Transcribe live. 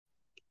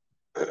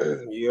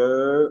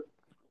Yeah.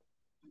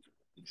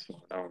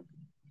 Um,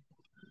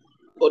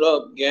 What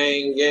up,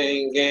 gang,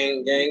 gang,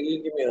 gang, gang?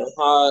 You give me a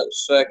hot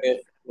second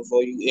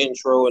before you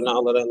intro and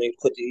all of that. Let me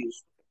put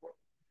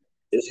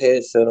this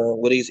headset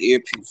on with these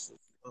earpieces.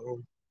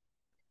 Um,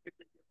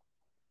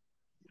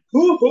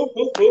 hoo, hoo,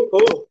 hoo, hoo,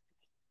 hoo.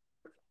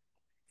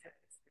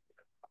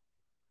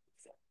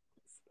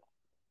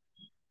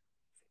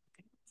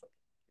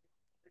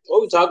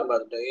 What we talking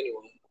about today,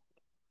 anyway?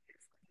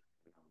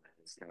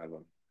 it's kind of a,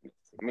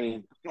 I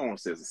mean, I don't want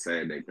to say it's a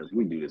sad day because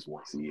we do this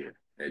once a year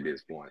at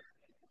this point.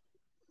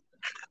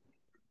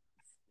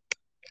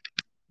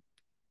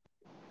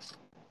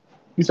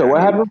 You said And I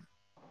what know you happened?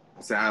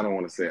 say I don't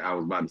want to say. I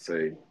was about to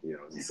say,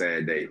 it's a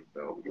sad day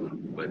though,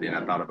 but then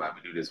I thought about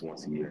we do this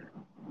once a year.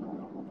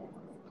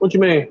 What you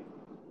mean?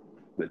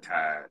 The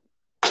tide,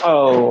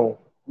 Oh,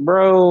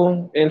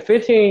 bro, in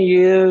 15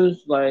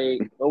 years,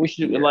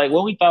 yeah,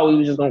 what we thought we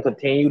was just gonna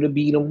continue to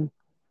beat them.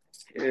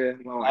 yeah,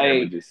 long Like,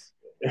 averages.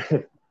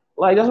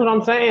 like that's what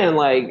I'm saying.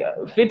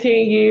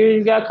 15 years,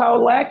 you got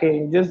caught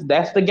lacking. Just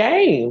that's the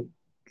game.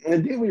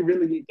 And then we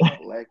really get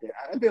caught lacking.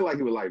 I feel like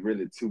it was like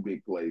really two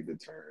big plays to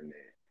turn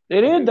that.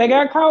 It is. Because They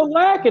got caught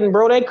lacking,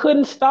 bro. They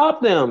couldn't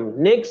stop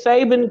them. Nick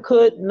Saban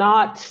could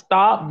not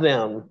stop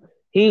them.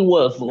 He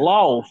was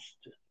lost.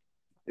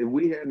 if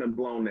we hadn't have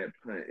blown that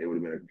punt, it would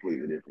have been a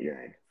completely different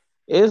game.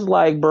 It's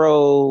like,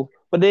 bro.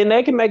 But then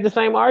they can make the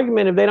same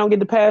argument if they don't get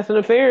the pass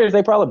interference,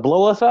 they probably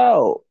blow us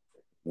out.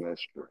 And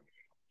that's true.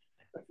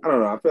 I don't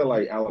know. I feel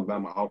like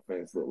Alabama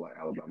offense looked like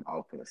Alabama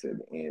offense at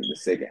the end, the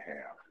second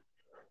half.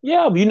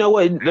 Yeah, but you know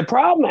what? The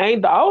problem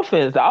ain't the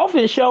offense. The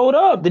offense showed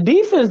up. The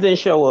defense didn't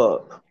show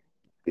up.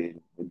 It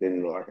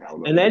didn't look like And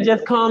Alabama that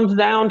just defense. comes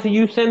down to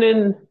you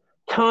sending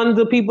tons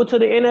of people to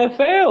the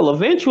NFL.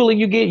 Eventually,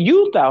 you get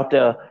youth out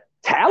there.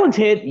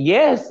 Talented,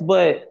 yes,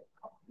 but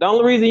the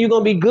only reason you're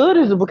going to be good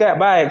is because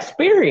by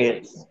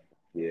experience.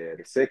 Yeah,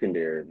 the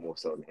secondary more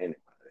so than anybody.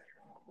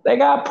 They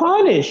got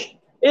punished.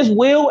 It's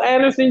Will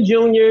Anderson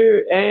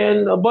Jr.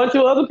 and a bunch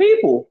of other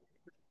people.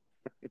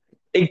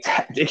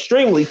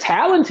 Extremely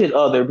talented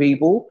other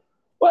people,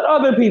 but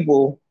other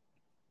people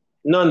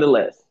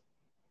nonetheless.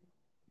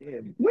 Yeah,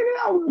 when did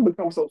Alabama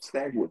become so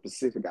stacked with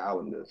Pacific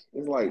Islanders?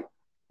 It's like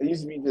it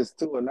used to be just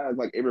two, and now it's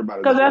like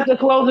everybody Because just that's wants the to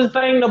play. closest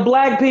thing to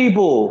black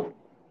people.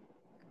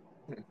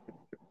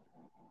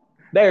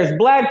 There's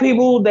black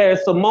people,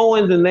 there's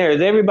Samoans, and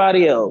there's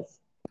everybody else.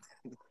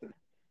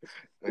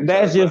 They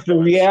try to That's find just the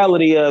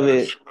reality of a,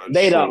 it. a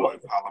They short don't.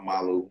 like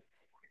Palomalu.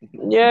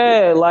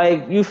 Yeah,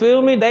 like you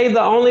feel me? They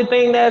the only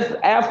thing that's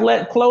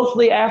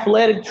closely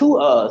athletic to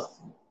us,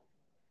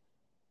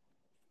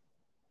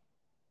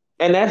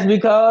 and that's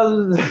because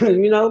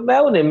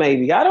melanin.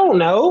 Maybe I don't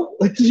know.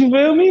 You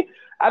feel me?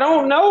 I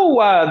don't know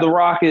why The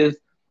Rock is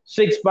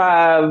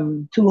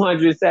 6'5",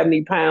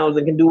 270 pounds,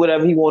 and can do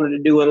whatever he wanted to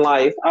do in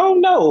life. I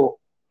don't know.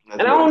 That's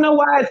And I what don't know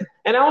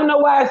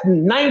why it's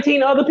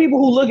 19 other people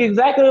who look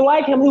exactly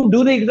like him who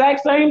do the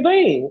exact same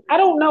thing. I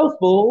don't know,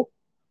 fool.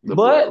 the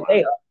But bloodline.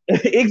 they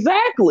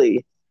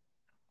exactly.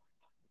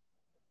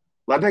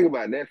 Like think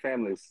about it, that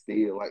family is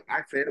still like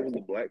I said it was the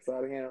black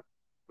side of him,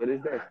 but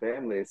it's that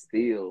family is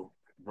still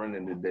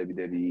running the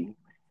WWE.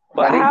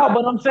 But Like they how?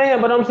 But I'm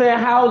saying,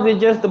 how is it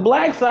just the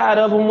black side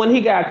of him when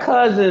he got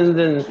cousins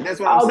and that's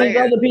what I'm all these saying.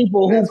 other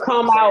people who That's what I'm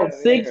come out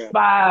saying. six Yeah.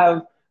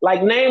 five?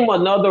 Like, name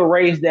another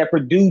race that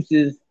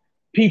produces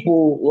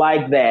people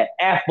like that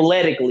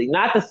athletically,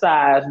 not the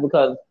size,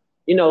 because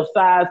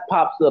size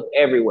pops up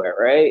everywhere,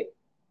 right?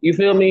 You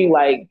feel me?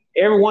 Like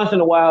every once in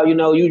a while,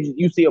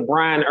 you see a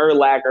Brian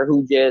Urlacher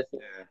who just Yeah.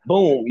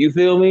 boom. You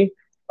feel me?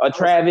 A I was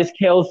Travis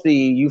Kelsey.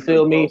 You the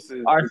feel me? closest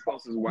Or the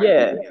closest white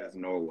yeah, people get is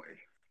Norway.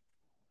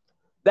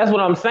 that's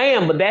what I'm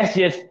saying. But that's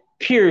just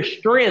pure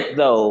strength,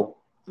 though.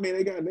 I mean,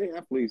 they got their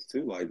athletes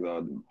too, like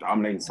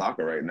dominating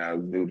soccer right now.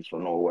 The dude is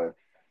from Norway.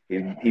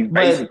 He's But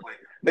basically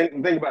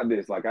think about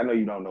this. Like I know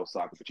you don't know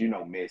soccer, but you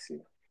know Messi.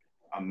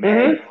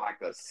 mhm. Imagine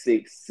like a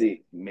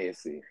 6'6"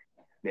 Messi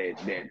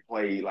that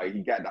played like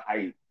he got the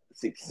height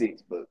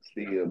 6'6", but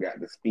still got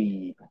the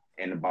speed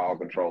and the ball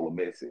control of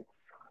Messi.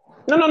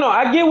 No.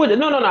 I get what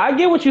no. I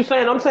get what you're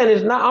saying. I'm saying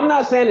it's not. I'm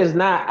not saying it's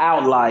not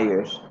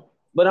outliers,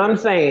 but I'm Yeah,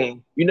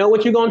 saying you know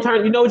what you're gonna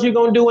turn. You know what you're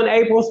gonna do in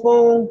April,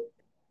 Spoon?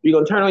 You're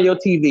gonna turn on your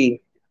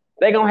TV.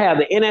 They're gonna have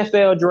the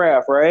NFL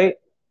draft, right?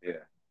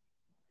 yeah,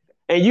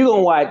 And you're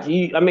gonna watch.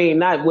 I mean,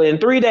 not within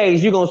 3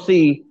 days. You're gonna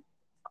see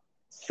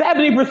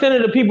 70%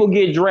 of the people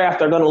get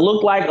drafted are gonna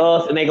look like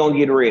us, and they're gonna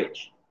get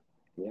rich.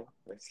 yeah.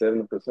 That's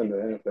 70% of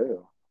the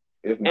NFL,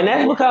 if And not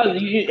that's more. because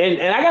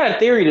and I got a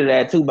theory to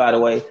that too, by the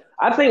way.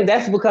 I think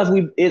that's because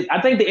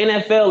I think the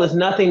NFL is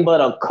nothing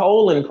but a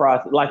colon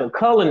process, like a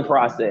culling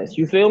process.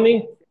 You feel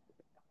me?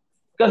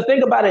 Because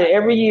think about it,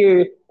 every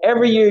year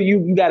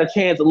you got a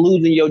chance of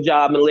losing your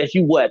job unless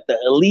you the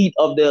elite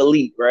of the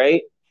elite,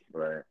 right?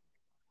 Right.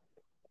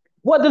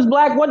 What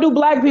do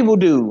black people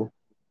do?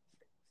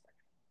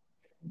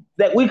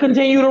 That we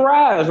continue to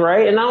rise,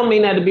 right? And I don't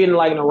mean that to be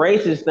like a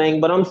racist thing,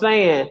 but I'm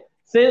saying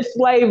since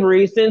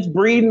slavery, since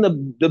breeding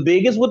the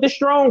biggest with the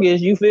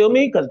strongest, you feel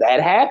me? Because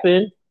that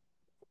happened.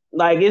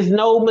 Like it's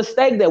no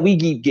mistake that we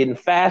keep getting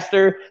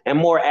faster and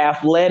more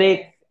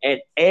athletic. And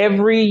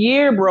every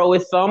year, bro,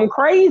 it's something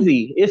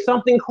crazy. It's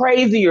something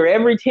crazier.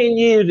 Every 10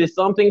 years, it's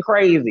something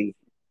crazy.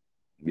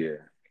 Yeah.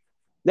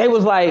 They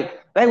was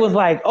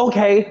like,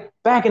 okay,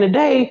 back in the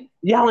day,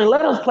 y'all ain't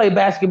let us play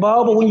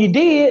basketball, but when you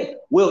did,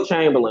 Wilt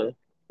Chamberlain,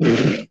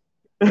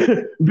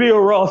 Bill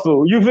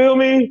Russell, you feel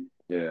me?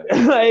 Yeah.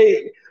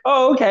 Like,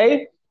 oh,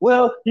 okay.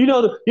 Well, you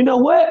know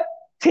what?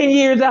 10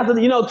 years after,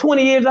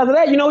 20 years after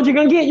that, you know what you're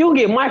gonna get? You'll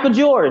get Michael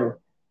Jordan.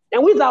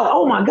 And we thought,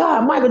 oh my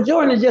God, Michael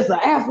Jordan is just an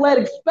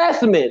athletic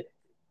specimen.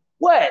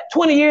 What?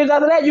 20 years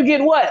after that, you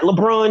get what?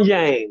 LeBron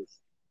James.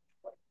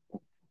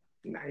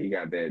 Now you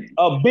got that.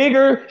 A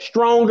bigger,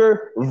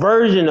 stronger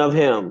version of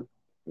him.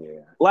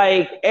 Yeah.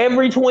 Like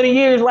every 20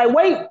 years, like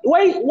wait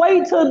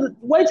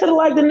till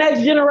like the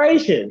next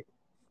generation.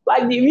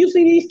 Like if you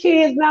see these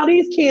kids now,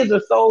 these kids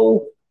are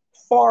so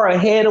far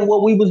ahead of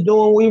what we was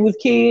doing when we was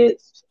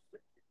kids.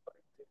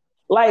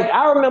 Like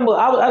I remember,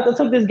 I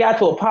took this guy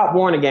to a Pop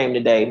Warner game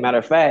today. Matter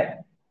of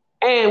fact,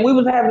 and we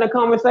was having a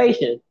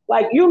conversation.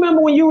 Like you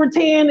remember when you were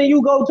 10 and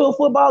you go to a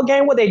football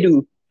game? What they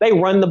do? They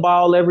run the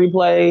ball every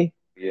play.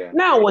 Yeah.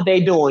 Now what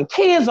they doing?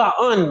 Kids are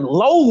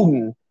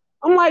unloading.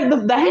 I'm like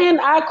the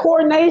hand-eye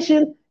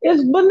coordination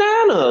is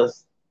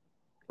bananas.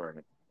 Right.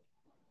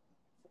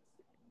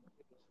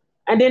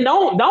 And then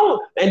don't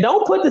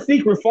put the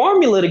secret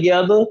formula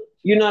together.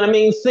 You know what I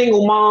mean?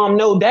 Single mom,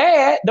 no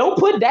dad. Don't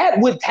put that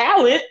with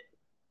talent.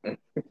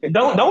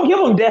 Don't give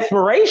them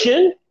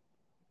desperation.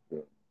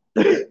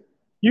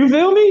 You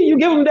feel me? You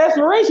give them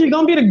desperation, you're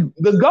gonna be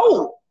the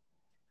goat.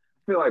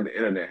 I feel like the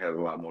internet has a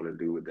lot more to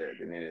do with that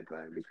than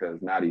anything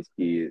because now these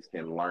kids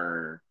can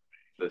learn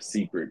the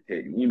secret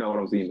tech. You know what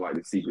I'm saying? Like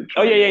the secret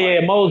Oh yeah, training. yeah,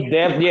 Like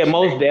yeah.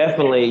 Most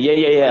definitely. Yeah,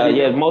 yeah, like yeah, you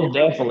yeah. remember, Most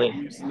definitely. when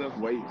we used to lift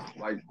weights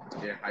like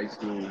in high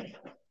school.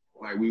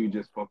 Like we would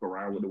just fuck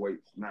around with the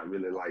weights, not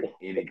really like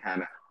any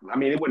kind of. I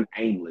mean, it wasn't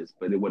aimless,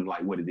 but it wasn't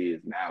like what it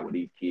is now with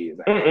these kids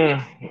out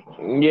here.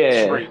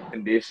 Yeah. Straight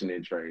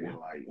conditioning training,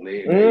 like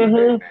leg days, back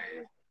hmm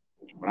days.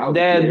 When I was a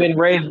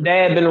kid,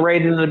 Dad been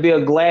raised to be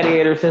a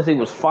gladiator since he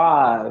was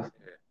 5.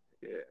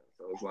 yeah, yeah.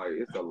 So it's like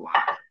it's a lot.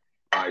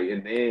 Like,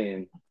 and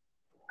then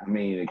I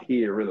mean, a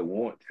kid really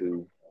want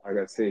to. Like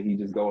I said, he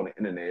just go on the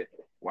internet,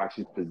 watch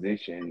his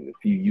position, a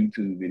few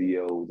YouTube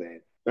videos,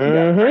 and he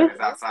got to hmm practice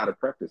outside of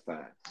practice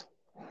time.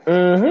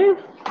 hmm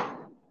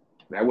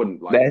That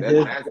wouldn't like That's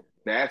that. just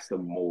That's the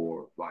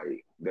more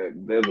like that.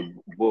 There's a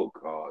book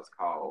it's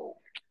called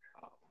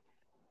uh,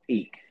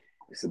 Peak.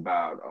 It's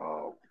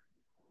about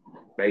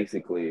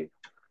basically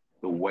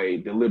the way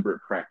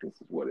deliberate practice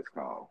is what it's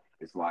called.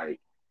 It's like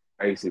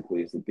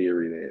basically it's a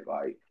theory that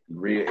like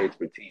real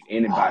expertise,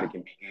 anybody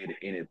can be good at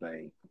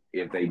anything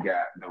if they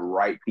got the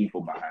right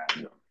people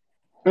behind them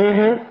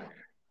and hmm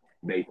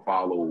they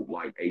follow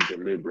like a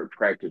deliberate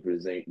practice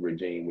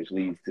regime, which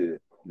leads to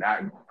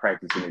not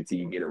practicing until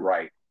you get it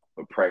right,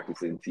 but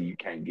practicing until you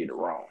can't get it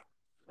wrong.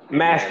 And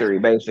that's mastery,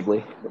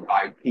 basically.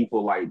 like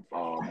people like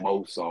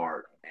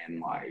Mozart and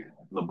like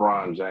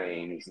LeBron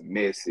James,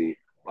 Messi.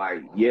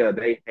 Like, yeah,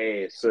 they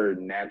had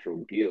certain natural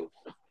gifts,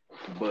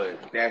 but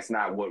that's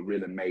not what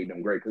really made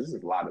them great. Because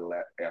there's a lot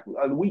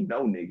of we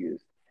know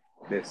niggas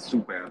that's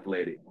super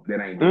athletic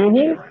that ain't doing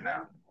shit hmm right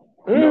now.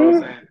 You know what I'm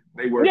hmm saying?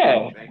 They working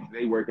Yeah.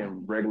 they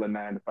working regular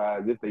 9 to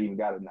 5s if they even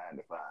got a 9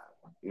 to 5.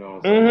 You know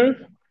what I'm saying?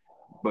 hmm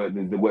But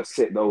what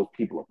set those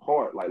people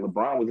apart, like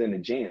LeBron was in the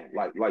gym,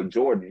 like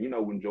Jordan. You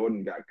know when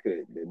Jordan got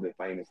cut, the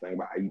famous thing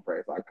about how he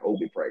practiced, like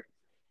Kobe practiced.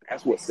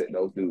 That's what set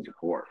those dudes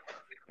apart,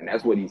 and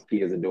that's what these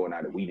kids are doing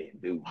now that we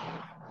didn't do.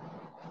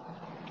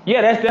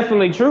 Yeah, that's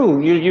definitely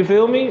true. You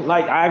feel me?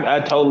 Like I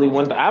totally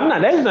want. I'm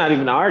not. That's not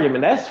even an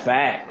argument. That's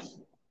facts.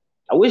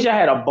 I wish I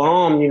had a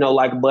bomb.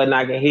 Like a button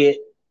I could hit.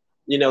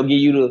 Give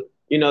you the.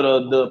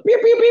 The pew,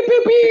 pew, pew,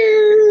 pew,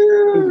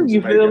 pew. Just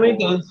You make feel it me?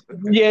 hard. Cause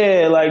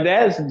yeah, like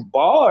that's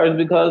bars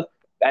because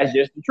that's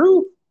just the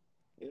truth.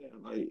 Yeah,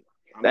 like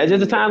I That's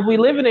just the mean, times we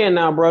living in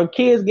now, bro.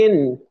 Kids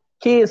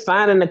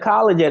signing to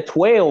college at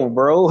 12,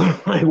 bro.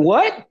 Like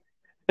what?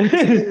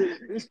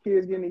 this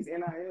kid's getting these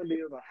NIL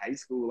deals in high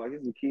school. Like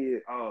it's a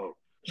kid. Oh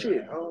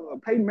shit.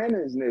 Peyton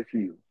Manning's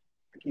nephew.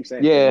 I keep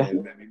saying Peyton Yeah.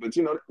 Manning's nephew,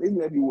 but his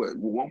nephew what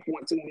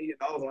 $1.2 million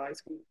in high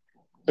school.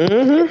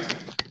 hmm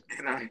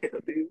NIL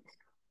deals.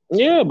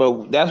 Yeah,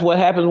 but that's what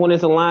happens when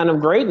it's a line of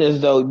greatness,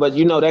 though. But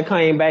that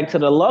came back to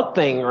the luck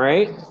thing,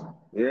 right?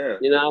 Yeah,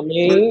 You know what I but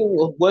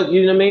mean? What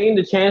you know what I mean?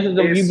 The chances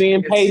of you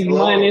being it's paid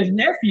more than luck. his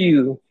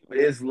nephew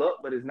It's luck,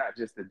 but it's not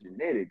just the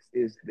genetics.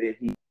 It's that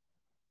he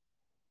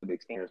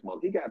experience mother.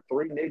 He got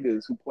 3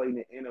 niggas who played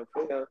in the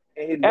NFL,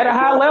 and his at a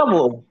high nephew.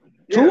 level.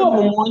 Two Yeah, of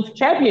them won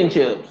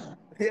championships.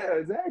 yeah,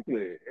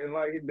 exactly. And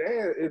like his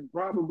dad is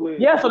probably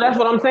Yeah, so that's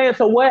what I'm saying.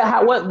 So what?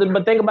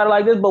 But think about it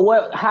like this. But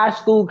what high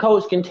school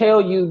coach can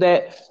tell you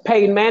that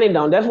Peyton Manning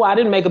don't? That's why I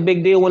didn't make a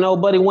big deal when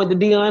nobody went to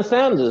Deion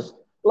Sanders.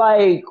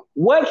 Like,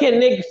 what can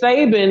Nick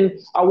Saban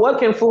or what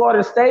can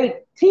Florida State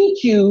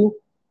teach you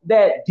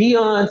that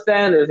Deion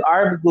Sanders,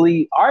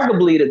 arguably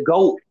the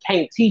GOAT,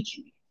 can't teach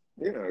you?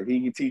 yeah.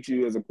 He can teach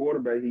you as a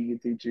quarterback. He can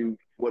teach you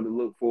what to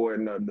look for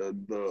in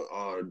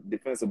the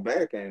defensive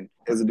back, and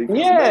as a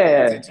defensive back,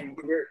 you Yeah, teach him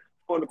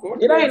for the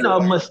it quarterback ain't to a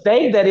like.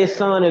 mistake that his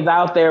son is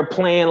out there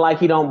playing like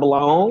he don't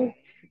belong.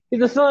 He's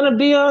the son of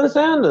Deion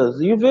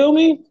Sanders. You feel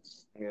me?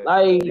 Yeah,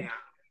 Like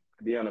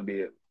Deion will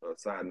be a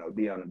side note.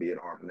 Deion will be at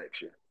Auburn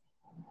next year.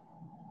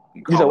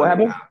 I'm you said, what calling it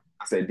happened? now.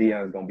 I said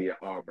Deion's gonna be at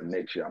Auburn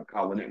next year. I'm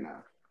calling it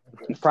now.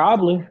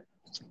 Probably.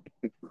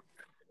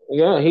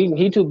 Yeah,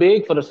 he too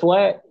big for the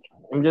swag.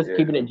 I'm just Yeah,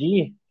 keeping it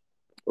G.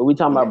 But we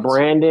talking he about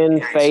ain't, he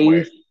Brandon, ain't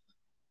sweat. Face.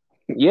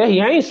 Yeah, he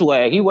ain't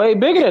swag. He way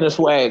bigger than the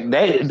swag.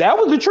 That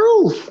was the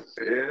truth.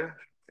 Yeah,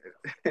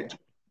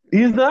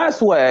 He's not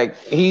swag.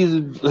 He's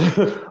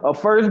a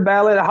first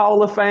ballot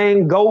Hall of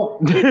Fame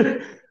GOAT,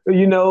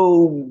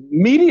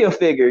 media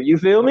figure. You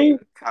feel me?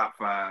 top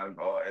five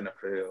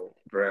NFL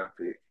draft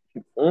pick.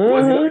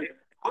 Was he? Hmm. He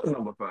was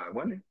number five,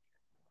 wasn't he?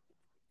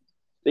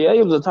 Yeah,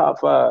 he was a top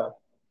five.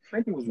 I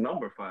think he was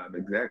number five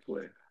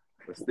exactly,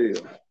 but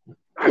still.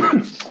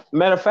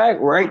 Matter of fact,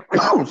 right?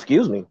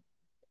 Excuse me.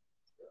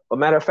 But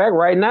matter of fact,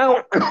 right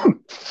now,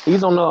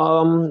 he's on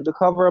the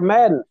cover of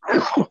Madden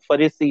for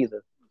this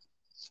season.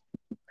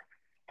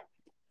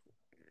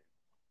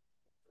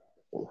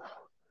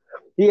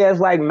 He has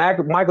like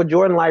Michael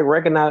Jordan, like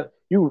recognize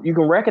you. You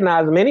can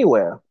recognize him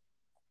anywhere.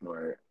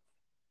 Right,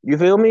 You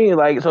feel me?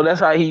 Like so that's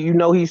how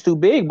he's too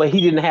big, but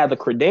he didn't have the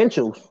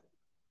credentials.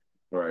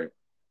 right.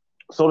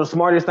 So the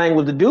smartest thing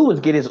was to do was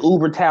get his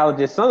uber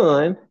talented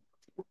son.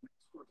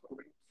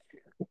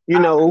 You I,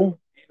 know,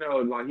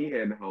 like he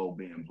had the whole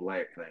being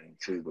black thing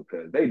too,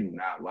 because they do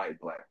not like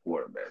black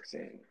quarterbacks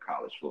in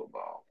college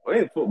football or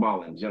in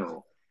football in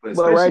general, but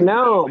but right especially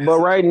now, but defensive.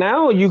 right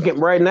now you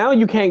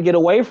can't get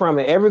away from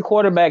it. Every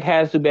quarterback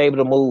has to be able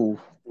to move.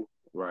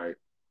 Right.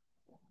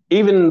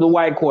 Even the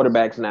white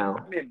quarterbacks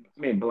now. I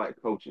mean,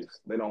 black coaches.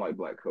 They don't like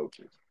black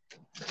coaches.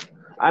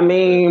 I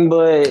mean,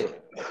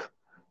 but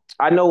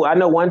I know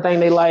one thing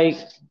they like.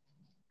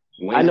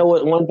 I know Winning,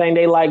 what one thing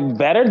they like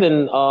better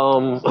than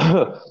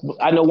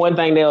I know one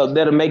thing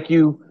that'll make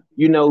you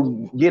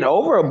get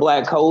over a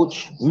black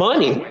coach,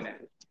 money. winning,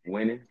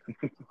 winning.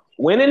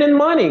 Winning and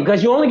money,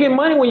 because you only get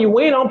money when you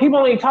win. On people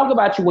only talk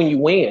about you when you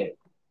win.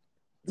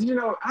 Did you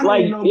know? I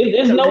Like didn't know it's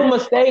because no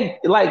mistake.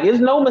 Like it's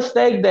no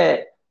mistake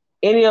that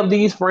any of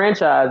these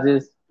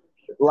franchises,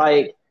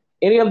 like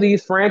any of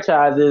these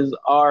franchises,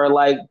 are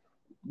like.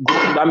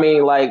 I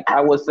mean, like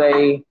I would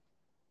say,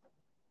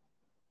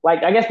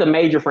 like I guess the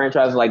major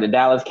franchises like the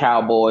Dallas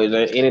Cowboys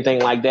or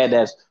anything like that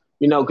that's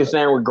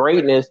concerned with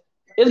greatness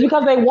is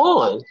because they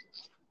won.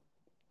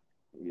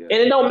 yeah. And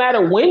it don't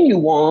matter when you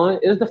won,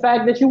 it's the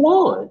fact that you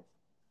won.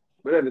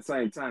 But at the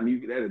same time,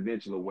 that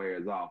eventually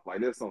wears off. Like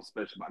there's something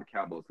special about the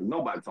Cowboys because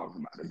nobody talks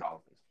about the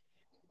Dolphins.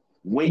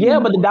 Yeah, Winning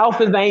but what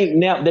matters.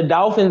 The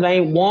Dolphins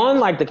ain't won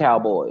like the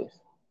Cowboys.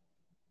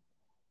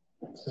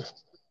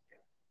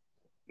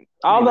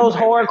 I All mean, but those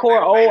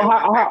hardcore old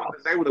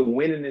they were the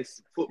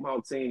winningest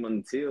football team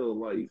until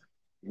like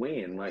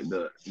when like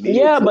the mid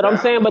yeah, two but I'm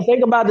saying, but thousands.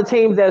 think about the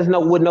teams that's no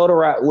with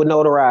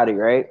notoriety,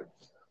 right?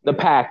 The Yeah.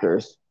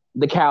 Packers,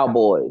 the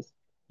Cowboys,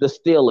 the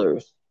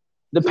Steelers,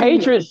 the So you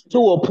Patriots to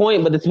a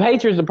point, but the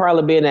Patriots are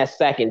probably be in that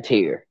second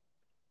tier.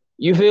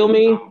 You yeah, feel because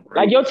me? Tom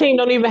Like your Brady. team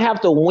don't even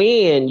have to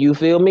win. You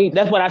feel me?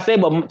 That's what I say.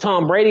 But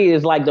Tom Brady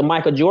is like the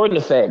Michael Jordan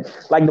effect.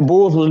 Like the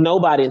Bulls was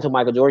nobody until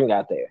Michael Jordan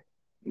got there.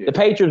 The Yeah.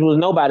 Patriots was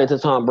nobody until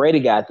Tom Brady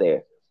got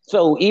there.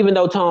 So even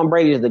though Tom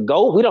Brady is the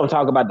GOAT, we don't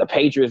talk about the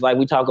Patriots like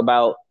we talk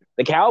about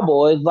the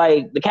Cowboys.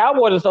 Like the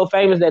Cowboys are so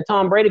famous that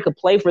Tom Brady could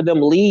play for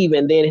them, leave,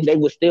 and then they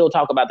would still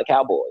talk about the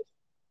Cowboys.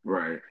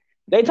 Right.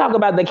 They talk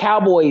about the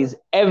Cowboys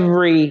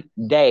every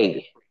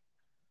day.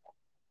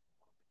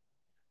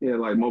 Yeah,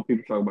 like most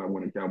people talk about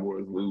when the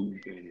Cowboys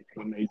lose and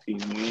when they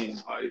team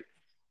win. Like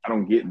I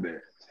don't get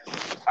that.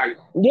 Like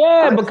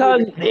Yeah, honestly,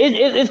 because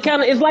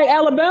it's like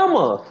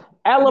Alabama.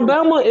 yeah,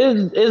 Alabama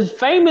is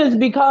famous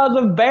because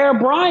of Bear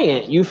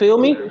Bryant. You feel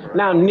me? Bear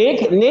Now Bryant.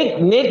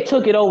 Nick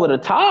took it over the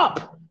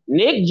top.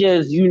 Nick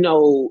just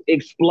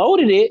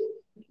exploded it,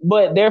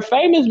 but they're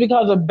famous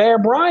because of Bear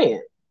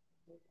Bryant.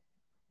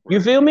 You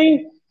Right. feel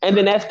me? And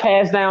then Right. that's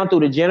passed down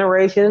through the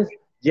generations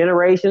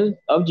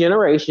of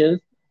generations,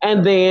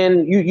 and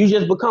then you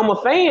just become a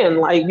fan.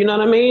 Like you know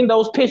what I mean?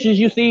 Those pictures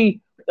you see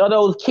of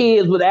those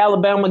kids with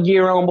Alabama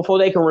gear on before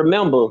they can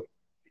remember.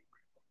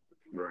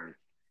 Right.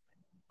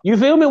 You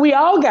feel me? We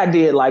all got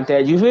did like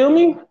that. You feel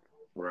me?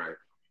 Right.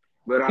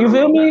 But I You don't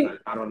feel know if me?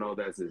 I don't know if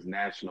that's as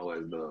national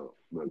as the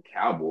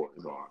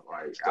Cowboys are.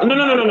 Like No,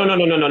 no, no, no, no, Alabama.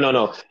 no, no, no, no,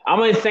 no. I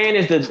wasn't saying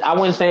it's the. I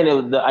wasn't saying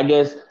it. I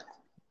guess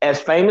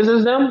as famous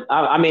as them.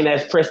 I mean,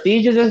 as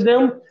prestigious as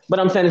them. But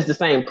I'm saying it's the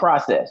same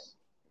process.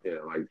 Yeah,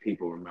 like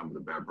people remember the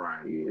Bear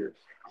Bryant years.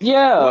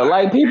 Yeah, But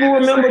like people at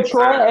the remember same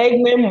Troy time,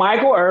 Aikman,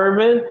 Michael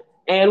Irvin,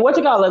 and what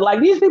you call it?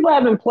 Like these people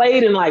haven't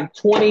played in like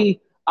 20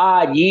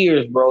 odd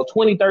years, bro.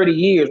 20, 30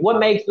 years. What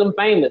makes them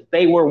famous?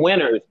 They were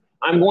winners.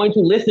 I'm going to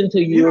listen to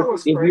you know you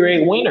what's if you're a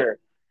crazy? winner.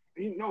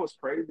 You know what's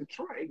crazy?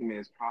 Troy Aikman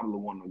is probably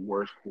one of the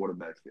worst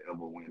quarterbacks to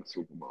ever win a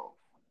Super Bowl.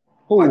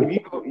 Like if Who? you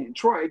go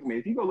Troy Aikman,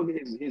 if you go look at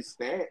his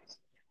stats,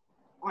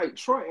 like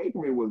Troy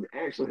Aikman was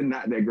actually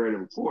not that great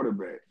of a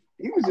quarterback.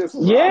 He was just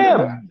a solid guy.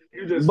 Yeah,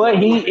 He was just but like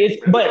he better is.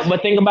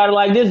 But think about it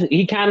like this: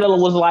 he kind of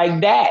was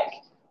like Dak.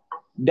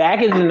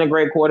 Dak isn't a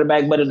great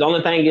quarterback, but the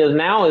only thing is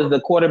now is the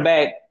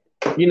quarterback.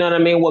 You know what I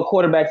mean? What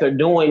quarterbacks are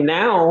doing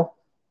now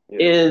yeah.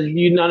 is,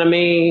 you know what I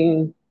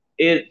mean?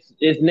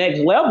 It's next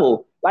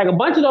level. Like a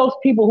bunch of those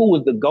people who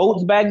was the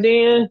goats back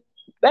then,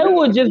 they Yeah,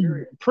 were I just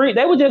agree.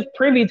 they were just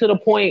privy to the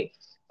point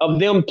of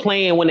them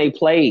playing when they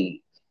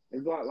played.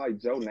 It's like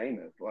Joe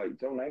Namath. Like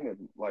Joe Namath,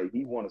 like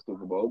he won a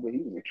Super Bowl, but he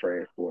was a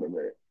trash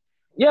quarterback.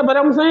 Yeah, but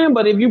I'm saying,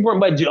 but if you bring,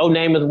 but Joe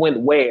Namath went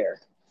where?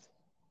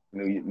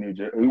 New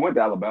Jersey. He went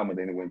to Alabama,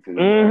 then he went to the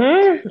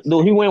Mm-hmm. Jets.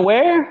 Dude, he went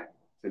where?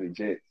 To the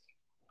Jets.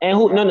 And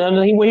who? From No, no, Alabama.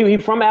 no. He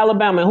from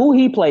Alabama. Who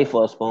he play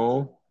for,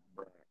 Spoon?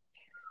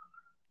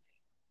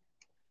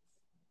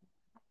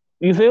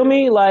 You feel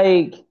me?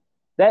 Like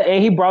that,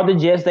 and he brought the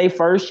Jets their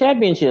first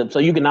championship. So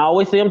you can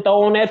always see him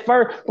throw on that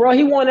first. Bro,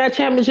 he won that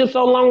championship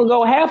so long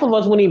ago. Half of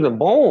us weren't even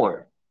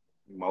born.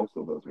 Most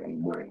of us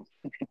went born.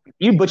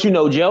 But you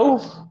know Joe.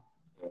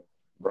 You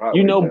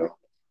Broadway know, Joe.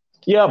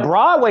 yeah,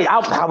 Broadway.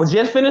 I was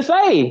just finna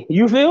say.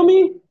 You feel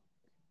me?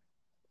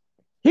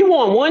 He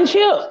won one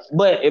chip,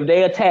 but if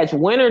they attach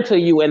winner to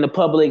you and the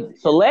public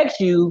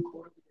selects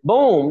you,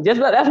 boom.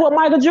 That's what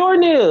Michael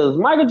Jordan is.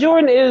 Michael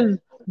Jordan is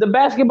the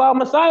basketball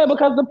messiah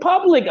because the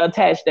public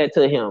attached that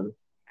to him.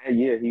 And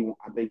yeah,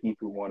 I think he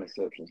threw one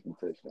interception from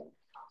touchdown.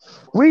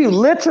 We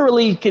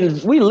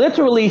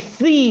literally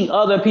see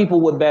other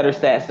people with better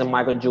stats than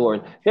Michael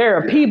Jordan. There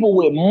are Yeah. people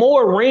with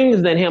more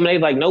rings than him. And they're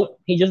like, nope,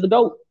 he's just a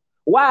goat.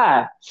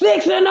 Why?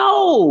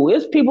 6-0.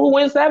 It's people who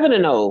went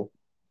 7-0.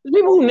 It's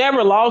people who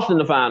never lost in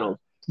the finals.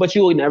 But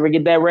you will never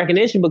get that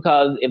recognition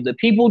because if the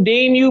people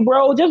deem you,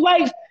 bro, just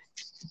like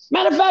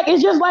matter of fact,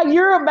 it's just like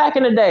Europe back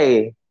in the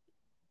day.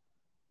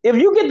 If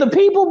you get the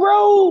people,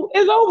 bro,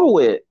 it's over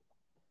with.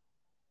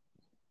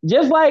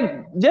 Just like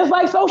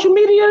social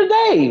media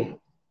today.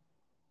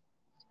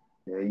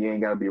 Yeah, you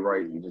ain't gotta be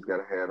right. You just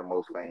gotta have the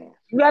most fans.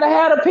 You gotta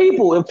have the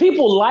people. If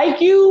people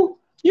like you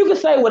can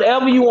say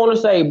whatever you want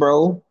to say,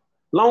 bro.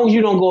 Long as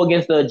you don't go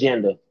against the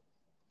agenda.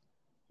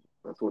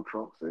 That's what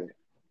Trump said.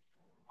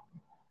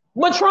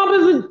 But Trump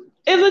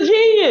is a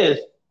genius.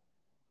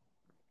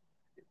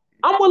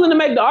 I'm willing to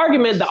make the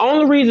argument the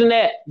only reason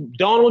that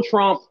Donald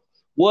Trump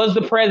was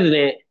the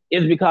president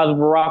is because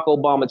Barack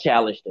Obama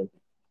challenged him.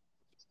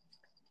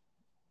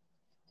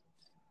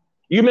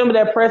 You remember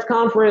that press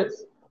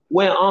conference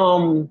when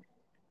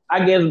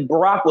I guess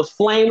Barack was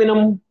flaming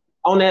him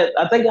on that.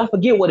 I think I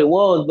forget what it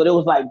was, but it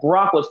was like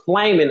Barack was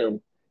flaming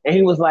him, and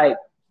he was like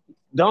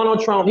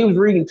Donald Trump. He was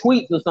reading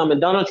tweets or something.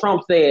 Donald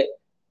Trump said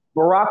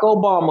Barack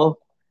Obama.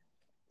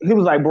 He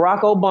was like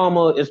Barack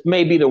Obama is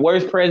maybe the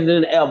worst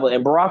president ever,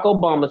 and Barack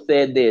Obama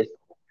said this: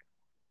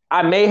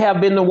 I may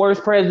have been the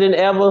worst president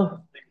ever,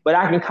 but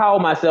I can call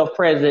myself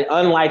president,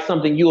 unlike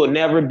something you will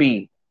never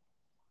be.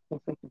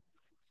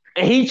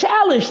 And he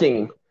challenged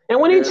him. And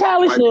when he Yeah,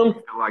 challenged him,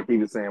 like he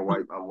was saying, a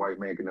white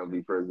man can never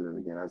be president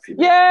again. I see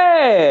that.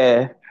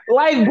 yeah,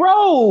 like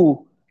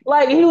bro,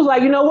 like he was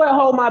like, you know what,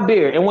 hold my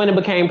beer. And when it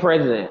became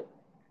president,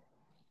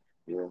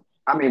 Yeah.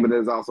 I mean, but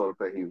there's also the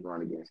fact he was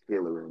running against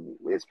Hillary. And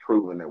it's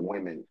proven that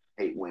women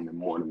hate women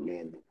more than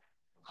men.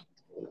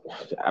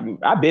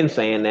 I've been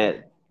saying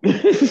that.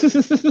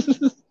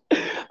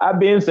 I've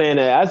been saying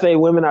that. I say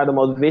women are the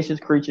most vicious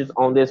creatures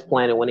on this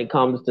planet when it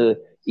comes to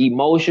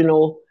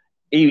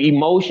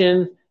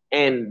emotions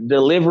and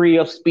delivery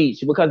of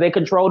speech because they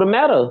control the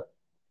matter.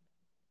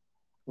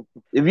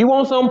 If you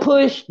want some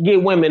push,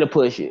 get women to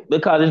push it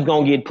because it's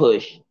gonna get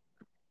pushed.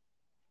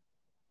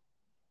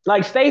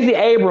 Like Stacey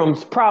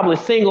Abrams probably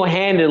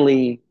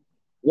single-handedly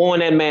won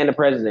that man the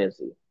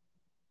presidency.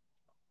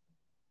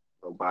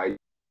 So Biden,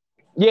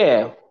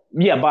 Yeah,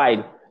 yeah,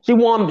 Biden. She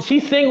won. She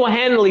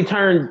single-handedly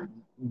turned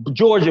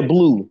Georgia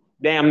blue,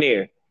 damn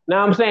near.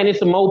 Now I'm saying it's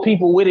some more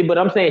people with it, but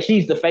I'm saying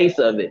she's the face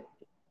of it.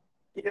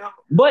 yeah.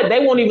 But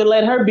they won't even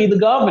let her be the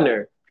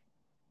governor.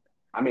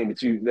 I mean, but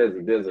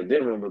there's a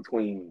difference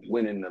between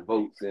winning the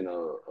votes in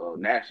a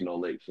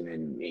national election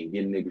and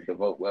getting niggas to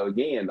vote. Well,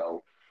 again,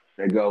 though,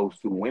 that goes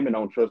to women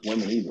don't trust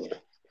women either.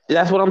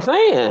 That's what I'm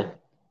saying.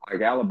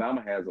 Like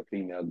Alabama has a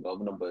female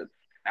governor, but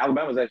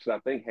Alabama's actually I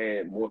think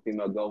had more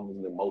female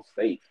governors than most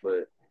states.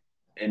 But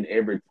in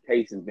every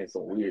case, has been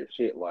some weird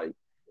shit. Like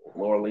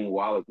Laurleen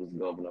Wallace was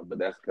governor, but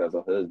that's because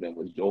her husband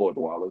was George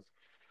Wallace,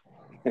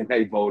 and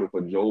they voted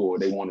for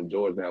George. They wanted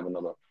George to have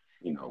another,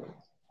 you know,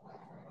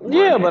 run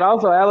Yeah, but at.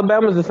 also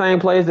Alabama's the same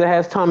place that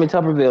has Tommy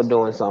Tuberville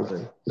doing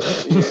something.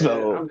 Yeah,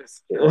 So I'm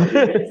just like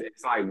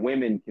it's like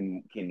women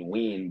can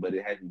win, but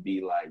it has to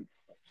be like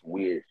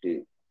weird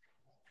shit.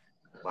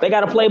 they Like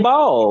got to play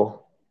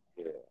ball.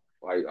 yeah,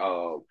 like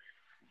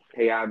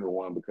K Ivy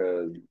won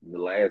because the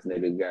last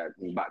nigga got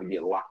he about to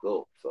get locked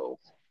up. So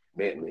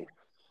Bentley.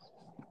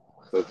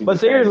 So she But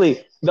just came.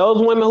 seriously, those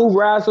women who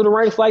rise through the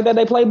ranks like that,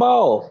 they play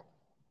ball.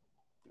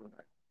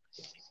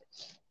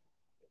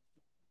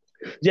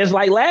 Just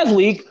like last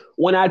week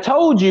when I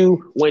told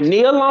you when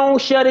Nia Long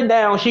shut it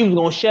down, she was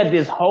gonna shut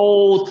this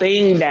whole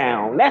thing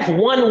down. That's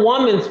one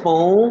woman,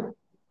 Spoon.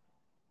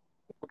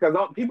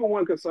 because people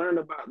weren't concerned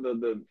about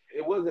the.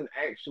 It wasn't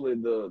actually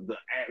the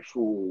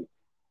actual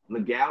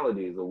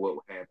legalities of what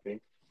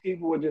happened.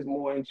 People were just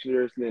more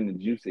interested in the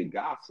juicy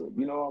gossip.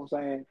 You know what I'm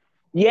saying?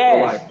 So Yes,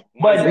 like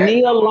once but that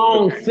Nia done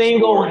Long became the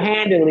story,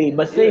 single-handedly.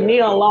 But see, yeah,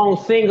 Nia Long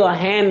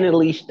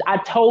single-handedly. I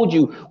told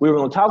you we were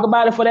gonna talk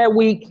about it for that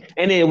week,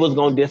 and then it was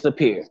gonna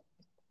disappear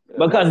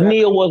yeah. Once because that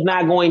Nia was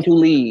not going to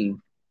leave,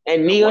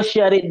 and and Nia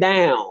shut it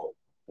down.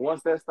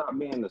 once that stopped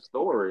being the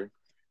story,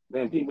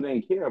 then people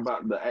didn't care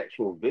about the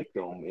actual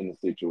victim in the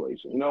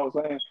situation. You know what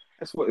I'm saying?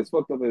 That's what it's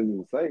fucked up as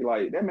to say.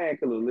 Like that man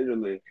could have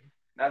literally,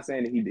 not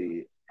saying that he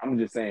did. I'm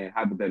just saying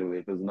hypothetically,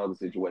 if there's another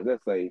situation,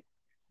 let's say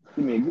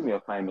give me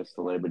a famous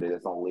celebrity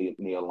that's on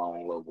Neil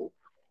Long level.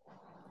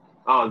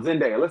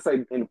 Zendaya. Let's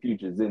say in the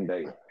future,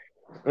 Zendaya,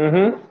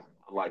 Mm-hmm.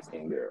 a light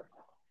skinned girl.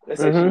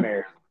 Let's say she Mm-hmm.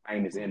 marries a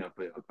famous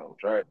NFL coach,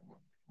 right?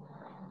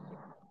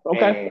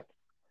 Okay. And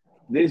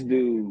this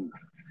dude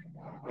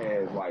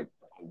has like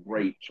a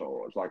rape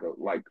charge, like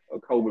a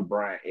Kobe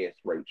Bryant esque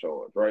rape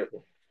charge, right?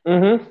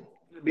 Mm-hmm.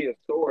 It'd be a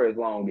story as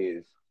long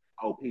as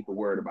people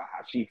worried about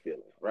how she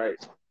feeling, right?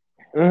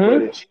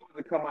 But if Mm-hmm. she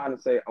was to come out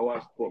and say, "Oh, I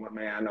support my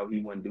man. I know he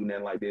wouldn't do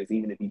nothing like this,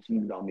 even if he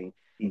cheated on me,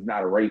 he's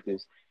not a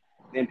rapist,"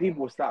 then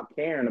people would stop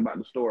caring about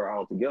the story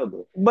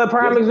altogether. But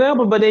prime Just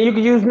example, but then you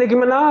could use Nicki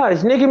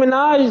Minaj. Nicki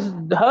Minaj's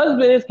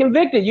husband is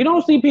convicted. You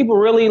don't see people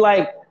really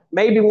like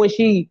maybe when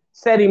she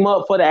set him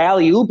up for the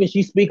alley oop and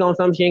she speak on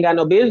something she ain't got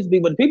no business to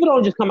speak. But people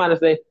don't just come out and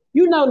say,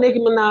 you know, Nicki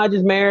Minaj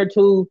is married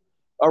to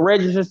a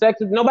registered sex.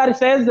 Nobody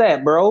says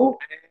that, bro.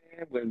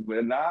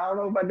 but nah, I don't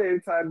know about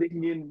that time they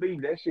can get in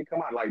beef. That shit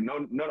come out like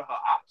no none of her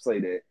ops say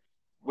that,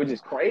 which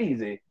is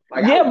crazy.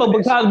 Like I Yeah, would but put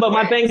that shit because on but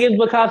my thing wax. is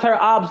because her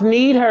ops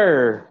need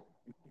her.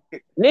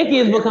 Nicki But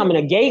is every becoming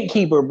a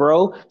gatekeeper,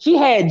 bro. She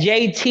had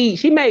JT.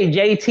 She made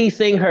JT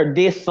sing her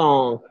diss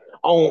song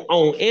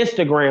on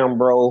Instagram,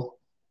 bro.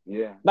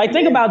 yeah, Like, and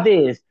think then about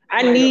this.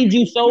 I made her need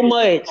you so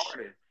permission with much.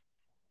 Cardi.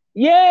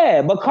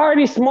 Yeah, but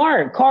Cardi's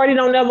smart. Cardi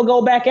don't never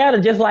go back at her,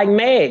 just like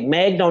Meg.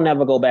 Meg don't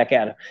never go back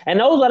at her. And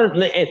those are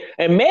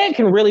and Meg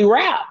can really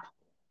rap.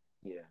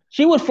 Yeah,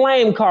 She would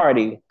flame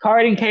Cardi.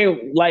 Cardi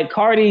can't like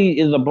Cardi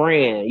is a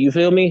brand. You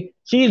feel me?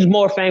 She's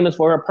more famous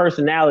for her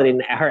personality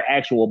than her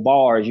actual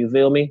bars. You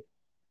feel me?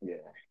 yeah,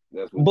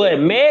 that's what But JT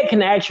Meg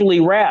can said. actually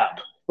rap.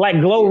 Like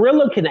Yeah,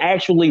 Glorilla can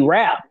actually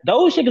rap.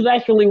 Those chicks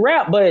actually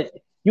rap, but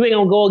you ain't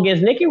gonna go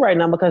against Nicki right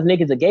now because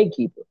Nicki's a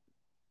gatekeeper.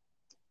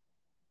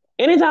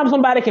 Anytime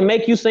somebody can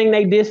make you sing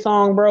they diss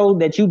song, bro,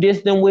 that you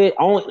diss them with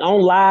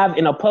on live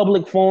in a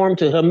public forum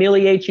to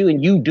humiliate you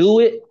and you do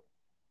it,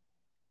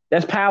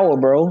 that's power,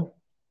 bro.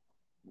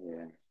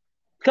 yeah.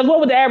 Because what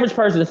would the average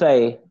person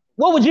say?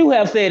 What would you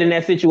have said in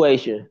that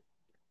situation?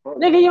 Fuck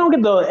Nigga, you no. don't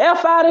get the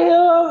F out of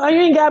here.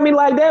 You ain't got me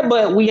like that,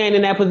 but we ain't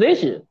in that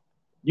position.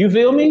 You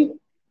feel Yeah, me?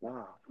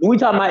 nah. We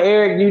talking about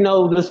Eric, you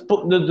know,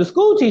 the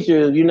school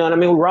teacher, you know what I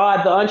mean?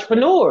 Rod the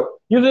entrepreneur.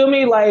 You feel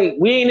me? Like,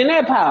 we ain't in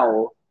that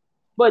power.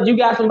 But you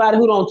got somebody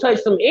who don't touch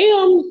some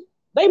M's,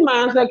 they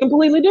mindset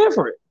completely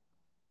different.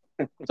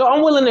 So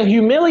I'm willing to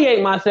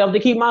humiliate myself to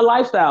keep my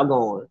lifestyle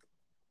going.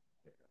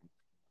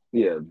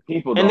 Yeah,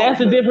 people And don't. that's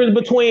the difference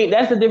between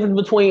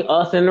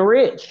us and the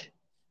rich.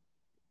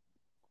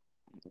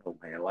 Oh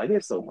man, like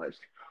there's so much.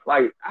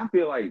 Like I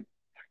feel like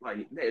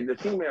the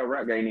female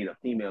rap game need a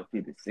female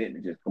 50 Cent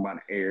to just come out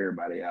and air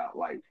everybody out.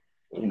 Like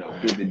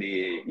 50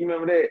 did. You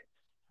remember that?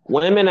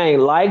 Women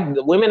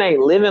ain't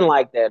living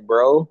like that,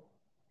 bro.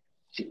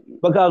 Shit.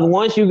 Because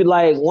once you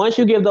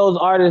give those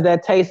artists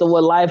that taste of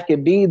what life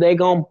could be, they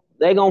gonna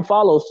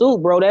follow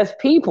suit, bro. That's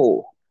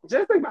people.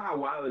 Just think about how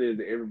wild it is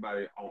that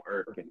everybody on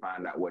Earth can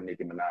find out where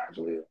Nicki Minaj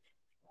lives.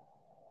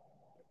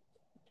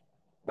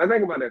 Like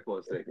think about that for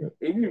a second.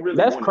 If you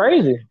really That's wanted to,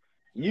 crazy.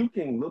 you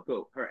can look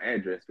up her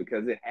address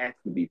because it has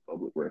to be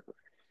public record.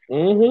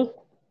 Hmm.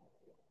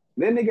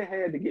 That nigga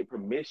had to get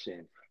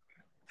permission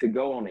to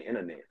go on the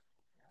internet.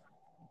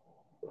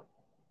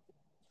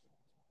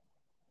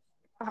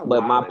 How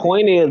But wild that is.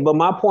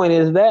 my point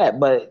is that,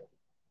 but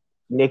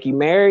Nikki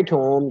married to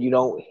him. You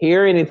don't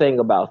hear anything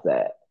about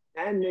that.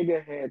 That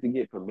nigga had to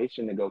get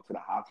permission to go to the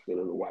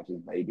hospital to watch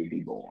his baby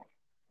be born.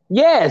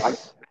 Like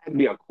Yes, that had to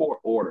be a court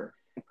order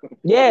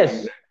for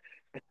him. yes,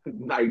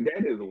 Like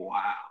that is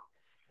wild.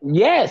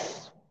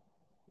 yes.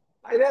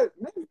 Like that.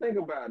 Let's think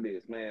about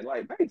this, man.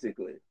 Like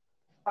basically,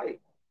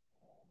 like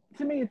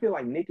to me, it feel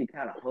like Nicki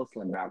kind of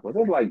hustling backwards.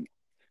 It's like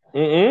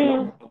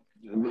Mm-mm.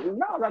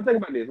 no. Think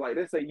about this. Like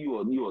let's say you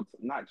are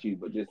not you,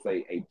 but just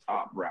say a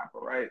top rapper,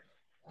 right?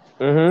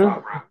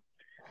 Top Mm-hmm. rapper.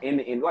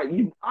 And like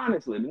you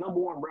honestly, the number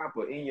one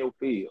rapper in your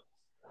field,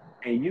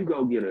 and you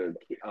go get a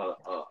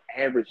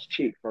average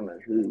chick from the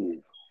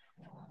hood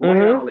who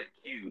ain't all Mm-hmm. that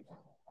cute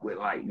with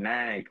like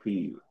 9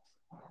 kids.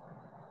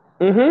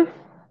 Mm-hmm.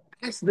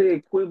 That's the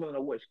equivalent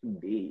of what she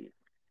did.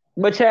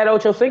 But Chad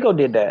Ochocinco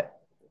did that.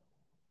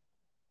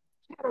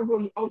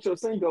 Ocho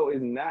Cinco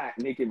is not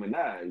Nicki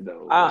Minaj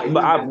though. Like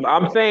But he just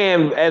I'm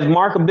saying as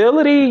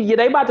markability, yeah,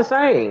 they about the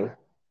same.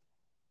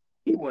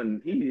 he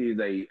wasn't he is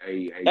a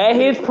At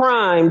his good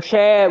prime,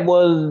 Chad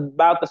was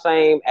about the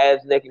same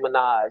as Nicki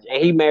Minaj,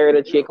 and he married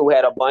a chick who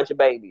had a bunch of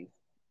babies.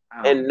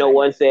 I and don't no think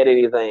one said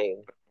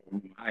anything.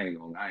 I ain't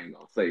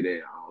gonna say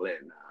that all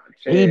that now.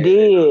 He Chad is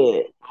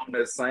did. on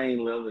the same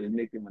level as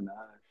Nicki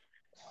Minaj.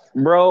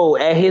 Bro,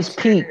 at his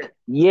peak, Chad,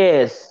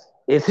 yes.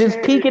 It's his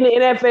peak Chad, in the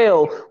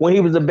NFL when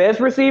he was the best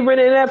receiver in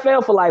the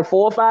NFL for like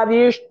 4 or 5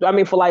 years. I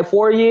mean, for like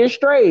 4 years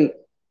straight.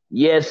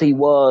 Yes, he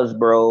was,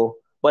 bro.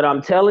 But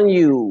I'm telling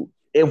you,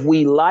 if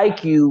we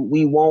like you,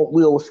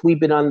 we'll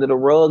sweep it under the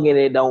rug and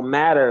it don't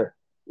matter.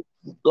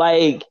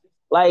 Like,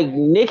 like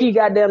Nikki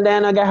goddamn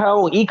down there got her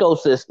own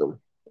ecosystem.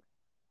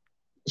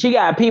 She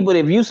got people.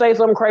 If you say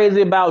something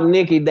crazy about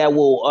Nikki, that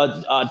will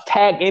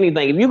attack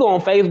anything. If you go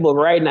on Facebook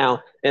right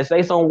now and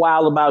say something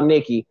wild about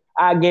Nikki,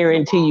 I the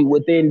guarantee you, barbs,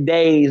 within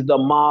days, the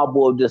mob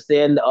will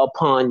descend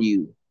upon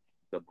you.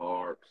 the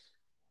barbs,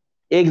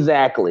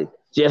 Exactly.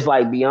 Just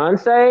like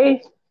Beyonce,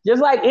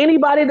 just like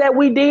anybody that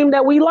we deem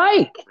that we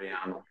like.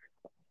 Rihanna.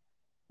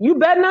 You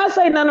better not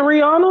say nothing to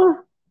Rihanna.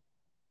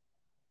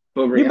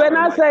 But You better Rihanna,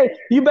 not like, say,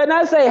 you better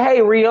not say, hey,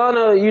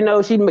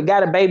 Rihanna, she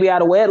got a baby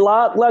out of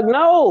wedlock. Like,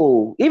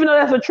 no. Even though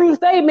that's a true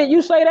statement,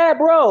 you say that,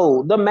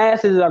 bro. The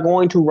masses are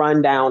going to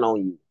run down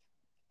on you.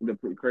 the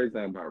crazy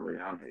thing about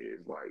Rihanna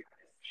is like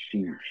she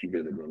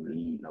really didn't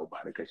need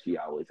nobody because she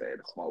always had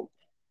a smoke.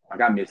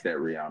 Like I miss that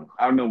Rihanna.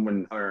 I remember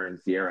when her and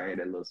Sierra had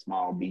that little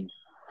small beef,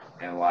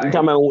 and like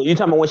You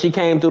talking about when she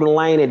came through the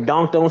lane and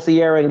dunked on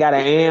Sierra and got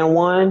an yeah, and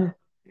one?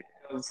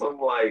 something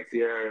like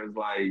Sierra was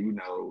like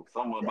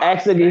something about a Actually,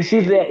 stage.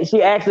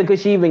 she asked her could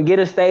she even get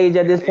a stage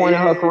at this point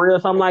in her Yeah, career,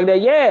 something like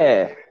that.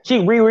 Yeah, she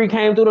Riri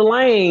came through the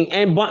lane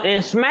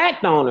and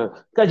smacked on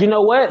her because you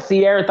know what?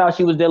 Sierra thought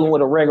she was dealing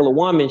with a regular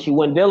woman. She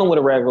wasn't dealing with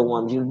a regular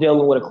woman. She was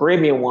dealing with a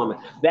Caribbean woman.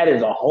 That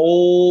is a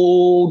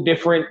whole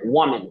different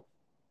woman.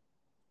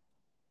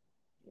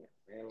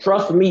 man, like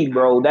Trust me,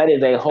 bro. That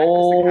is a I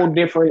can see how whole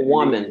different these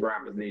woman.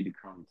 rappers need to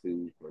come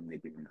to for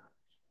Nicki Minaj.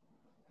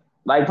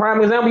 Like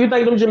prime example, you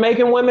think them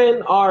Jamaican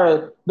women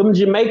are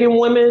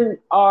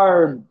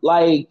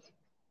like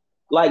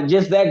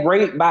just that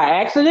great by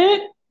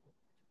accident?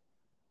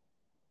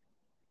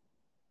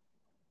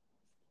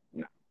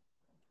 No,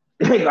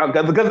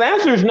 Because the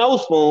answer is no,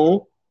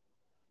 spoon.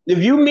 If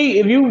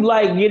you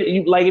like get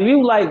you like if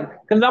you like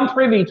because I'm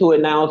privy to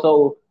it now,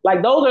 so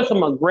like those are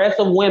some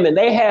aggressive women.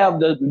 They have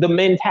the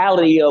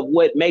mentality of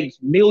what makes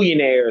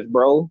millionaires,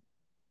 bro.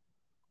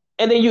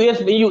 And then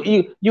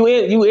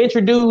you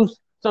introduce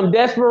some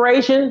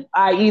desperation,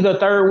 i.e. the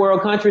third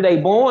world country they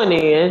born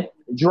in,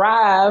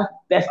 drive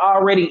that's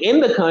already in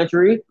the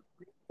country.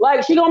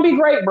 Like she gonna be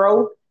great,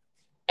 bro.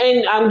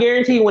 And I'm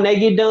guaranteed when they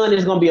get done,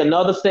 it's gonna be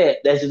another set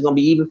that's just gonna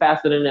be even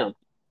faster than them.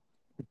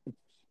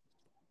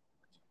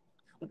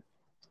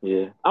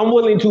 yeah, I'm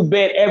willing to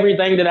bet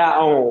everything that I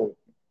own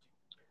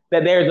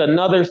that there's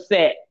another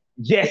set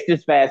just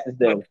as fast as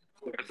them.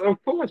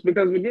 of course,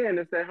 because again,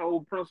 it's that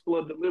whole principle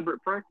of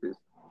deliberate practice.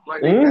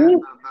 Like they got Hmm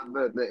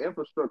the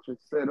infrastructure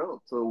set up.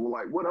 So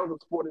like, what other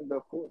sport is there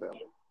for them?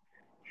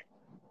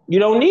 You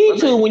don't But need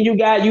to they, when you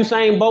got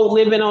Usain Bolt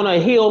living on a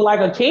hill like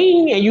a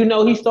king, and you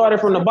know he that's what started I'm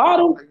from the saying.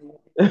 bottom.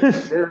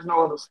 Like, there's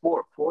no other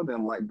sport for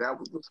them. Like that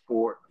was the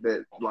sport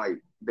that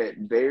that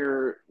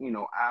their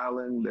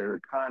island, their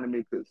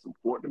economy could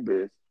support the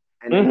best,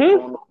 and they hmm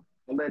thrown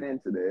all that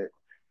into that.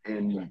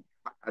 And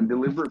a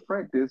deliberate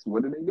practice,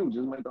 what do they do?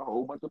 Just make a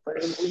whole bunch of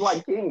fans. It's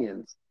like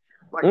Kenyans.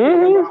 Like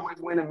Kenyans hmm always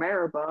winning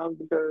marathons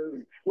because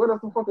what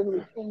else the fuck is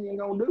a Kenyan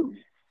gonna do?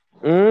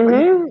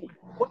 Like hmm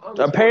what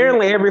other sport is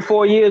Apparently, there? every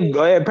 4 years,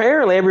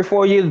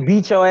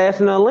 beat your ass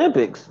in the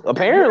Olympics. Exactly.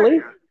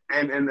 Apparently.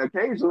 And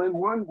occasionally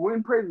one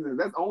win president.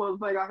 That's the only other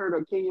thing I heard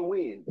of Kenya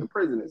win the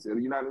presidency of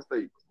the United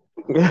States.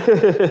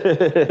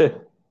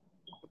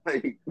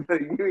 Like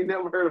you ain't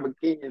never heard of a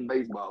Kenyan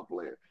baseball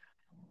player.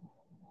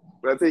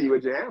 But I tell you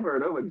what you have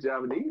heard of a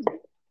Japanese one.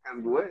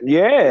 That's what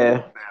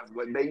yeah. that's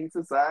what they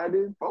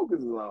society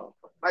focuses on.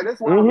 Like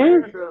that's why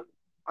hmm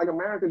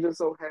America just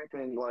so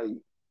happened like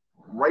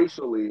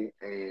racially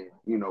and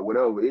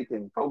whatever it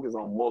can focus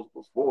on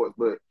multiple sports,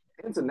 but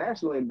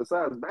internationally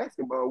besides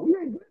basketball, we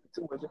ain't doing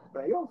too much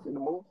anything else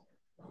anymore.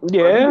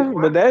 Like people, Yeah,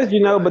 but that's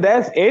but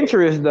that's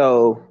interest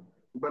though.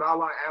 but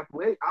all our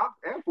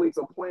athletes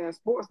are playing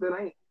sports that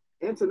ain't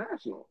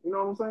international. You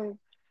know what I'm saying?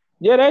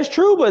 Yeah, that's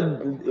true.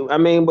 But I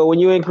mean, but when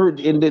you include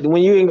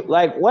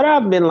like what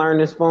I've been learning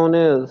this phone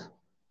is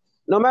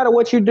no matter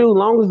what you do,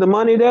 long as the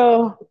money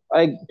there,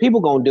 like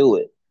people gonna do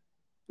it.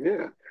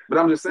 Yeah, but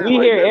I'm just saying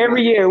like that's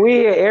not. We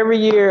hear every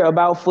year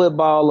about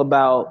football,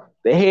 about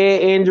the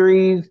head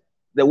injuries,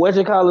 the what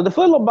you call it. The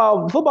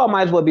football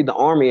might as well be the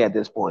army at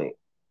this point.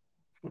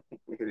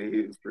 It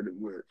is pretty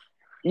much.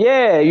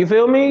 Yeah, you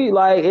feel me?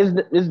 Like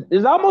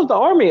it's almost the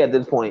army at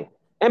this point.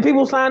 And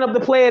people sign up to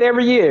play it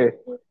every year.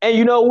 And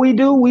you know what we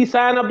do? We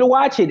sign up to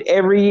watch it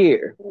every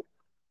year.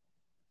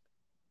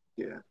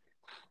 Yeah,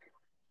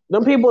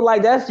 Them people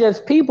like that's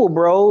just people,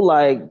 bro.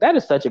 Like that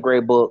is such a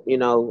great book.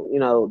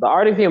 The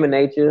Art of Human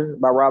Nature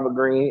by Robert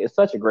Greene is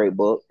such a great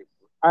book.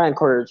 I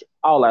encourage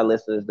all our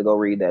listeners to go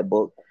read that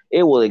book.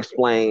 It will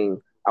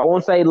explain, I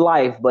won't say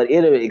life, but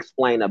it'll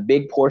explain a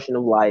big portion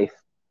of life.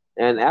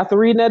 And after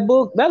reading that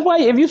book, that's why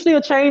if you see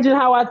a change in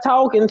how I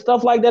talk and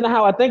stuff like that and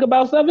how I think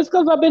about stuff, it's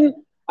because I've been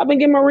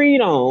getting my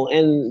read on,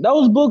 and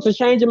those books are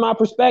changing my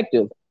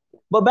perspective.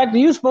 But back to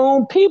you,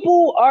 Spoon.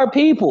 People are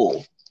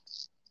people.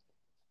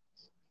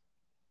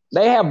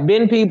 They have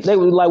been people. They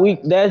were like we.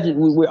 That's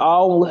we're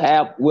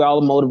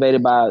all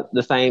motivated by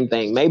the same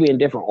thing, maybe in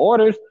different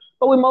orders,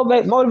 but we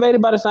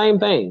motivated by the same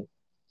thing.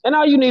 And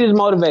all you need is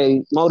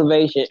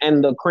motivation,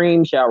 and the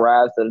cream shall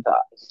rise to the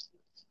top.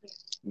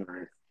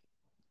 Right.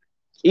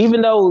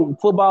 Even though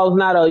football is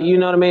not a, you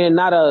know what I mean,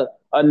 not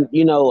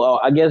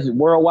I guess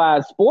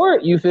worldwide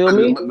sport. You feel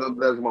me?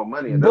 There's more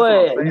money, and that's what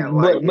I'm But saying.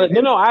 Like, but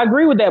no, I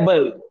agree with that.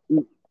 But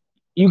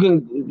you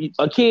can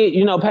a kid,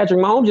 Patrick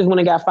Mahomes just went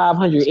and got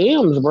 500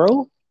 M's,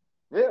 bro.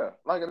 yeah,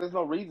 like there's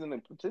no reason to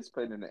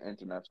participate in the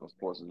international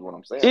sports. Is what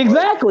I'm saying.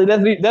 Exactly.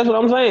 That's what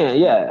I'm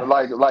saying. Yeah,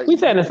 Like we you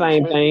saying the can same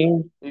expect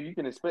thing. if you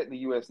can expect the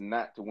U.S.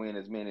 not to win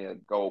as many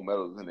gold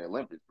medals in the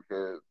Olympics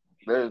because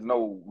there's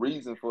no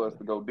reason for us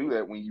to go do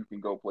that when you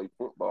can go play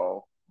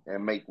football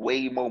and make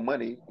way more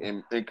money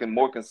and can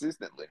more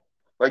consistently.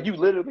 Like you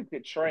literally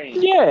could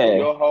train Yeah.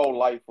 your whole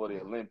life for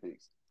the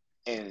Olympics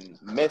and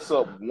mess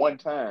up one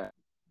time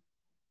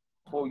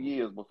 4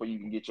 years before you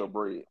can get your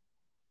bread.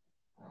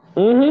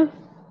 Mhm.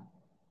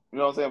 You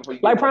know what I'm saying? Before you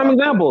get Like one prime opportunity.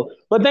 example.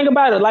 But think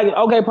about it. Like,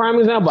 okay, prime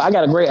example. I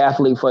got a great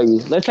athlete for you.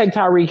 Let's take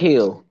Tyreek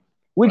Hill.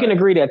 We can Right,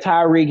 agree that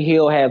Tyreek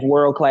Hill has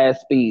world class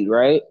speed,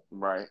 right?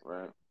 right.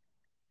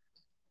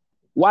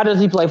 Why does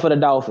he play for the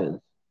Dolphins?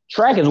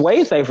 Track is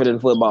way safer than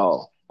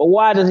football. But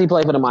why does he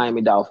play for the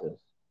Miami Dolphins?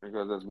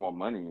 Because there's more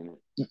money in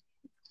it.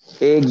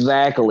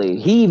 Exactly.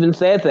 He even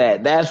said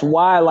that. That's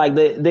why, like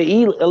the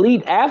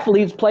elite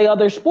athletes play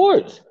other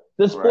sports,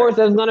 the Right. sports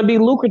that's going to be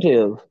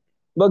lucrative,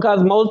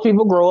 because most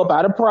people grow up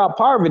out of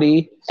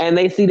poverty and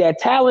they see that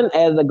talent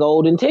as a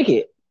golden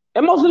ticket.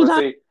 And most of the But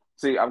time,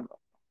 see, I'm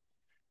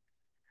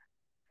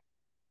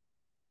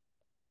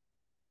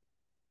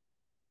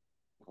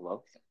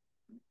hello.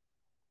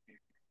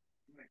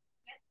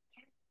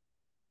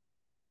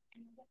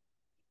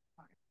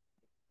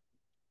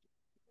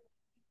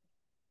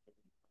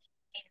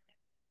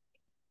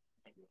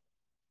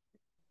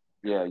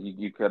 Yeah,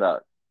 you cut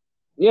out.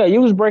 yeah,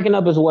 you was breaking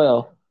up as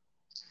well.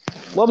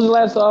 What was the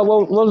last?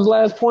 What was the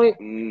last point?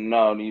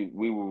 No,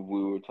 we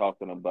were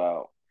talking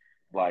about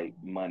like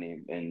money,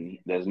 and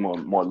there's more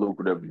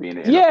lucrative being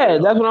in the Yeah,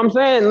 that's NFL. what I'm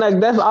saying. Like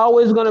that's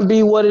always going to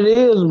be what it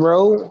is,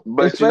 bro.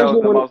 But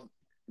Especially when.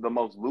 the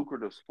most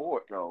lucrative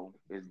sport though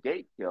is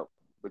gate kept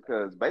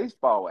because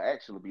baseball will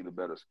actually be the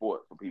better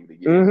sport for people to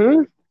get into,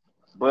 Hmm.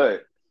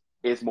 but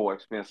it's more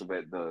expensive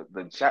at the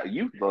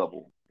youth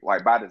level,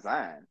 like by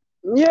design.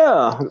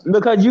 Yeah,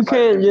 because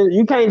Like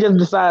you can't just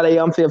decide, hey,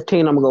 I'm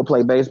 15, I'm gonna go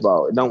play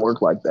baseball. It don't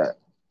work like that.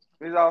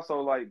 it's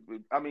also like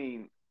I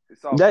mean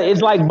it's That also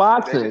it's like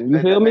boxing. You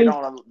feel me?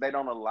 they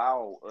don't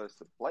allow us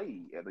to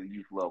play at a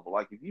youth level.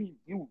 Like if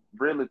you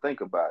really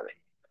think about it,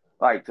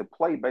 like to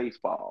play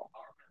baseball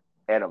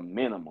at a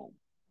minimum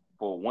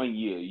for 1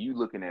 year, you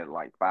looking at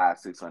like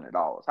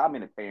 $500-600. How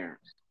many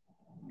parents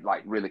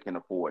like really can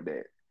afford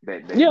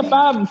that Yeah, need?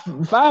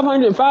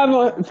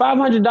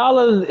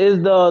 $500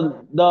 is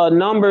the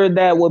number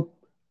that would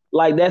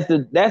like that's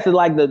the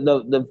like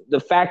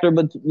the factor,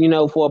 but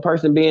for a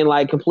person being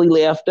like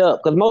completely effed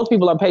up because most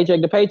people are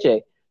paycheck to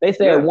paycheck. They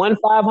said Yeah, one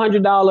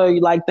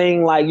 $500 like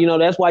thing like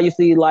that's why you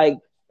see like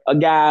a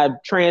guy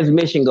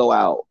transmission go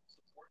out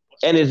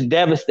and it's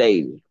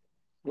devastating.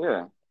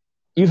 yeah,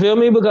 You feel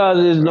me? Because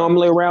it's yeah.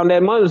 normally around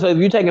that money. So if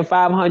you're taking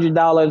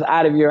 $500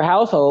 out of your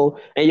household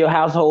and your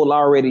household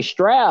already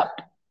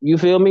strapped, you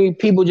feel me?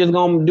 People just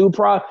gonna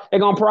they're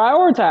gonna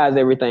prioritize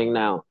everything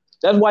now.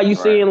 That's why you Right,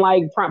 seeing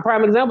like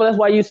prime example. That's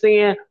why you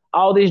seeing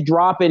all this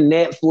drop in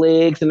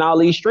Netflix and all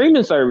these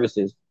streaming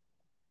services.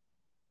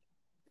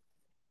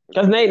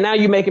 Because now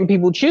you're making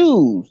people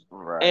choose,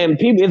 right, and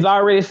people it's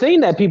already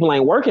seen that people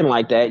ain't working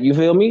like that. You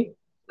feel me?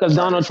 Because right.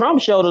 Donald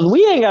Trump showed us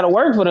we ain't got to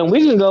work for them.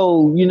 We can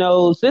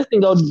go, sis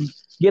can go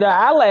get our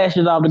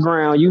eyelashes off the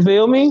ground. You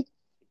feel me?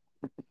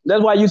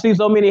 That's why you see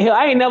so many help.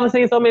 I ain't never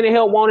seen so many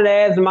help wanted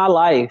ads in my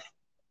life.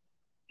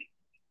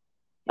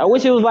 I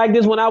wish Yeah, it was like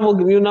this when I was,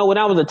 when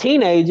I was a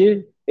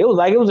teenager. It was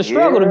like it was a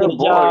struggle to yeah, get a boy,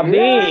 job yeah.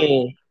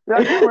 then. Yeah,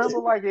 you remember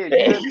like at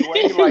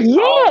USWA, like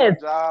all the Yes,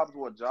 jobs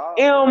were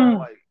jobs now.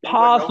 Like it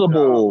wasn't no jobs.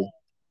 impossible.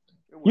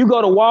 It You wasn't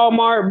go to no job.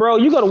 Walmart, bro.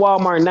 You go to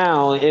Walmart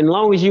now, and as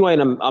long as you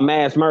ain't a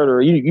mass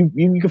murderer, you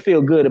can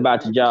feel good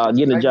about your job,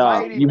 getting a They job.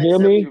 might You even feel accept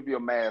me, you if you're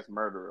a mass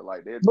murderer.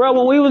 Like bro? they'll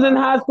When give we you was in time.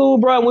 high school,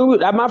 bro,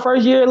 at my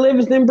first year at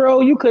Livingston,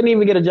 bro, you couldn't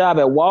even get a job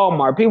at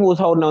Walmart. People was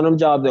holding on them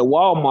jobs at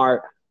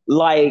Walmart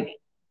like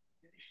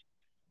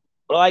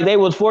they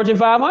was Fortune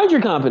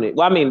 500 company.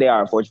 Well, I mean they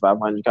are a Fortune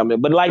 500 company,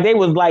 but like they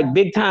was like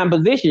big time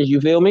positions.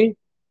 You feel me?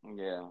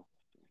 Yeah,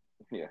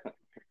 yeah.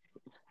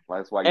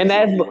 That's why you And see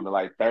that's people with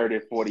like 30,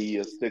 40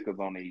 year stickers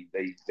on they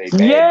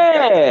badges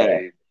back in the yeah.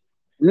 day.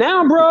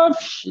 Now, bro,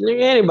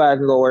 anybody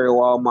can go work at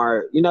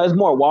Walmart. It's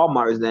more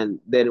Walmarts than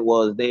it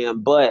was then.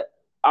 But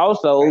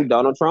also, Hey,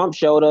 Donald Trump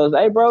showed us,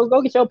 hey, bro,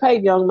 go get your pay,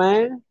 young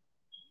man.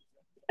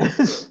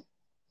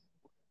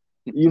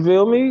 You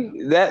feel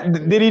me?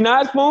 That did he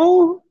not,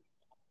 Spoon?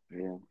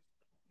 Yeah.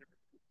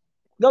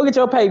 Go get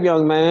your paper,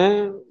 young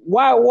man.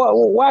 Why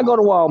go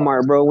to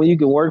Walmart, bro, when you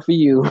can work for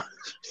you?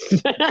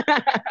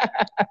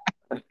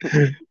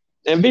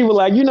 And people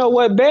like, you know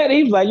what, bet?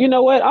 He's like, you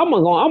know what? I'm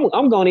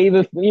gonna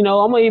even, I'm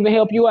gonna even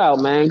help you out,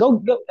 man.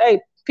 Go, hey,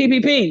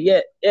 PPP,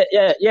 yeah.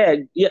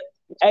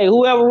 Hey,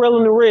 whoever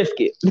willing to risk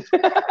it,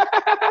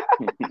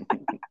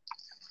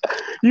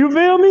 you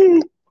feel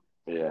me?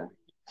 Yeah.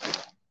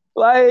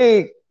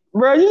 Like,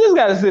 bro, you just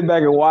gotta sit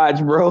back and watch,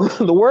 bro.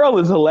 The world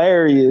is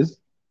hilarious.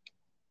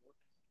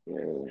 Yeah.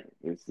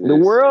 It's The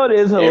just world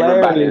is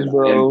everybody hilarious, is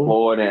bro.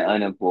 employed and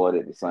unemployed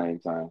at the same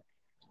time.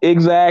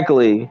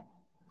 Exactly.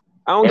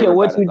 I don't care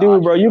what Everybody's you an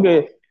do, bro. You can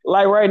entrepreneur.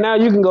 like right now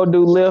you can go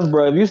do Lyft,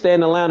 bro. If you stay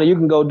in Atlanta, you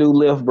can go do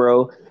Lyft,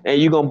 bro,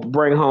 and you gonna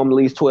bring home at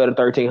least $1,200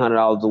 to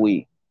 $1,300 a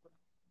week.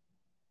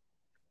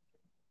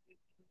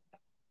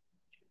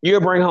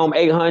 You'll bring home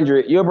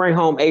 800. You'll bring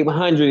home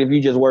 800 if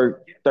you just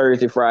work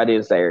Thursday, Friday,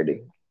 and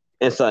Saturday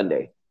and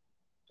Sunday.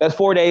 That's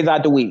 4 days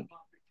out the week.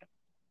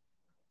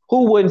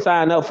 Who wouldn't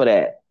sign up for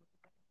that?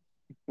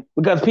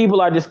 Because people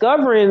are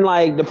discovering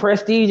like the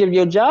prestige of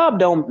your job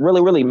don't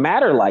really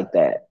matter like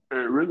that. It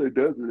really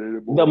doesn't The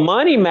anymore.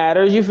 money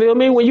matters. You feel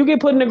me? When you get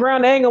put in the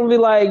ground, they ain't gonna be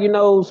like,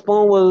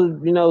 Spoon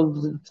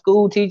was,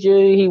 school teacher.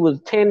 He was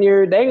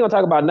tenured. They ain't gonna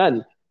talk about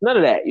nothing. None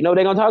of that. You know what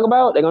they gonna talk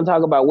about? They're gonna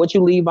talk about what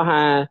you leave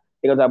behind.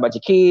 They're gonna talk about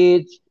your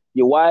kids,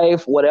 your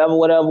wife, whatever.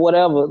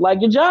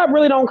 Like your job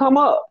really don't come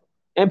up,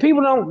 and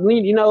people don't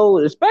need,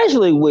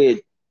 especially with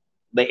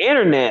the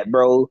internet,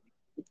 bro.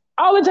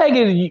 All it takes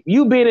is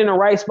you being in the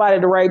right spot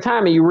at the right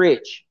time, and you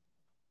rich.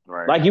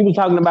 Right. Like you was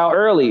talking about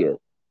earlier,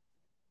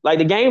 like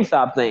the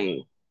GameStop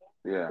thing.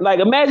 Yeah. Like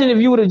imagine if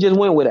you would have just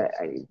went with that.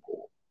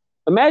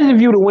 Imagine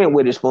if you would have went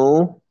with it,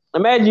 Spoon.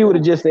 Imagine you would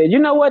have Yeah. just said, you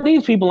know what,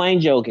 these people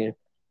ain't joking.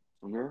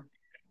 Yeah.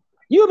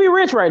 You'll be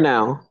rich right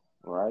now.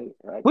 Right.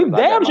 Right. We Because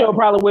I got damn sure my.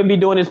 probably wouldn't be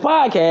doing this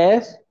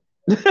podcast.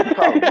 You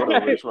probably would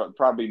have. I It's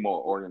probably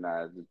more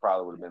organized. It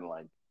probably would have been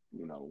like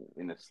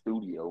in the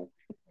studio.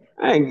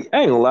 ain't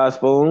gonna lie,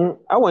 Spoon.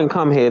 I wouldn't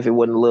come here if it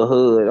wasn't a little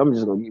hood. I'm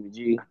just gonna give it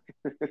G.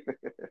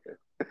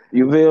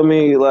 You feel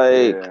me?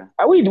 Like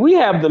Yeah. we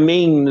have the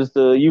means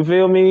to. You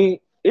feel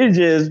me? It's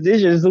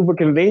just super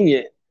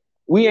convenient.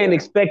 We ain't Yeah.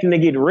 expecting to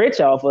get rich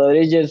off of it.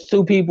 It's just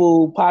two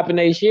people popping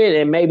their shit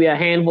and maybe a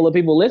handful of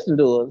people listen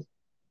to us.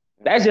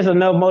 That's just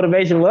enough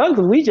motivation for us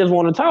because we just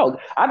want to talk.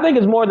 I think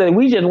it's more that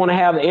we just want to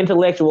have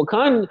intellectual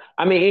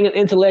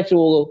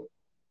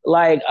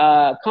like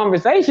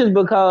conversations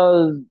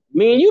because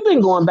me and you've been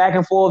going back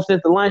and forth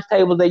since the lunch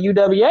tables at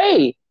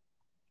UWA.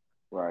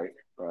 Right.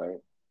 Right.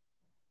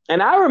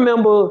 And I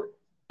remember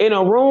in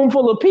a room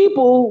full of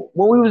people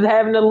when we was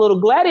having a little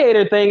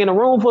gladiator thing in a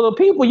room full of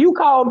people, you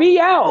called me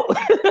out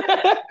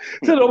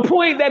to the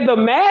point that the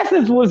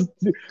masses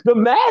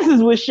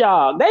was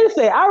shocked. They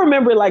say I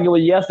remember it like it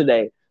was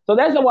yesterday. So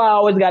that's why I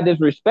always got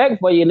this respect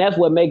for you, and that's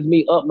what makes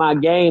me up my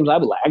games. I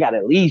be like, I gotta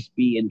at least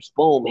be in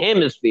Spoon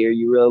hemisphere.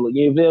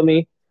 You feel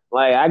me?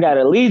 Like I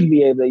gotta at least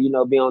be able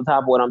to, be on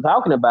top of what I'm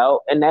talking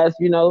about, and that's,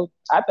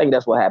 I think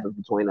that's what happens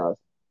between us.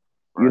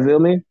 You Right. feel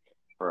me?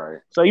 Right.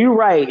 So you're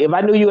right. If I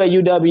knew you at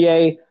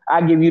UWA,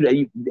 I give you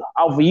the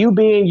for you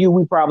being you,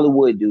 we probably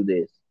would do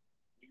this.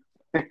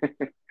 I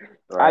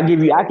Right.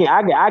 give you. I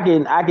Right.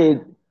 can.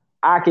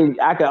 I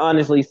can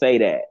honestly say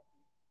that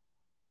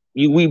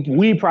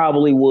we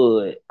probably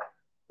would.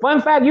 Fun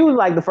fact: you was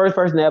like the first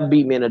person to ever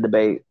beat me in a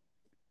debate.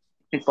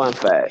 Fun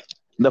fact: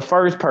 the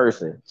first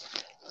person.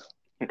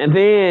 And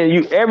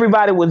then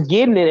everybody was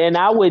getting it, and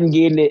I wasn't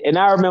getting it. And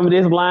I remember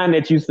this line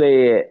that you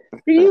said.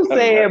 You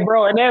said,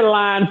 bro, and that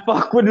line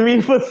fucked with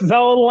me for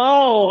so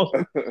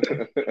long.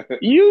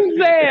 You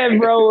said,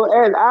 bro,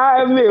 and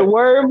I admit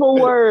word for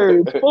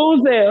word.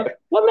 Spoon said,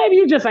 well, maybe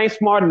you just ain't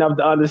smart enough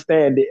to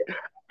understand it.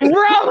 Bro.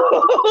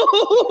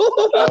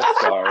 I'm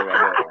sorry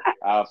about that.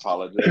 I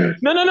apologize.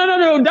 No,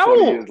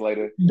 20 years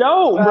later.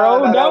 don't, Nah, bro,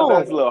 nah, don't.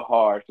 that's a little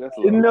harsh. That's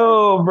a little harsh.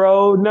 No,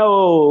 bro,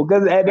 no.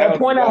 Because at that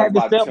point, I That was had to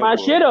my step my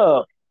shit temper.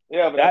 up.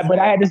 Yeah, but that's But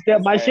I had to step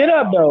that's my shit ad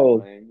up, hominem, though.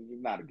 man. You're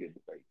not a good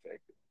debate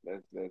tactic.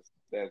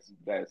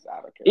 That's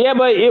out of Yeah,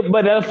 character.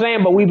 but I'm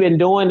saying, but we've been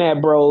doing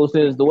that, bro,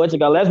 since the what you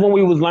call. That's when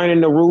we was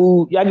learning the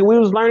rules. Yeah, we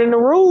was learning the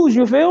rules.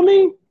 You feel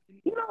me?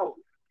 You know,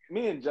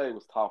 me and Jay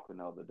was talking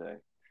the other day.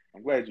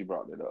 I'm glad you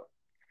brought it up.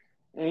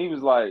 And he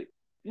was like,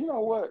 you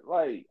know what?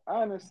 Like,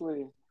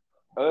 honestly,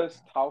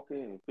 us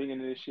talking and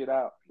figuring this shit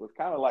out was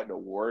kind of like the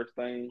worst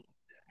thing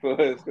for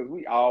us because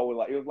we all were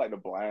like, it was like the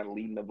blind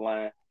leading the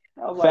blind.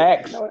 I was like, you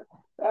Facts. know what?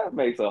 That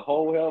makes a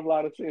whole hell of a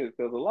lot of sense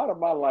because a lot of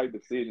my life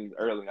decisions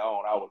early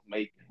on I was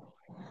making.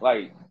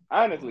 Like,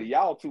 honestly,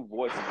 y'all two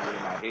voices were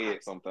in my head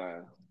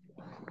sometimes.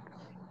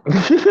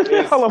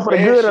 Hold on, for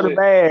the good or the Especially,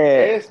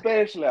 bad.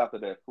 especially after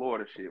that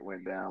Florida shit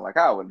went down. Like,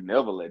 I would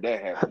never let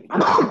that happen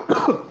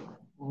again.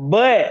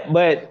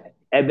 But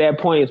at that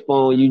point,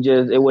 Spoon,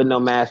 it was no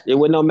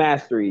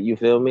mastery. You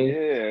feel me?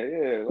 Yeah,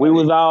 yeah. We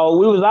was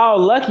all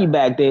lucky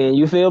back then.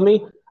 You feel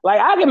me? Like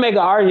I can make an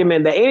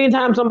argument that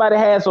anytime somebody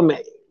had some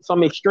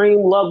some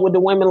extreme luck with the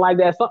women like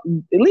that.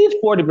 At least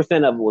 40%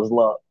 of it was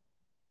luck.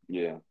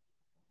 Yeah,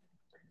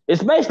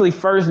 Especially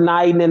first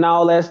night and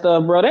all that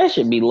stuff, bro. That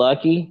should be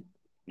lucky.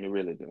 you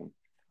really do.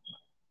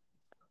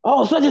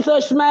 Oh, such and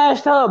such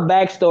smashed her.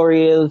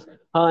 Backstory is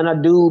her and her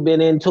dude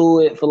been into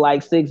it for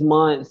like 6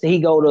 months. He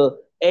go to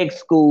X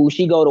school,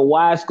 she go to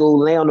Y school,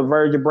 lay on the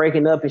verge of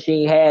breaking up, and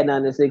she ain't had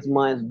none in 6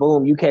 months.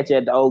 Boom, you catch her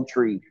at the oak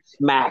tree,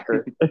 smack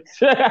her. You're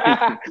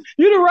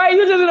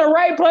just in the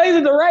right place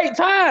at the right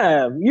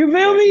time. You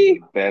feel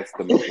me? That's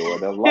the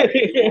majority of life.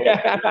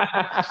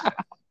 Boy.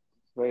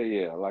 But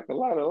yeah, like a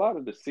lot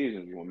of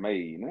decisions were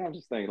made. And I'm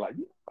just thinking, like,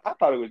 I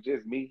thought it was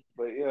just me,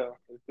 but yeah,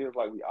 it feels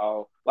like we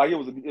all like it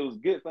was a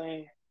good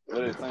thing,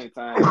 but at the same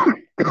time,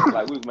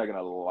 like we was making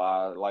a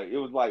lot. Like it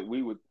was like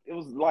it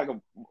was like a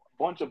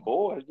bunch of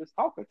boys just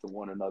talking to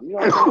one another. You know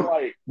what I'm saying?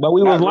 Like But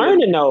we was not really,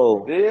 learning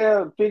though.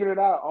 yeah, figuring it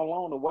out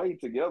along the way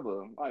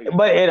together. Like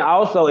But it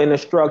also in a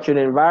structured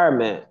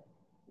environment,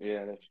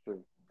 yeah, that's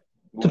true.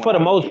 We went for the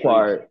out in the most streets.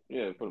 part.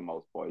 Yeah, for the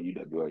most part,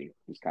 UWA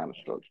was kind of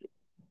structured.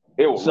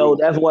 There were So rules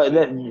to that's the what shit.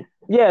 that.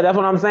 Yeah, that's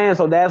what I'm saying.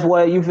 So that's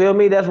what you feel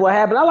me. That's what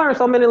happened. I learned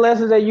so many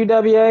lessons at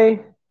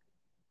UWA.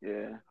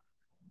 Yeah.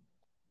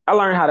 I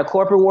learned how the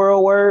corporate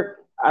world work.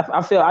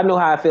 I know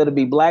how I feel to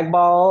be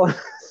blackballed.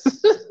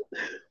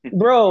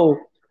 Bro,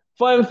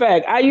 fun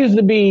fact, I used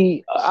to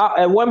be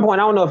at one point,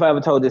 I don't know if I ever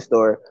told this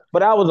story,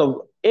 but I was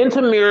a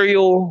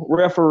intramural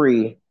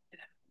referee.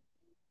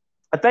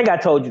 I think I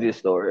told you this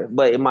story,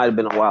 but it might have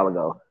been a while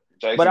ago.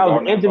 But Jason I was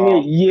an Gardner intramural.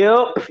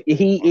 involved. Yep,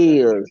 he Okay.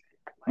 is. Okay.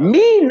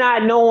 Me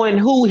not knowing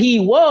who he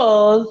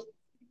was,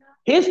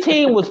 his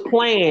team was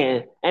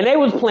playing, and they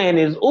was playing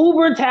this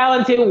uber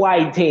talented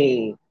white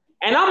team.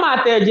 And I'm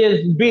out there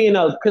just being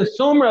a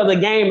consumer of the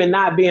game and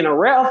not being a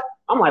ref.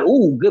 I'm like,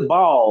 ooh, good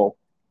ball.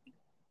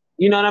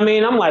 You know what I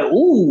mean? I'm like,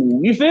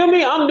 ooh, you feel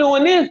me? I'm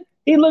doing this.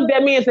 He looked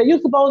at me and said, "You're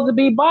supposed to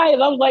be biased."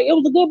 I was like, it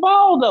was a good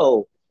ball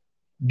though.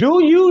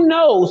 Do you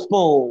know,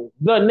 Spoon,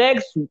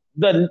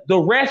 the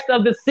rest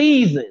of the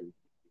season,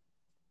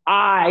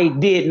 I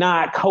did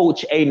not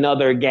coach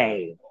another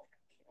game.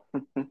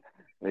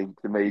 They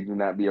made you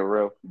not be a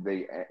ref.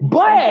 They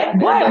But and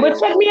but they but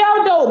check me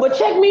out though. But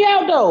check me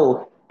out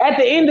though. At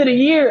the end of the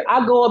year,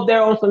 I go up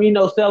there on some,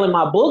 selling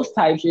my books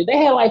type shit. They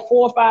had like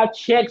 4 or 5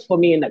 checks for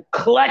me in the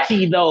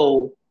clutchy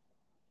though.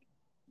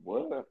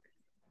 what?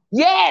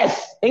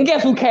 Yes. And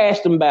guess who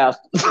cashed them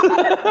bastards?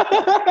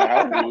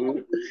 I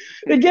would.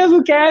 And guess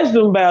who cashed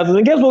them bastards?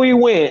 And guess where we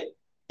went?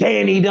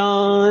 Danny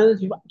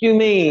Duns. What you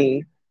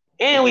mean?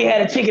 And we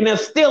had a chicken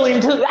that's still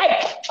into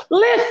like,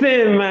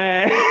 listen,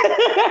 man.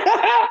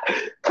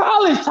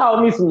 College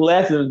taught me some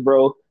lessons,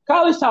 bro.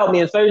 College taught me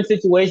in certain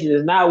situations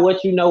it's not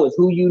what you know, it's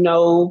who you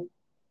know.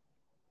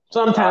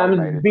 I made Sometimes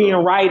it being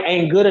through. right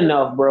ain't good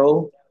enough,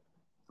 bro.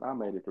 I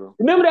made it through.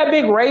 Remember that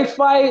big race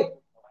fight?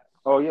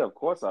 Oh yeah, of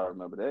course I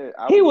remember that.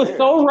 I He was was there.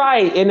 so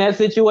right in that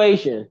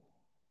situation,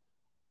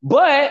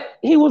 but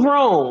he was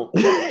wrong.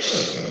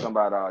 Talking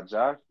about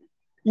Josh.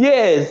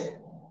 Yes.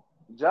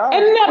 Josh,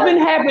 And nothing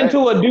like happened that.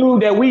 to a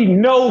dude that we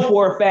know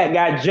for a fact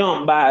got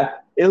jumped by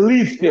at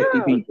least 50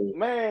 Yeah, people.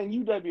 man.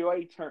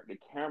 UWA turned the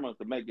cameras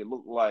to make it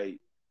look like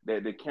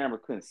that the camera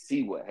couldn't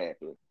see what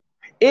happened,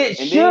 It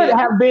and should then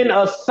have been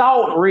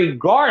assault it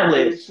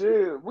regardless.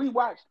 should. We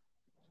watched.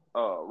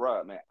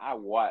 Right, man. I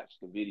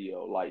watched the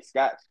video. Like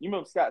Scott, you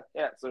remember Scott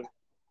Katzer,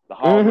 the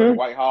hall director, Mm-hmm.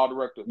 White Hall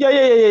director.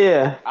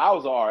 Yeah. I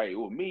was all right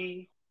with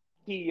me,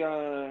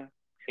 Keon,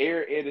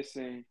 Eric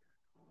Edison,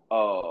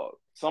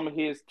 some of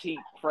his Teak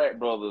frat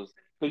brothers,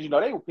 because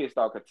they were pissed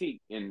off because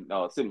Teak and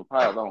Sigma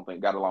Piles, I don't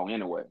think got along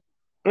anyway.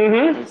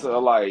 Mm-hmm. And so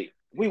like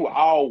we were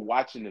all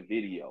watching the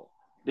video.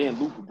 Then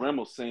Luther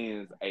Grimmel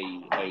sends a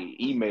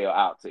email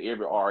out to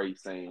every RA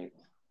saying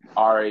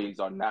RAs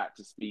are not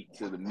to speak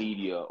to the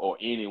media or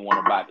anyone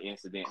about the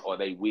incident or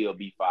they will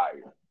be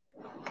fired.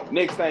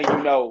 Next thing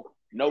you know,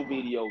 no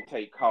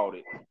videotape caught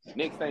it.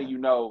 Next thing you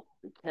know,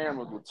 the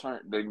cameras were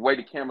turned, the way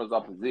the cameras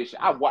are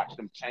positioned. I watched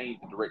them change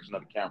the direction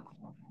of the camera.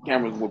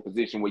 Cameras were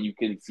positioned where you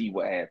couldn't see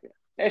what happened.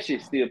 That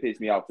shit still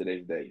pissed me off to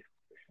this day.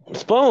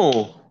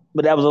 Spoon.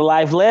 But that was a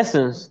life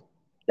lessons.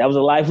 That was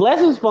a life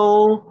lesson,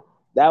 Spoon.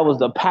 That was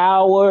the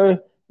power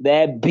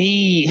that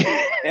be.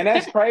 And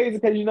that's crazy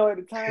because, at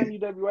the time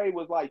UWA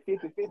was like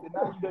 50-50.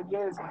 Now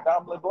UWA is a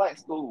predominantly black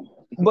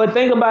school. But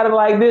think about it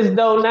like this,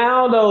 though.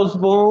 Now, though,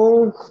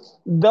 Spoon,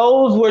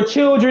 those were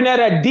children at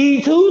a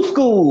D2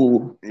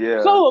 school.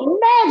 Yeah. So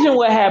imagine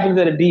what happens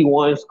at a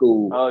D1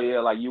 school. Oh, yeah.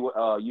 Like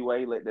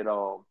UA let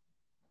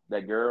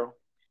that girl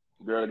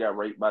that got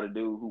raped by the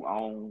dude who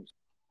owns.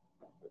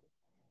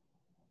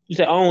 You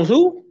said owns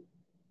who?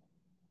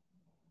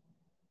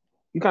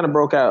 You kind of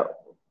broke out.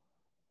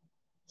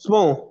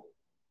 Spoon.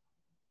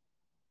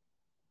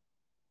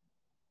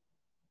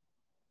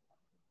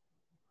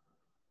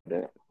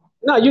 That.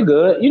 No, you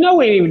good. You know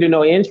we ain't even do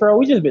no intro.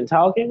 We just been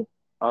talking.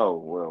 Oh,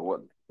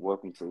 well,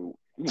 welcome to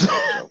the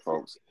show,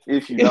 folks.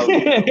 If you know,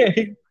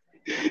 you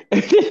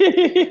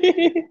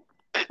know.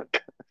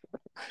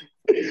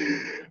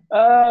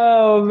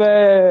 Oh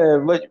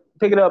man. But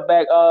pick it up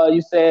back.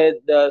 You said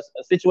the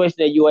a situation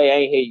that UA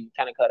ain't hear you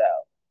kind of cut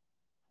out,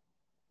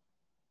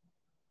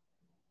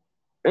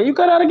 and you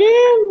cut out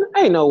again.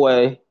 Ain't no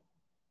way.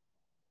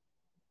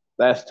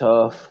 That's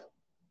tough.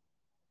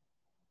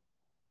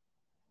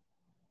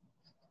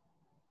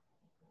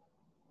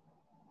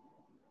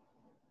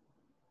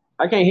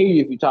 I can't hear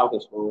you if you're talking,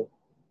 Spoon.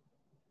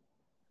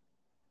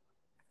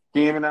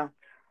 Can you hear me now?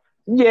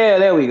 Yeah,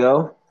 there we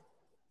go.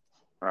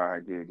 All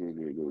right, good, good,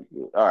 good, good,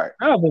 good. All right.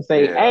 I was gonna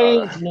say, Yeah,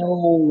 ain't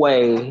no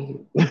way.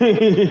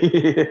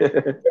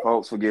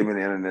 folks, forgive me,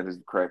 the internet is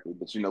crappy,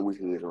 but you know we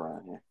good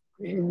around here.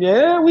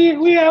 Yeah,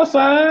 we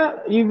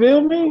outside. You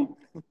feel me?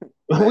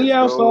 We Let's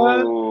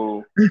outside.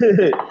 go,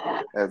 You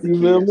as the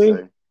feel kids me?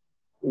 say.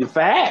 The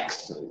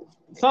facts.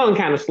 Song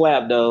kind of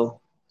slapped though.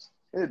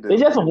 It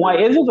It's do, just a it white.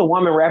 do. It's just a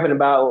woman rapping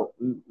about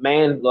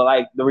man,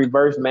 like the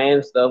reverse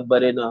man stuff,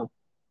 but in a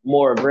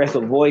more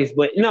aggressive voice.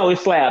 But no, it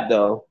slapped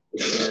though,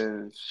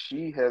 And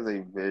she has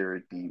a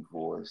very deep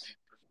voice.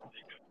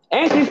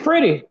 and she's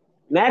pretty,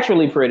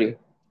 naturally pretty,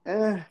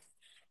 Eh,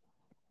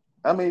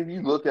 I mean, if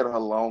you look at her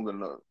long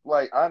enough,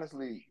 like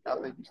honestly, I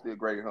think you still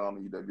grade her on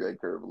the UWA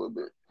curve a little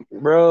bit.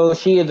 bro.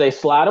 She is a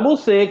slidable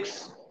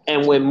six,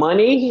 and with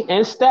money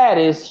and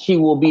status, she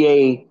will be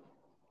a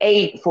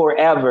eight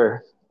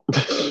forever.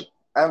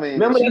 I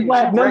mean, and Remember that's she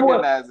what.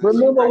 recognizes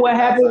Remember what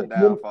her happened.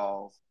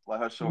 downfalls, like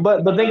her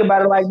But think shortcomings.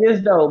 about it like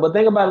this though. But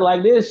think about it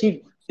like this.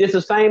 It's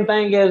the same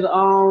thing as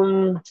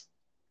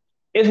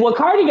it's what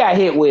Cardi got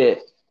hit with.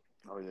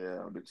 Oh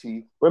yeah, the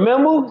teeth.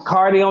 Remember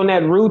Cardi on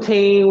that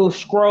routine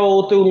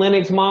scroll through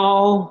Lenox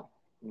Mall,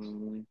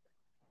 Mm,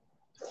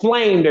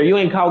 flamed her. You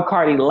ain't called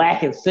Cardi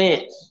lacking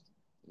sense,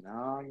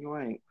 no, you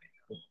ain't.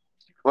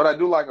 What I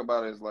do like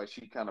about it is like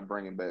she kind of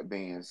bringing back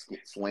being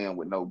slim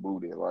with no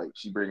booty. Like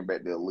she bringing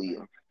back the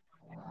Aaliyah.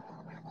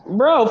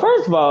 bro.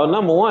 First of all,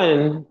 number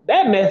one,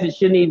 that message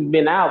shouldn't even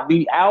be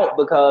out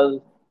because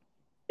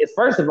it's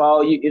first of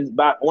all, it's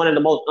about one of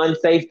the most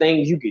unsafe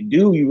things you could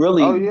do. You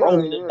Oh really yeah,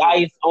 rolling the yeah.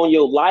 dice on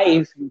your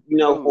life,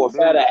 for a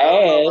fatter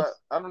Dude. ass.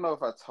 I don't know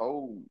if I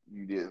told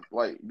you this.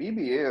 Like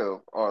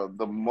BBL are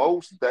the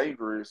most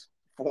dangerous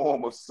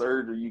form of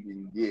surgery you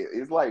can get.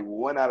 It's like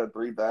 1 out of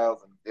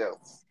 3,000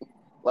 deaths.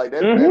 Like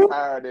that's Hmm.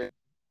 higher than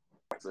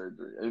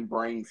surgery and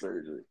brain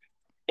surgery.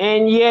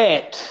 And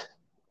yet,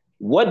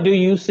 what do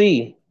you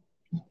see?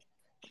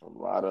 A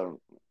lot of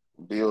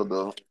build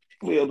the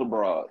build the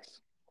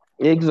broads.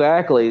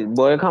 Exactly.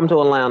 Boy, come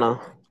to Atlanta.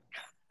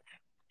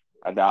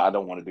 I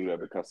don't want to do that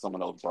because some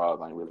of those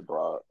broads ain't really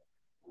broad.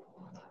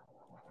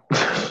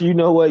 You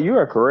know what? You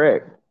are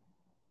correct.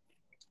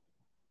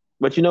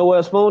 But you know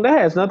what, Spoon? That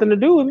has nothing to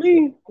do with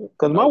me.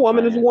 Because my No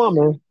woman is a trans.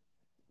 woman.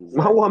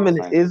 My Exactly. woman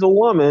is a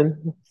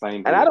woman.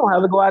 Same And I here. don't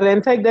have to go out there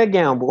and take that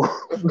gamble.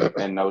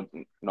 And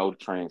no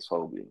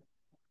transphobia.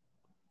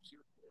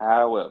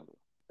 However,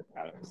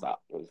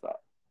 stop. Let's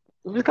stop.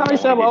 Just I call don't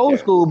want to yourself get old canceled.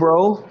 school,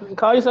 bro.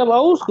 Call yourself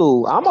old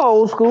school. I'm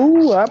old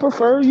school. I Yeah,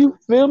 prefer you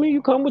feel me?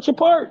 You come with your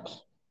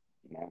parts.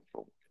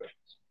 natural.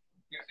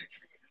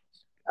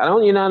 I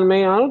don't, you know what I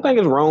mean? I don't think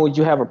it's wrong with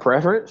you have a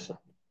preference.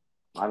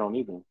 I don't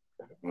either.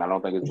 And I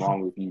don't think it's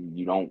wrong if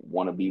you don't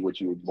want to be what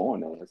you were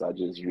born as. I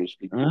just wish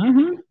people would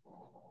Hmm.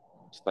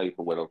 stay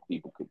for what other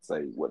people could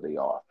say what they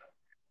are.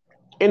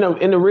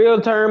 In the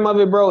real term of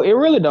it, bro, it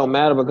really don't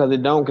matter because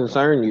it don't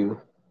concern you.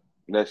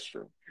 That's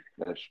true.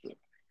 That's true.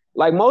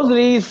 Like most of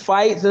these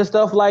fights and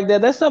stuff like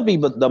that, that's stuff be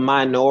but the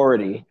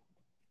minority.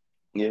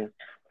 Yeah.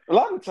 A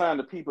lot of the time,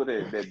 the people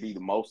that be the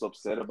most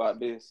upset about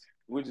this,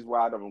 which is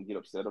why I don't get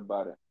upset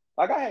about it.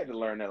 Like I had to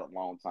learn that a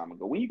long time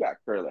ago. When you got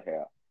curly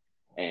hair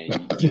and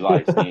you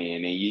light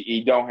skin and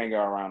you don't hang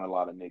around a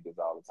lot of niggas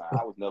all the time,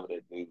 I was never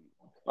that dude.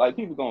 Like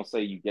people gonna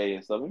say you gay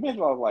and stuff.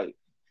 Eventually, I was like,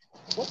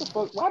 what the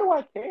fuck? Why do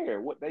I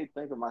care what they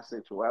think of my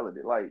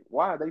sexuality? Like,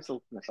 why are they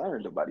so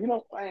concerned about it? You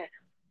know, man,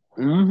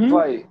 it's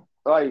Hmm.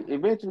 like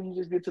eventually you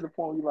just get to the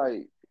point where you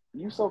like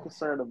you so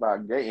concerned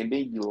about gay, and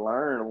then you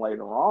learn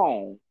later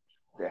on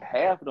that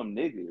half of them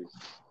niggas.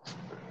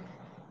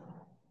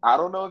 I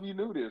don't know if you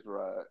knew this,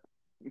 right?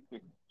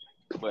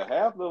 But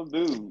half of those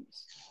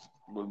dudes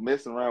was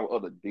messing around with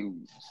other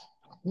dudes.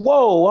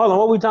 Whoa, hold on,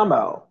 what we talking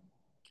about?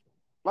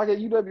 Like at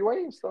UWA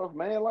and stuff,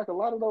 man. Like a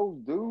lot of those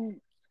dudes,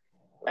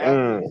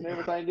 athletes and Mm.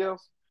 everything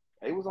else,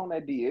 they was on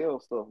that DL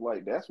stuff.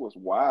 Like that's what's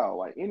wild.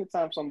 Like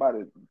anytime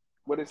somebody,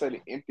 what they say,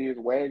 the emptiest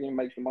wagon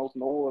makes the most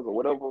noise or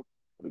whatever,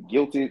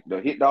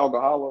 the hit dog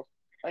or holler.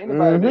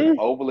 Anybody that's Hmm.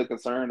 overly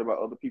concerned about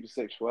other people's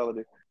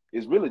sexuality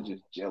is really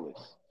just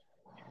jealous.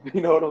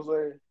 You know what I'm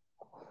saying?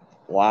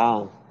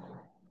 Wow.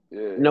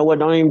 You Yeah. know what?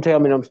 Don't even tell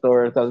me them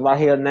stories because if I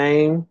hear a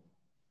name,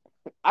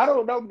 I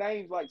don't know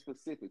names like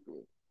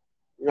specifically,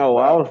 no,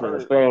 but I was gonna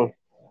say.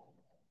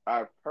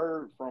 I've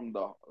heard from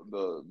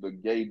the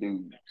gay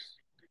dudes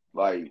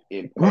like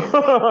in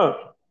passing.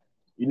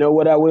 You know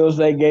what I will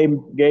say? Gay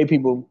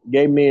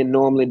men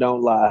normally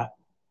don't lie.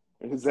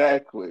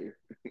 Exactly.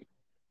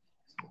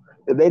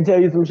 If they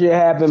tell you some shit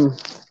happened,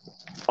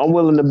 I'm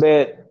willing to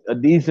bet a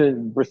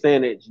decent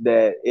percentage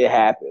that it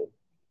happened.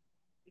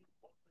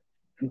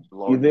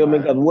 Blow You your feel me?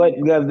 Because mind. what?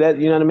 Because that,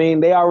 you know what I mean.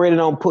 They already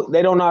don't put.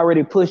 They don't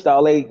already pushed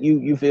all they.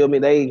 You feel me?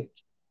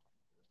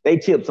 They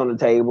chips on the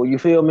table. You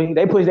feel me?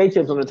 They pushed they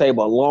chips on the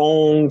table a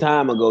long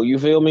time ago. You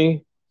feel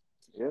me?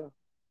 Yeah.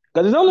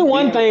 Because there's only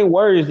one Being thing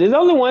worse. There's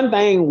only one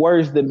thing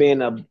worse than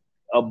being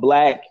a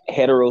black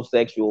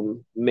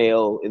heterosexual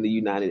male in the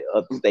United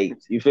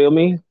States. You feel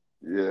me?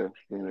 yeah,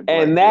 being a black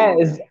And gay that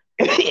is man.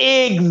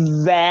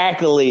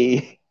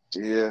 exactly.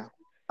 Yeah.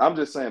 I'm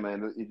just saying,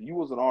 man, if you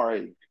was an RA,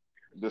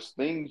 the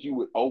things you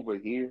would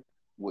overhear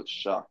would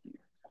shock you.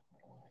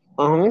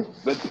 Uh huh.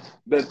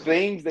 The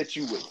things that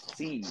you would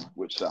see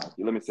would shock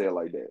you. Let me say it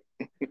like that.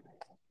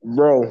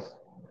 Bro.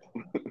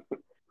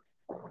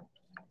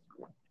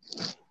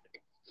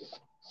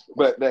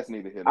 But that's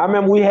neither here I nor remember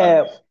there.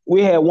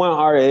 we had one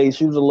RA.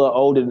 She was a little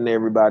older than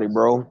everybody,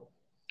 bro,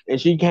 and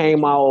she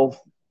came off.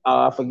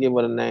 I forget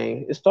what her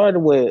name. It started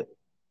with.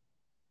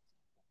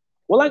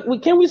 Well,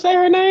 can we say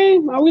her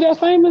name? Are we that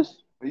famous?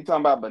 Are you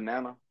talking about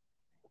Banana?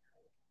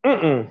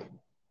 Mm-mm.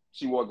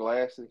 She wore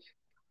glasses.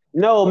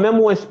 No,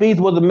 remember when Speeds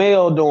was a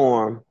male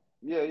dorm?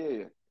 Yeah, yeah,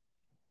 yeah.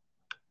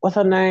 What's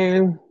her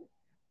name?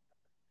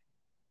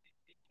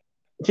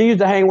 She used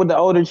to hang with the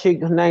older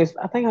chick. Her name,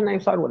 I think her name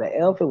started with an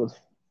F. It was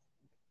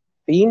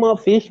FEMA,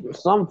 Fish,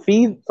 some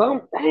Fee,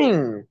 some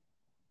dang.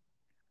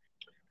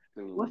 What's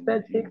Dude,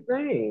 that chick's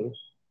name?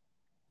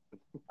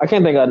 I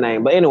can't think of her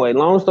name. But anyway,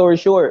 long story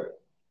short,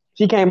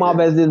 she came off yeah.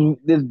 as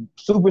this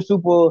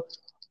super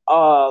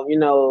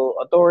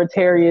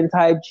authoritarian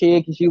type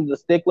chick, and she was a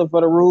stickler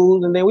for the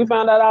rules. And then we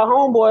found out our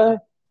homeboy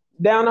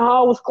down the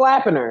hall was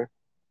clapping her.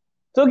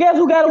 So guess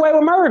who got away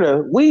with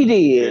murder? We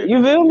did.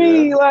 You feel Yeah,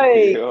 me?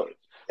 Like,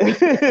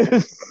 yeah,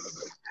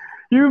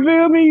 you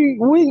feel me?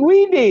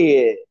 We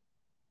did.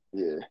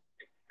 yeah.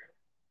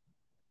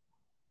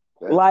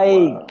 That's Like,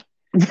 wild.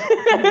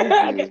 Who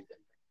is this?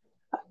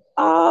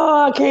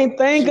 oh, I can't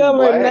think She's of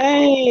her black.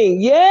 name.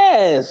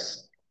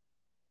 Yes.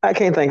 I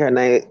can't think her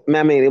name.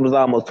 I mean, it was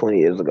almost 20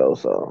 years ago,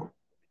 so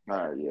All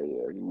right, yeah,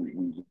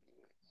 yeah.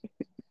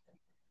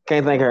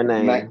 can't think her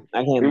Na- name.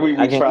 we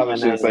I can't think probably her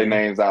shouldn't say name.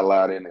 names out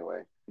loud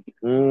anyway.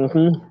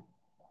 Mm-hmm.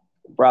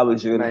 Probably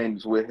should.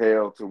 Names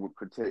withheld to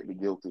protect the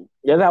guilty.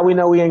 That's how we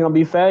know we ain't gonna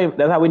be famous.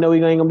 That's how we know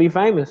we ain't gonna be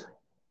famous.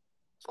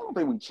 I don't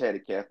think we chatty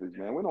Catholics,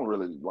 man. We don't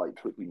really like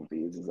put people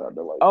business out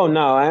there like Oh that.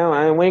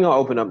 no, we ain't gonna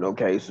open up no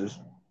cases.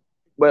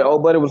 But Yeah,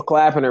 but it was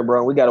clapping her,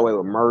 bro. We got away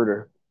with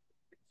murder.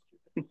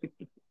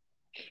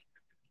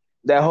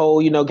 That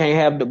whole, can't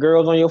have the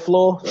girls on your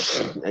floor.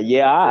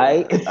 Yeah, all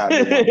right. yeah. I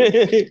do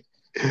remember.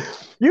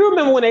 You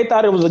remember when they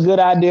thought it was a good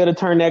idea to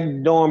turn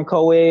that dorm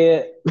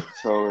co-ed?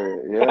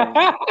 So yeah,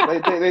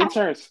 they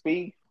turned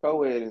speed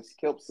co-ed and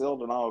kept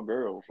selling all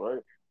girls,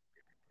 right?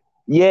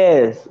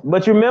 Yes,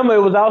 but you remember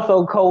it was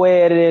also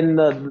co-ed in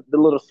the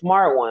little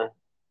smart one.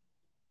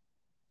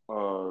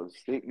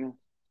 Stickney.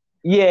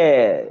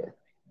 Yeah,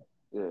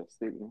 Yeah,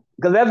 Stickney.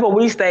 because that's what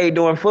we stayed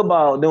doing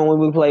football. Doing when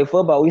we played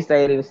football, we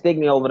stayed in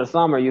Stickney over the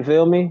summer. You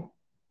feel me?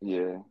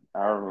 Yeah,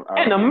 I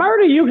And the remember.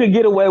 murder you could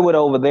get away with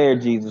over there,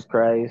 Jesus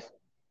Christ.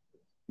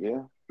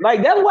 Yeah,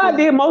 Like that's why I because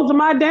did most of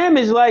my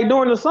damage. Like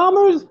during the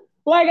summers,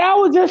 like I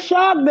was just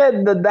shocked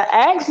that the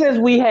access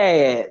we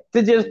had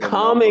to just the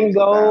come and numbers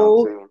are down go.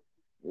 too.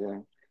 Yeah,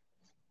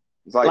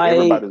 it's like Like,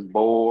 everybody's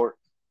bored.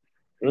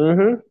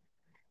 mm-hmm,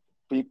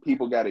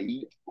 People got to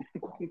eat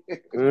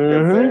because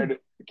mm-hmm. Saturday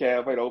the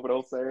cafe open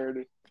on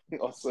Saturday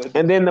or Sunday.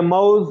 And then the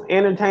most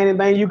entertaining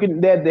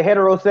thing that the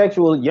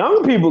heterosexual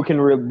young people can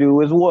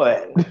do is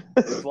what?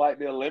 It's like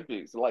the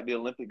Olympics, like the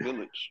Olympic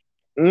Village.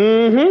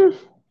 Mm-hmm.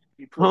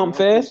 You put Hump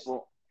fest.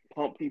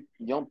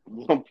 young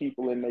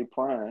people in their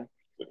prime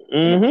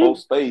in a Mm-hmm.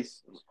 close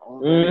space. It's the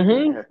only thing that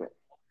can Mm-hmm. happen.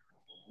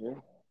 Yeah,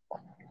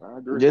 I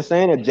agree. Just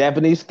saying, a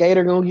Japanese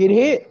skater gonna get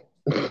hit.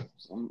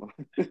 Some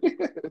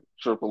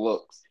triple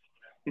lux.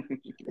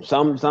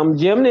 Some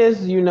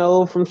gymnast,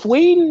 from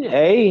Sweden.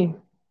 Hey,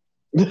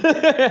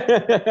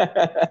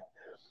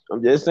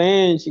 I'm just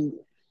saying,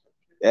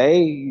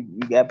 hey, you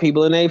got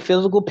people in their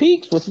physical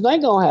peaks. What you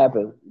think gonna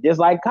happen? Just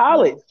like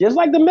college, Yeah, just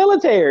like the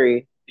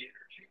military.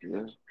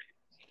 yeah,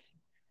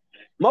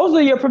 Most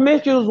of your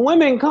promiscuous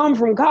women come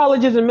from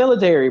colleges and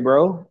military,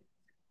 bro.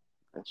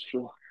 that's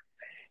true.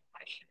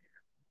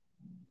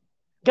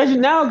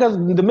 Because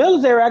the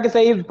military, I could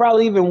say, is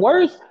probably even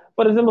worse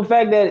for the simple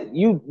fact that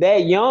you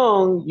that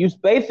young, you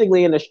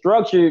basically in a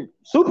structured,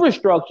 super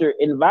structured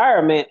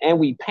environment, and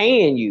we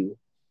paying you.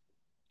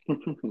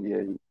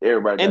 Yeah,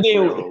 everybody And got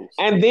career then goals.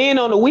 and then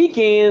on the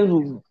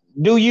weekends,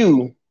 do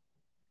you?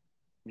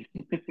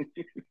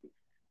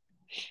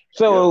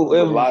 Yep, So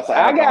with if lots of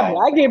alcohol.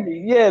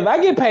 if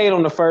I get paid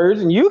on the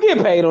first, and you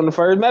get paid on the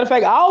first. Matter of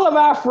fact, all of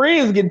our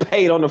friends get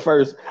paid on the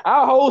first.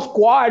 Our whole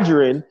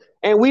squadron,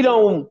 and we Yeah,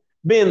 don't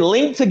been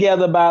linked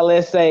together by,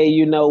 let's say,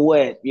 you know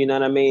what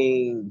I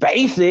mean,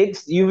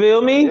 basics. You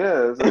feel me?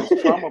 yeah, it's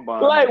trauma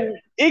Like, bonding.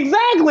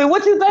 exactly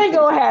what you think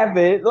gonna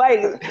happen. Like,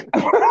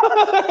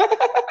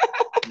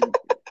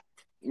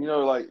 You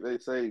like they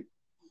say,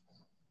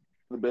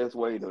 the best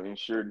way to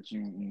ensure that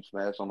you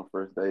smash on the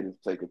first date is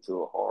take it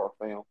to a horror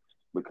film.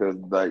 because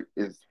like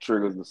it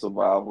triggers the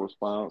survival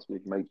response,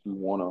 which makes you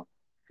want to,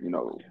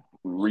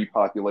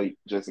 repopulate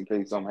just in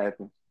case something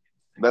happens.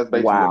 That's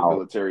basically what the Wow.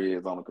 military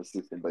is on a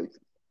consistent basis.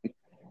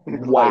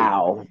 Like,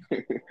 Wow.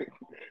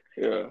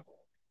 yeah,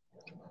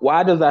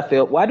 Why do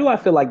I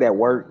feel like that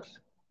works?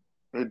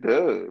 it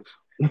does.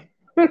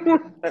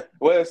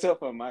 Well, except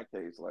for my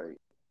case, like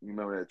you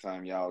remember that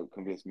time y'all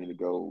convinced me to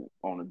go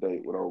on a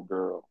date with old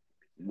girl,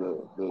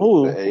 the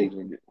Who?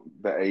 Asian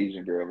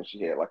girl, and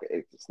she had like an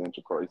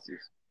existential crisis.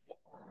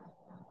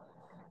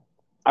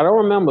 I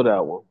don't remember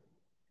that one.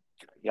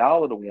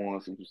 Y'all are the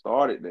ones who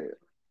started that.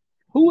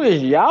 Who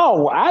is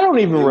y'all? I don't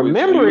even It was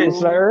remember it, you.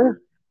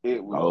 sir.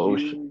 It was Oh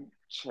shit. you,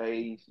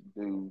 Chase,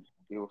 dude.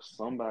 It was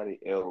somebody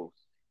else.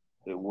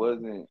 It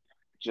wasn't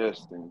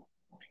Justin.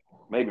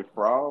 Maybe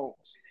Frogs.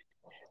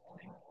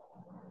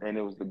 And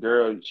it was the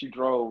girl. She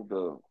drove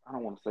the. I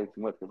don't want to say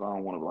too much because I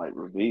don't want to like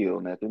reveal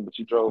nothing. But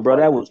she drove Bro,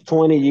 like that was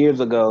 20 years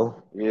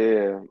ago.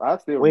 yeah. I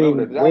still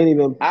remember that. I We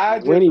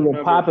ain't just even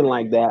remember. popping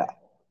like that.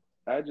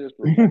 I just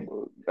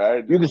remember. I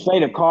You just can say the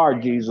remember. car,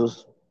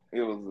 Jesus.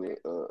 It was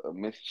a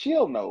Miss.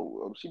 She'll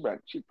know. She probably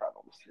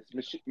don't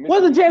listen.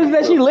 What's the Mitsubishi chances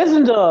that she Eclipse.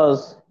 listened to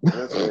us?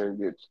 That's a very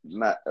good.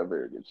 Not a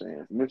very good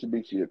chance.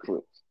 Mitsubishi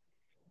Eclipse.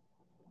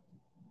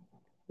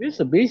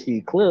 Mitsubishi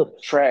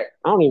Eclipse. Track.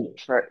 I don't even.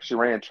 Track. She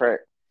ran track.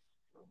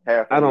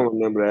 Half I A. don't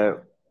remember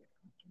that.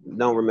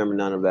 Don't remember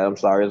none of that. I'm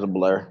sorry, it's a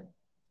blur.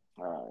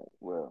 All right.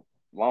 Well,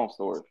 long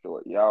story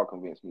short, y'all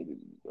convinced me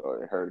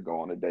to her to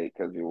go on a date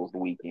because it was the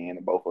weekend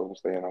and both of us were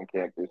staying on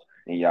campus,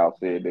 and y'all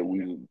said that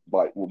we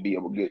like would be a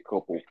good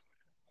couple,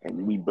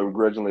 and we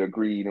begrudgingly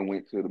agreed and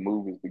went to the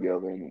movies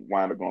together and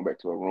wound up going back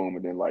to her room,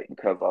 and then like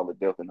because of all the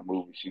death in the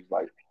movie, she was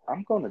like,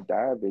 "I'm gonna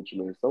die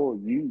eventually," and so are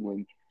you,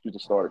 and she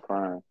just started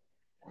crying.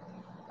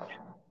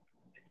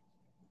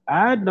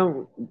 I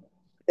don't.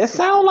 It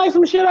sounds like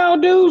some shit I'll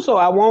do, so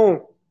I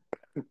won't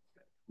Can't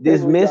believe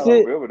dismiss y'all don't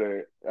it. remember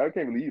that. I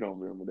can't believe you don't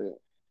remember that.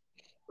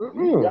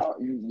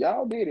 Mm-mm.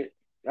 Y'all did it.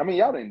 I mean,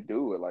 y'all didn't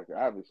do it. Like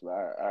obviously,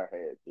 I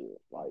had to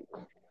like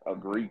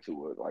agree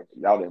to it. Like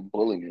y'all didn't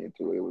bully me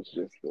into it. It was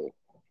just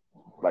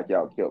like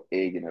y'all kept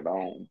egging it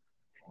on.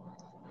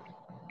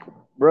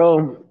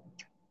 Bro,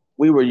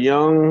 we were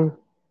young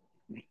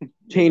Yo,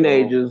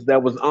 teenagers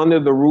that was under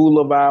the rule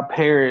of our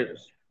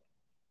parents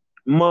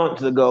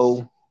months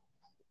ago,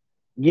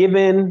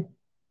 giving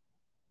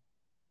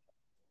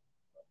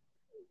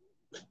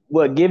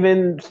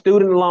giving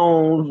student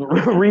loans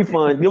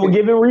refund. They were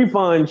giving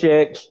refund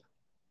checks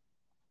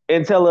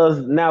and tell us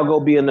now go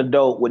be an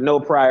adult with no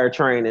prior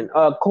training.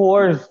 Of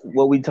course,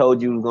 what we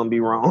told you was gonna be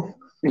wrong.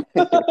 The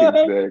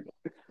exactly.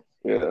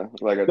 Yeah,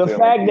 like I tell my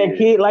fact that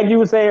kids. like you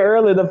were saying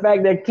earlier, the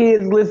fact that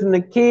kids listen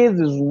to kids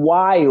is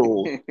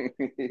wild.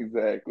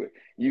 Exactly.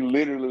 You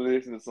literally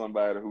listen to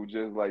somebody who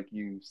just like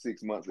you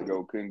 6 months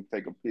ago couldn't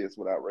take a piss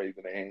without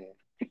raising a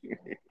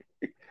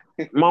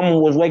hand. Mama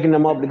was waking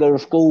them up to go to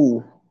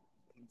school.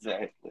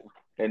 Exactly.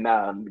 And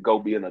now go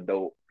be an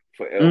adult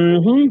forever.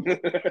 Hmm.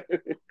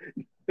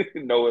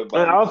 No And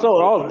advice.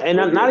 also, Just and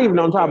go be not an even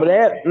on adult top of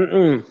forever.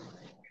 that,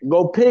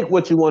 go pick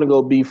what you want to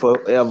go be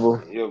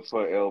forever. Yeah,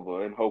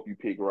 forever. And hope you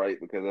pick right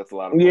because that's a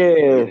lot of money to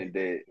Yeah, get in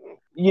debt. Oh, by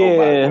the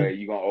yeah. way,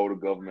 you're gonna owe the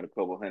government a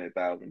couple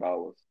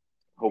 $100,000.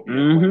 Hope you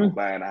don't plan on Hmm.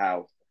 buying a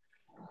house.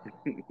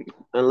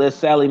 Unless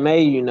Sally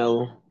Mae,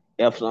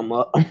 f some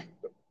up.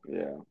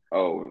 Yeah.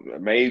 Oh,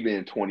 maybe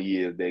in 20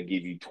 years they'll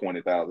give you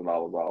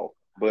 $20,000 off,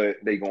 but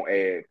they gonna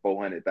add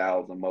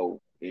 400,000 more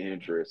in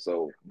interest.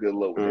 So good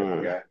luck with that, my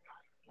Mm. guy.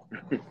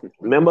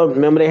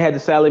 Remember they had the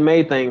Sally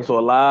Mae thing, so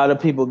a lot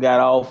of people got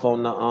off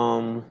on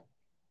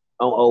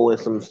owing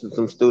some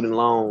student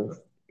loans.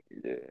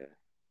 Yeah.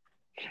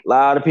 A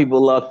lot of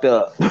people lucked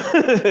up. I'm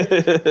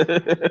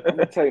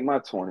gonna take my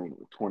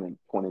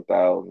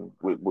 20,000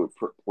 with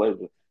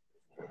pleasure.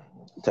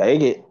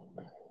 Take it.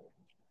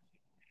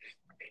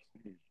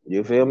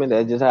 You feel me?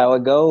 That's just how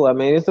it go. I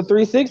mean, it's a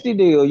 360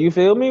 deal. You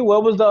feel me?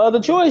 What was the other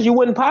choice? You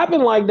wasn't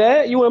popping like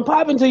that. You wasn't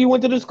popping until you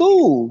went to the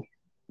school.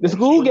 The That's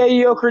school true. gave you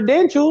your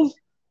credentials.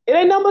 It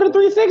ain't nothing but a Yeah.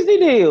 360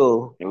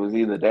 deal. It was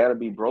either that or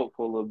be broke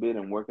for a little bit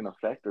and work in a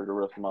factory the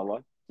rest of my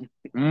life.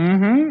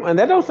 And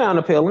that don't sound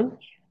appealing.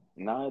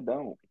 No, I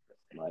don't.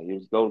 Like, you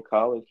just go to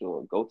college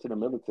or go to the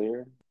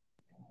military.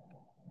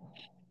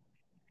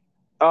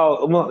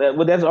 Oh,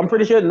 well, that's I'm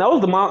pretty sure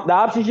those the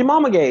options your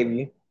mama gave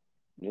you,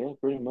 Yeah,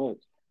 pretty much.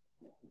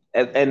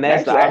 and And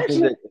that's the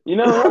options actually, you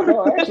know what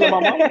though? Actually, my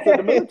mama took the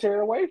that military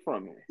away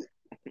from me.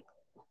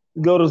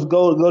 go to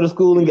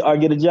school or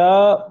get a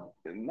job.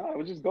 No, it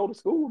was just go to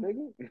school,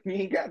 nigga. You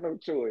ain't got no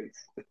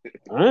choice.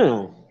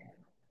 Damn.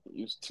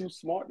 You was too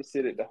smart to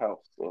sit at the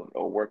house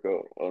or work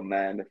a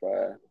 9 to 5.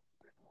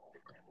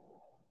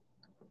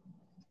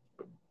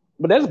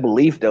 But that's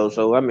belief though,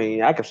 so I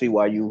mean, I can see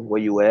where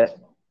you at.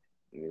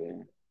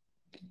 Yeah,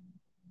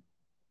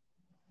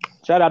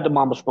 Shout out to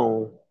Mama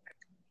Spoon,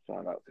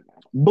 shout out to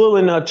mama.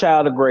 bullying her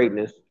child of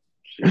greatness.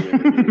 She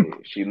really did.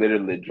 She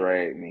literally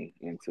dragged me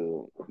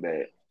into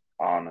that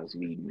honors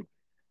meeting.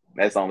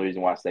 That's the only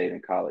reason why I stayed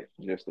in college,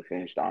 just to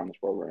finish the honors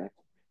program.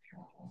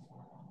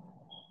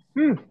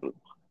 Hmm.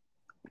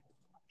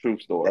 True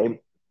story.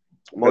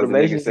 They Because the motivation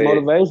nigga is said,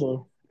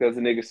 motivation. because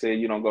the nigga said,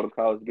 you don't go to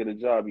college to get a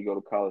job, you go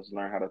to college to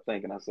learn how to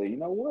think. And I said, you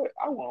know what?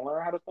 I want to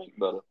learn how to think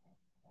better.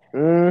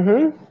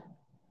 Mm-hmm.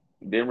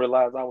 Didn't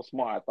realize I was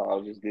smart. I thought I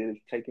was just good at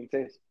taking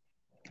tests.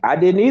 I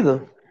didn't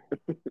either.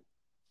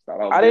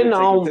 Thought I was I good didn't at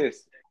taking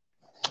tests.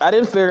 I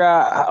didn't figure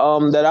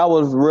out that I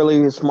was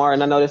really smart,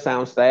 and I know this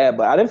sounds sad,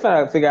 but I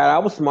didn't figure out I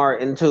was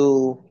smart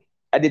until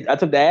I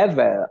took the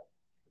ASVAB.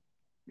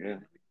 Yeah.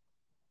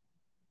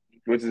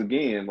 Which is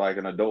again like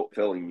an adult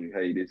telling you,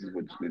 hey, this is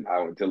what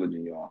how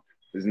intelligent you are.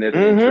 It's never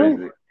Mm-hmm.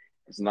 intrinsic.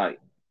 It's not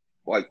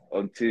like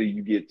until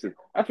you get to.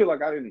 I feel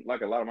like I didn't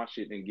like a lot of my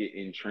shit didn't get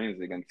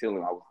intrinsic until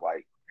I was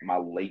like my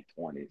late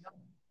 20s.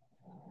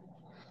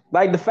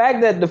 Like the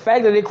fact that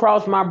it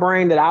crossed my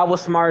brain that I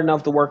was smart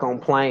enough to work on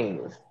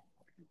planes.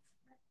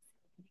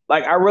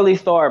 Like I really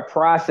started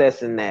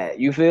processing that.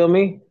 You feel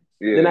me?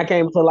 Then I Yeah.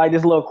 came to like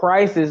this little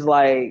crisis.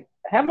 Like,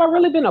 have I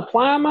really been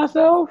applying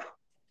myself?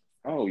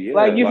 Oh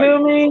Like, yeah. you Like feel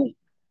me?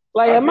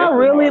 Like, I am I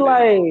definitely know really I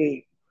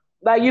didn't.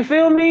 like you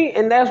feel me?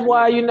 And that's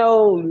why Yeah.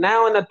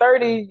 now in my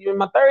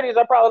 30s,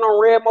 I probably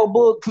don't read more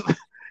books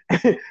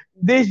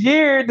this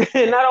year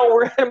than I don't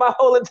read my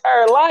whole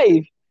entire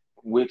life.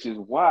 Which is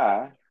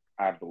why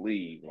I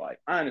believe, like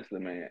honestly,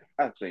 man,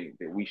 I think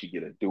that we should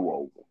get a do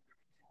over.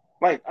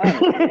 Like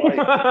honestly,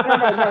 like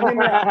everybody, no, hear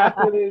me out. I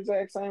feel the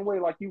exact same way.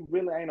 Like you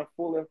really ain't a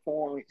fully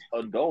formed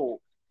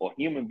adult or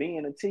human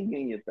being until you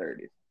in your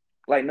 30s.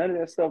 Like none of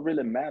that stuff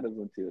really matters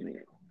until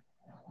then.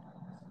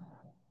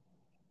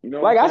 You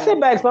know what I'm Like I sit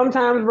saying? back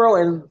sometimes, bro,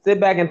 and sit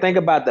back and think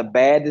about the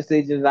bad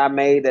decisions I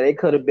made that it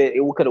could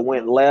have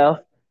went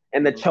left,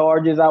 and the Mm-hmm.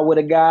 charges I would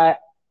have got.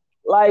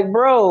 Like,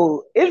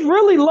 bro, it's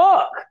really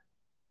luck.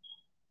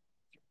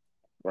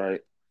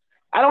 Right.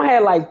 I don't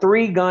have like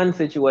three gun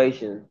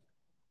situations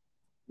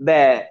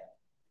that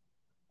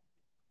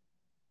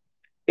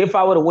if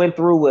I would have went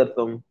through with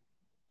them,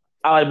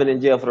 I would have been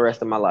in jail for the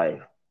rest of my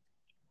life.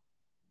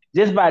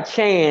 Just by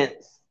chance,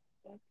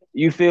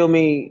 you feel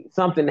me?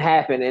 Something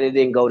happened and it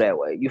didn't go that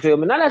way. You feel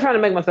me? Not trying to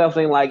make myself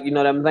seem like you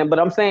know what I'm saying, but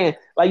I'm saying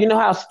like you know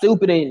how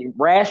stupid and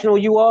rational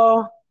you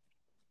are.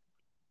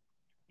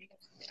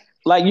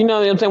 Like you know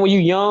what I'm saying? When you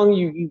young,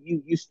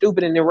 you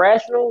stupid and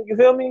irrational. You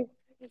feel me?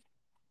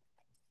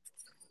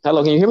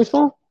 Hello, can you hear me,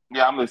 Spoon?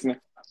 Yeah, I'm listening.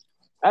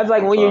 That's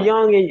like I'm when you're sorry.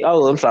 young and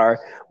oh, I'm sorry,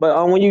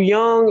 but when you're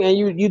young and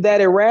you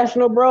that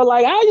irrational, bro.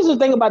 Like I used to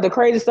think about the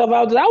crazy stuff.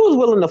 I was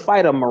willing to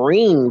fight a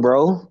marine,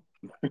 bro.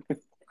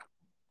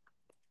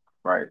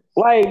 Right.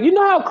 Like you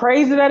know how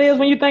crazy that is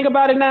when you think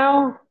about it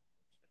now.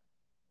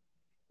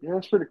 Yeah,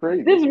 it's pretty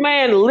crazy. This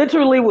man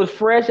literally was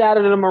fresh out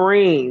of the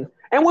Marines,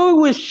 and we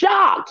was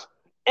shocked.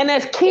 And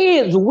as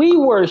kids, we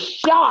were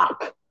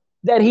shocked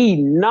that he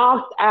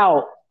knocked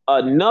out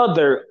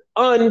another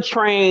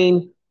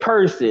untrained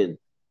person,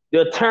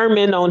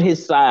 determined on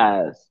his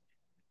size.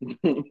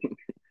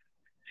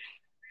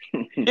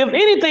 If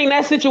anything,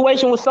 that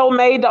situation was so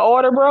made to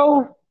order,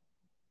 bro,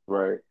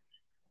 Right.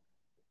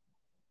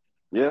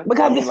 Yeah.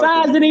 I because the mean, like,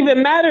 size didn't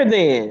even matter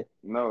then.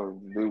 no,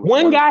 dude was One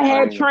one guy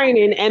had trained,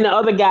 training, and the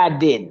other guy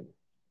didn't.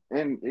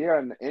 and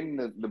yeah, in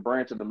the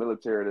branch of the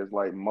military that's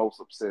like most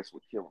obsessed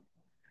with killing.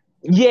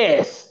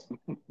 Yes.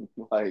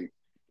 Like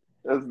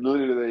that's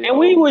literally their And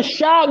we whole were thing.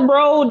 shocked,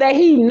 bro, that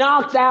he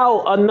knocked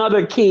out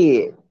another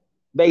kid,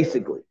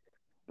 basically.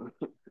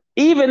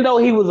 Even though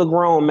he was a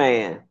grown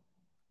man.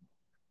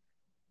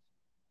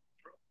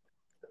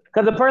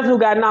 Because the person who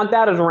got knocked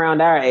out is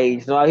around our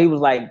age. So he was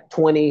like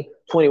 20,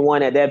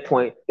 21 at that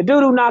point. The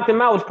dude who knocked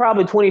him out was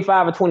probably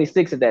 25 or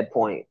 26 at that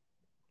point.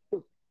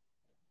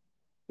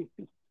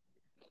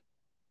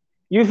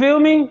 You feel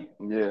me?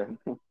 Yeah.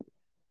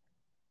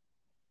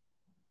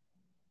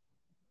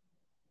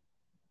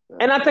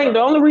 And That's I think the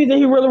wild. only reason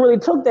he really, really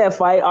took that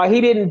fight or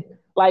he didn't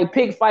like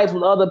pick fights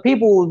with other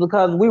people was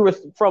because we were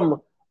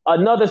from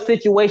another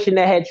situation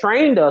that had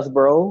trained us,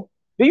 bro.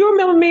 Do you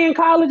remember me in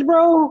college,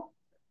 bro?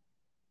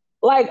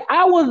 Like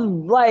I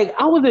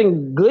was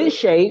in good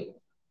shape,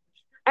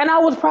 and I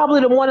was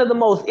probably the one of the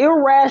most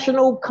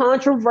irrational,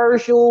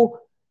 controversial,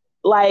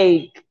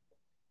 like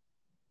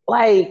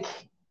like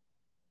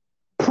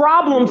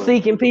problem You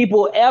seeking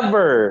people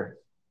ever.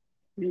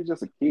 you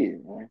just a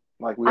kid, man.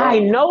 Like we I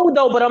all were. know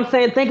though, but I'm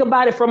saying think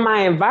about it from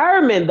my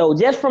environment though.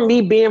 Just from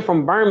me being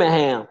from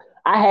Birmingham,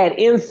 I had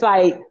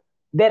insight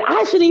that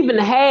I should even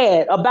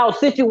had about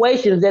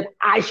situations that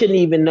I shouldn't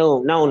even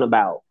known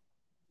about.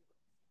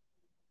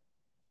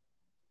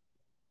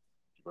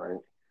 Right.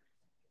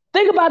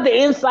 Think about the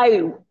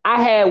insight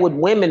I had with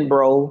women,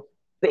 bro.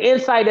 The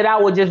insight that I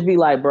would just be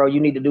like, bro, you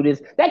need to do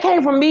this. That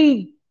came from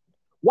me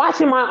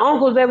watching my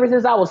uncles ever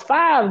since I was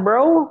 5,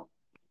 bro.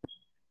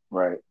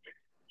 Right.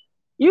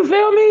 You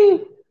feel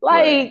me?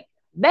 Right. Like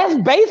that's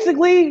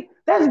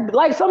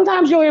like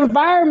sometimes your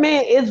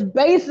environment is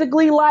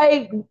basically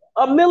like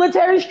a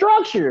military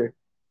structure.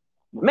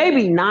 Mm-hmm.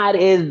 Maybe not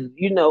as,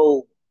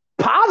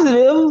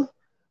 positive,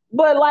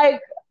 but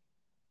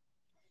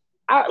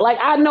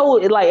I know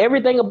like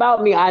everything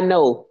about me. I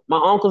know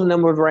my uncles and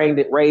them were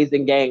raised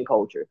in gang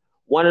culture.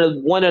 One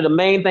of the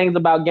main things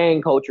about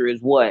gang culture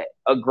is what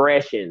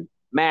aggression.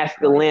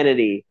 Right.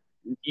 masculinity.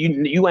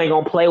 You ain't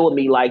gonna play with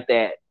me like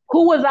that.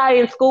 Who was I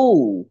in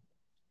school?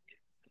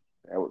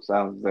 That would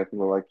sound exactly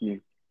like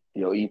you.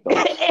 Your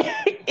ethos.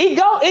 It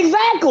go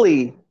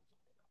exactly.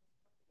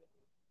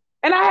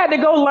 And I had to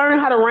go learn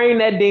how to rein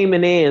that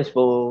demon in,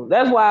 fool.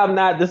 That's why I'm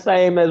not the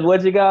same as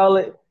what you call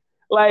it.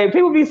 Like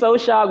people be so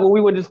shocked when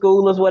we went to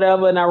school or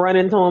whatever, and I run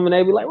into them and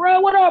they be like,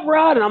 "Bro, what up,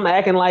 bro?" And I'm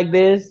acting like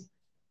this.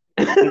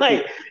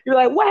 Like you're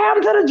like, "What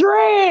happened to the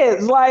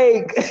dreads?"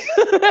 Like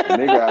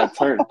Nigga, I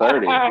turned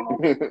 30.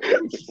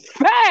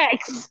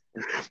 facts.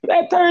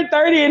 That turned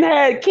 30 and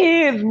had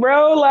kids,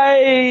 bro.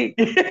 Like,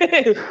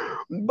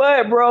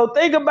 but bro,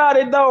 think about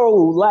it though.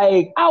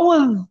 Like, I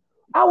was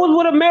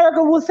what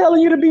America was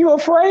telling you to be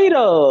afraid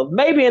of.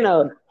 Maybe in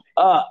a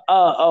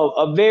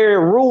very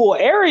rural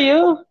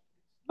area,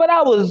 but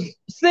I was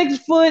 6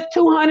 foot,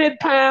 200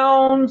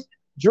 pounds,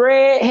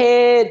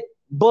 dreadhead,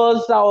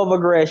 buzzsaw of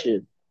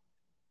aggression.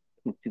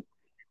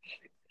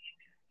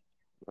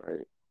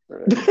 Right.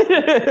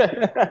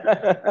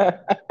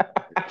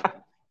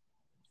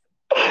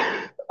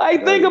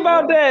 Like, That think is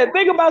about wild. that.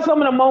 Think about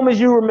some of the moments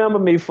you remember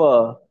me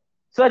for.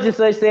 Such and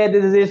such said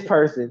this is this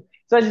person.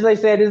 Such and such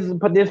said this is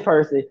this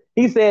person.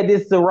 He said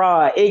this to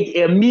Rod. It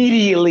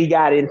immediately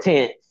got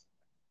intense.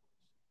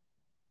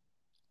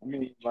 I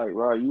mean, like,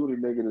 Rod, you were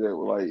the nigga that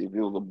was like, if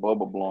it was a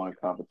bubble blowing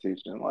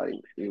competition, like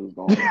it was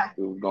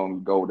gonna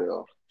go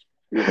there.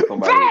 It was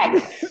somebody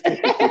Facts.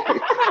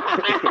 that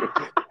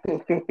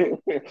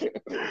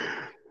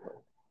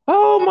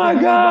Oh my man,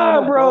 I ain't blowing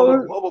no god,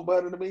 bro. bubble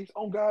better than me.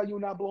 Oh God, you're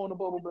not blowing the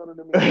bubble better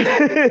than me.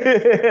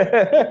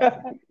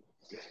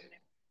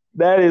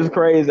 That is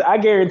crazy. I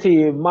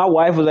guarantee you, if my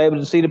wife was able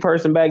to see the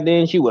person back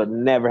then, she would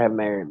never have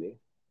married me.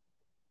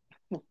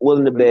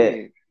 Willing to But bet.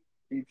 again,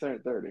 he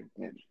turned 30.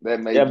 And that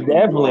Yeah, made you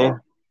who you definitely.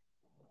 are.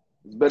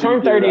 It's better you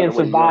Turn get it 30 out and the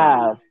way young.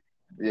 survive.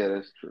 Yeah,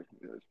 that's true.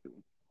 That's true.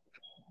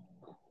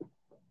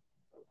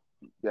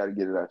 You gotta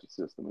get it out your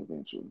system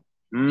eventually.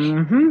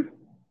 Mm-hmm.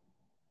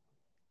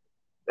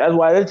 That's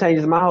why it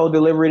changes my whole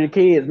delivery to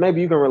kids.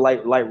 Maybe you can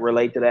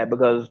relate to that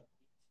because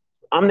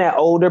I'm that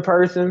older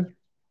person,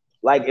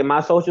 like in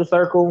my social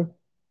circle,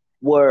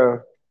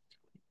 where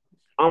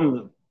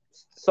I'm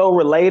so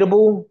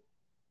relatable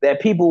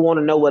that people want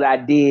to know what I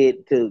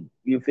did to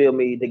you feel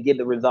me to get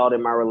the result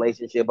in my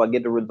relationship or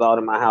get the result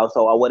in my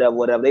household or whatever,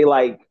 whatever. They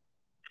like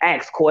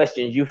ask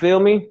questions. You feel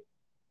me?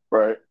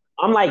 Right.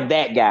 I'm like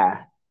that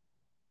guy.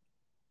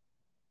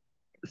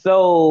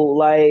 So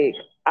like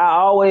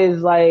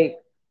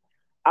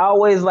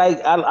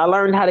I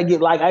learned how to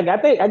get like I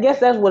think I guess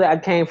that's what I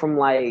came from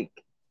like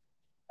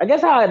I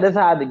guess how that's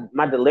how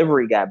my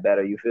delivery got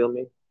better. You feel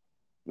me?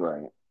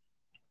 Right.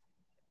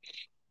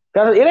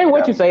 Because it ain't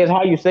what you That say; it's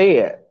how you say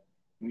it.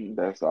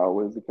 that's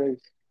always the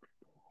case.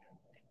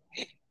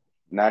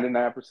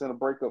 99% of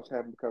breakups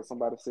happen because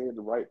somebody said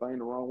the right thing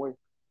the wrong way.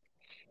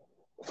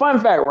 Fun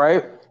fact,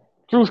 right?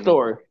 True Mm.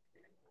 story.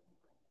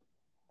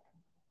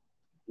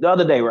 The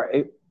other day,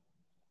 right?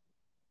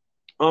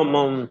 Um,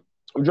 um,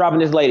 I'm dropping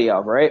this lady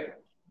off, right?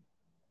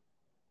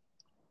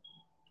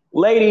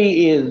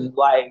 Lady is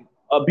like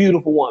a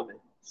beautiful woman,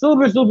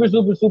 super, super,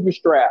 super, super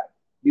strapped.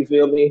 You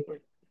feel me?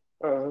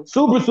 Uh,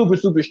 Super, super,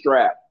 super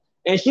strapped.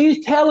 And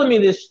she's telling me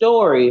this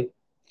story.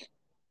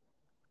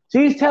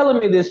 She's telling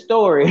me this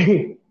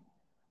story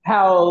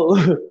how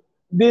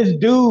this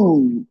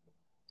dude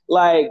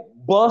like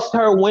bust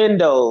her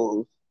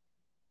windows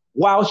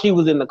while she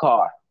was in the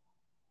car.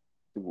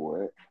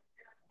 what?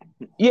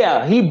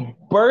 Yeah, he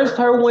burst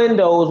her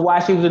windows while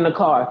she was in the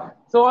car.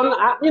 So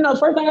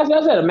first thing I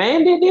said, a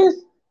man did this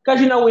because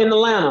we're in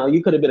Atlanta.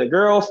 You could have been a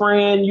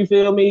girlfriend. You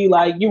feel me?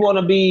 Like you want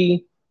to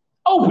be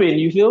open.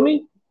 You feel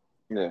me?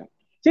 Yeah.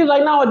 She was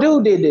like, no, a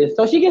dude did this.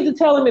 So she gets to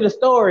telling me the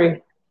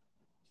story.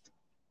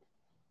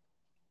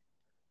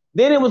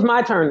 Then it was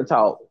my turn to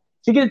talk.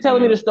 She gets to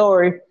telling me the Mm.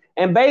 story,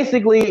 and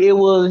basically it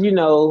was,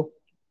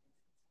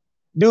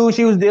 dude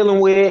she was dealing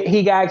with.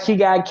 She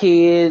got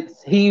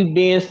kids. He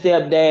being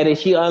stepdaddy.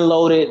 She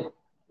unloaded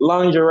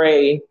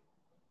lingerie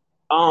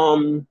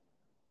um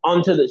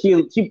onto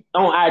she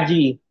on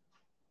IG.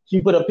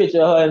 She put a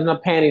picture of her in her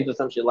panties or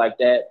some shit like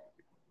that.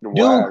 Dude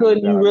Why is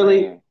couldn't that you a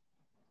really man?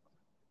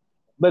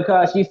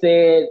 because she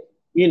said,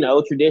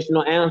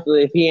 traditional answer,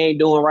 if he ain't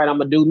doing right, I'm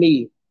gonna do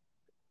me.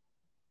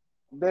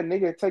 That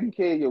nigga taking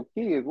care of your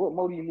kids. What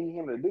more do you need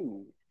him to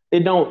do?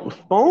 It don't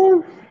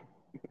spoon.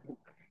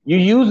 You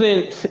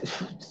using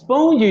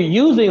spoon, you're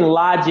using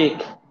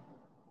logic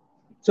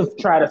to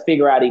try to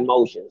figure out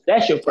emotions.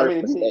 That's your I first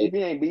mean, if mistake.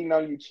 he ain't beating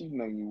on you,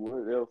 cheating on you,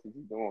 what else is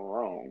he doing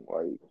wrong?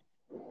 Like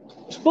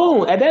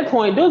Spoon, at that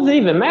point, doesn't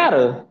even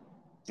matter.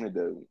 it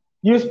doesn't.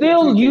 You're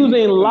still Until you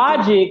using until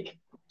logic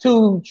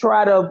to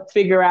try to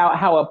figure out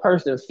how a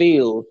person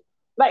feels.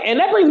 Like, and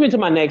that brings me to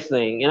my next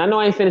thing. And I know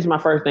I ain't finished my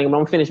first thing, but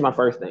I'm gonna finish my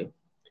first thing.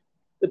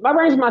 That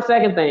brings me to my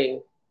second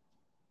thing.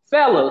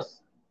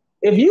 Fellas,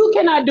 if you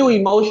cannot do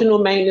emotional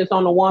maintenance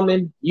on a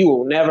woman, you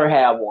will never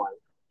have one.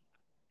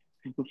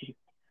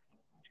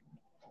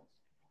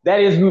 That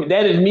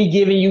is me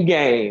giving you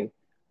game.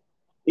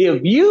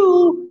 If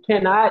you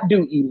cannot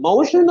do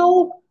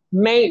emotional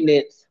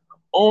maintenance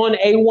on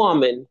a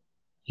woman,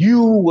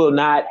 you will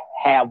not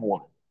have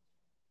one.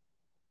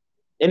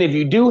 And if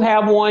you do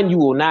have one, you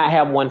will not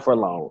have one for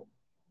long.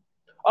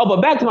 Oh,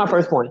 but back to my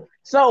first point.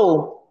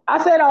 So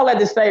I said all that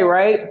to say,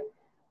 right?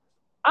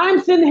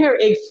 I'm sitting here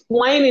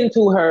explaining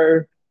to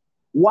her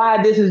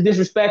why this is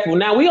disrespectful.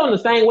 Now we on the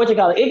same what you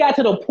call it. It got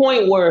to the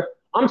point where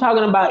I'm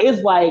talking about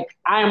it's like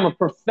I am a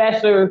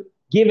professor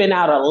giving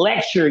out a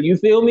lecture. You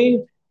feel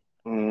me?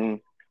 Mm-hmm.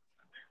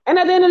 And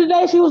at the end of the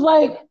day, she was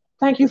like,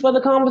 "Thank you for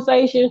the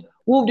conversation."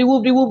 Whoop de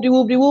whoop de whoop de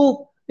whoop de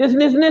whoop. This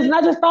and this and this. And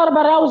I just thought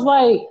about it. I was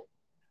like,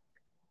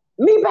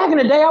 me back in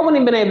the day, I wouldn't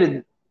even been able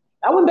to.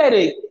 I wouldn't be able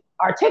to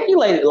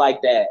articulate it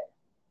like that.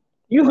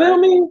 You feel Right.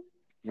 me?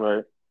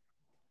 Right.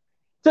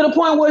 To the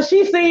point where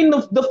she seen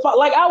the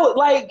like I would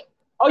like.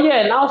 Oh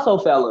yeah, and also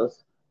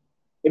fellas,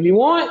 if you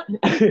want,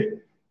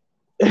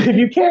 if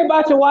you care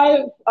about your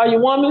wife or your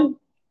woman,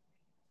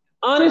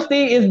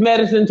 honesty is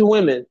medicine to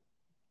women.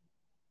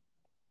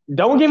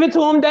 Don't give it to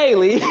them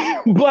daily,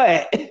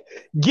 but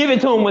give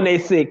it to them when they're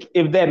sick,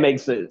 if that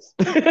makes sense.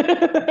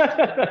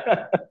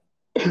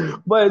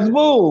 But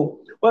boom.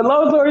 But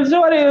long story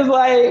short is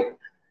like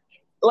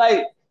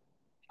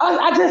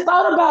I just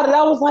thought about it.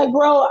 I was like,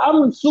 bro,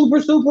 I'm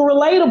super, super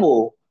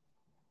relatable.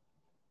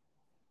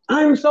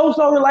 I'm so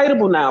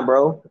relatable now,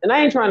 bro. And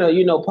I ain't trying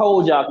to,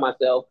 pole jock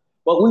myself,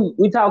 but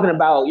we talking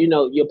about,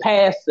 your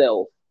past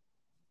self.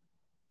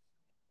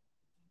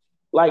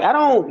 I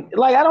don't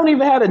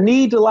even have the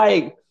need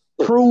to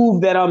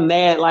prove that I'm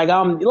that.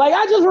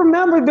 I just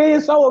remember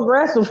being so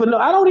aggressive for no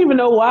I don't even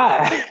know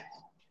why.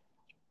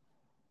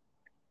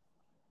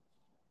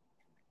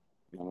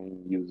 I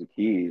mean, you was a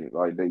kid,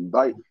 like they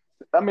like.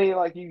 I mean,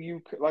 like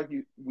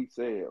we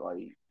said,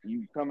 like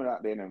you coming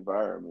out that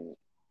environment,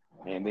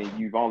 and then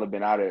you've only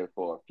been out there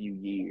for a few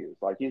years.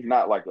 Like it's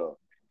not like a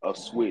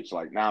switch.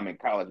 Like now I'm in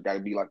college, got to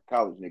be like a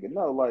college nigga.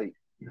 No, like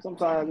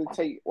sometimes it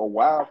take a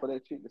while for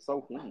that shit to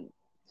soak in.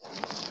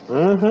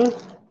 Mm-hmm.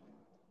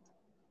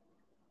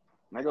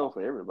 And that goes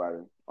for everybody,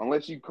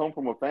 unless you come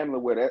from a family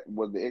where that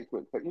was the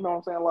expectation. You know what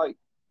I'm saying? Like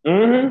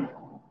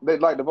Mm-hmm.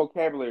 like the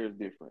vocabulary is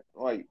different.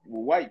 Like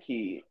with white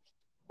kids,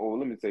 or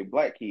let me say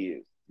black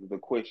kids, the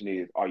question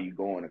is, are you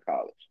going to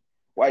college?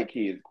 White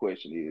kids, the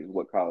question is,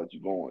 what college you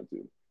going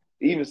to?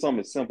 Even something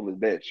as simple as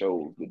that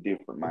shows the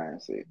different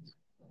mindsets.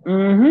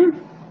 Mm-hmm.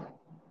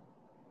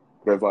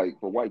 Because like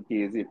for white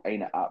kids, it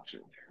ain't an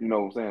option. You know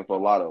what I'm saying? For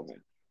a lot of them,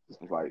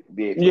 it's like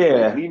the expectation.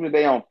 Yeah. Even if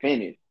they don't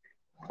finish,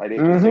 like the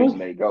expectation, Mm-hmm.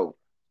 they go.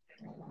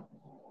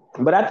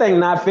 But I think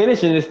not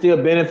finishing is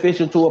still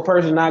beneficial to a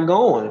person not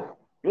going.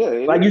 Yeah,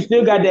 it Like you is.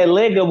 still It got is. that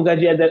leg up because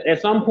you had that,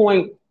 at some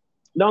point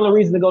the only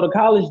reason to go to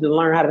college is to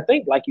learn how to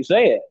think, like you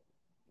said.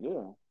 Yeah,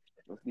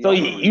 that's the So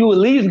only you at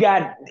reason. least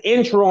got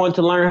intro on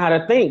to learn how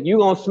to think. You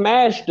gonna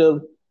smash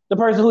the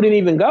person who didn't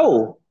even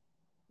go.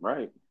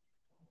 Right.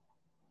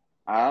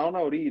 I don't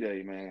know these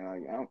days, man.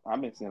 Like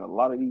I've been seeing a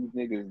lot of these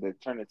niggas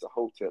that turn into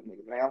hotel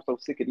niggas. Man, I'm so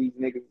sick of these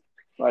niggas.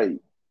 Like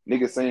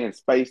niggas saying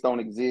space don't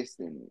exist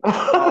and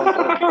all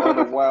this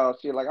other wild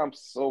shit. Like I'm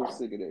so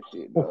sick of that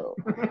shit, dog.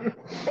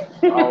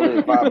 All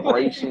this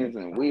vibrations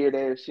and weird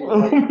ass shit.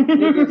 Like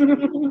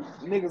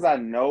niggas I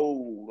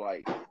know,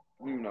 like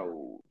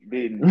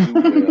didn't do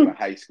well in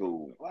high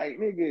school. Like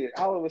nigga,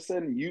 all of a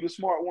sudden you the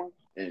smart one,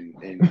 and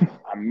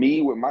I'm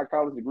me with my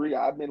college degree.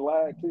 I've been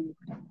lied to.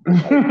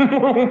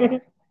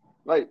 Like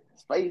like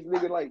space,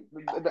 nigga. Like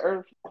the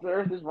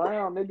earth is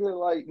round, nigga.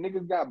 Like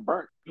niggas got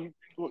burnt. You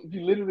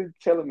literally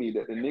telling me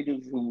that the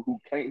niggas who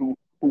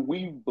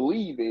we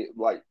believe it,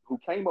 like who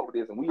came up with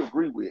this and we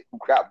agree with, who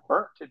got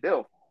burnt to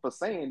death for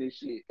saying this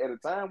shit at a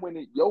time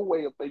when your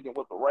way of thinking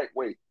was the right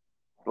way.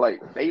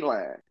 Like they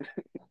lying.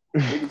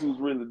 Niggas who's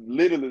really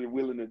literally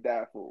willing to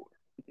die for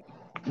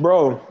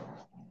Bro,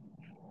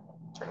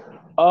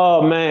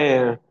 oh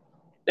man.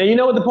 And you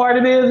know what the part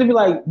of it is? If you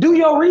like, do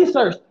your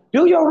research.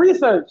 Do your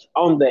research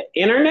on the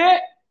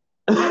internet.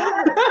 it.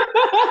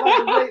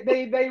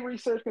 Like they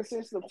research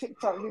consists of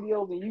TikTok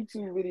videos and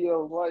YouTube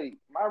videos. Like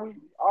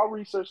our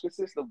research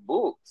consists of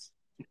books.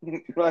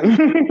 Like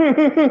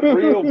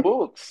real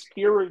books,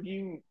 peer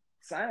reviewed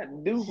science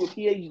dudes with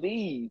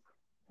PhDs.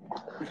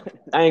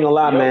 I ain't gonna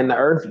lie, Yep, man.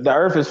 The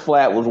earth is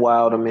flat was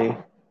wild to me. I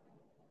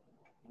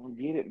don't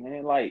get it,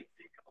 man. Like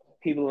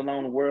people have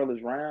known the world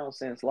is round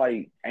since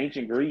like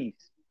ancient Greece.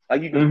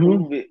 Like you can Mm-hmm.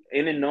 prove it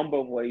any number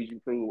of ways. You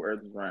prove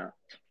Earth is round.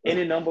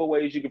 Any number of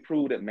ways you can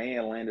prove that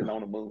man landed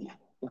on the moon.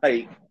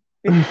 Like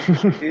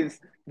it's,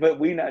 but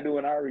we not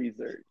doing our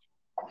research.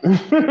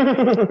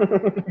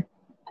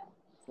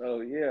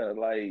 So yeah,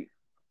 like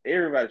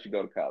everybody should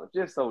go to college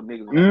just so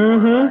niggas won't be running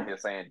around Mm-hmm. here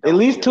saying At dumb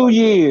least shit two like that.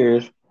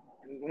 years.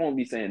 Won't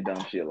be saying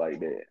dumb shit like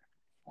that.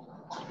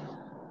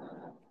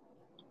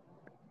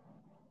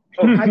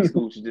 Oh, high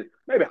school should just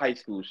maybe high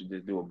school should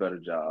just do a better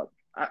job.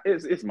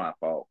 It's my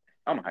fault.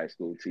 I'm a high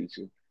school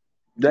teacher. I'm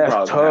That's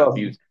probably gonna have a tough.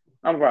 few.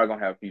 I'm probably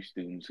gonna have a few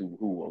students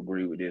who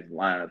agree with this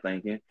line of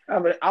thinking. I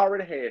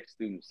already had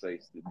students say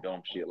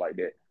dumb shit like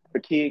that. A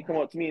kid come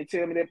up to me and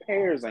tell me that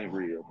pears ain't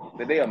real,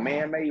 that they are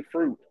man-made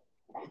fruit.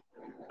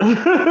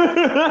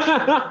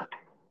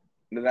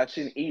 that I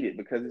shouldn't eat it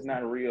because it's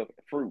not a real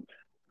fruit.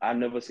 I've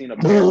never seen a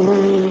pear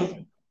grow.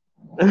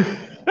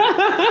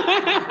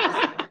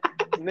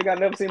 Nigga, I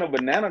never seen a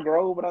banana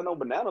grow, but I know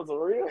bananas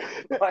are real.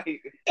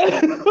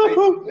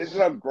 They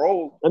just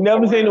grow I've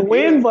never seen the around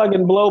wind here.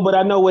 fucking blow, but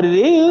I know what it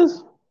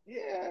is.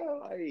 Yeah,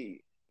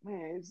 like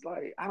man, it's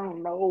like I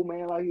don't know,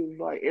 man. Like it's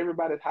like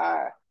everybody's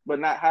high, but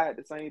not high at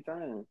the same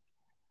time.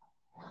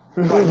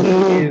 It's like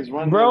weed is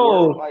running the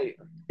world. Bro, Like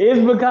it's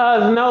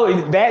because no,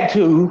 it's that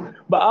too,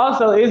 but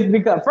also it's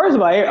because first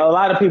of all, a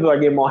lot of people are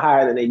getting more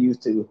higher than they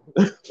used to.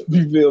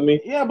 You feel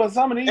me? yeah, but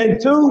some of these And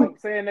niggas two, like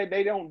saying that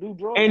they don't do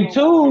drugs and no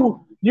more.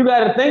 two, you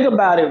got to think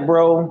about it,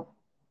 bro.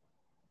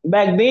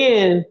 Back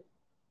then,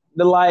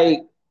 the like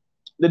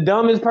the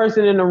dumbest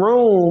person in the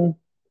room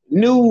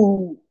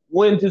knew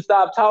when to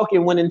stop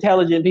talking when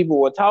intelligent people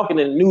were talking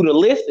and knew to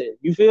listen.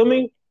 You feel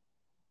me?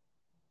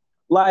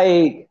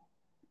 Like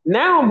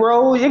now,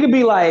 bro, it could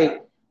be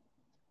like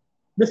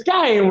the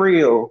sky ain't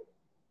real.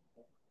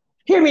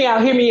 Hear me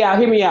out, hear me out,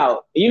 hear me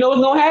out. You know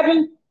what's gonna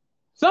happen?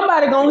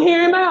 Somebody gonna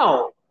hear him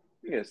out.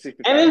 Yeah,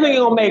 And this nigga 65,000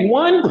 gonna make believe it.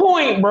 1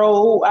 point,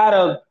 bro, out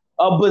of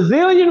a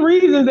bazillion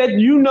reasons that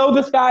you know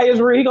the sky is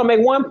real. He gonna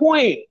make 1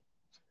 point.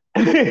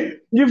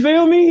 You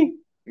feel me?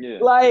 Yeah.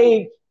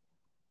 Like,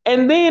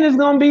 and then it's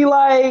gonna be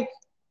like,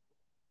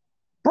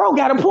 bro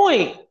got a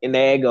point. And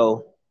there you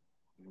go.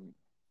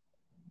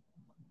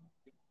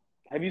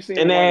 Have you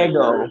seen the And one there you that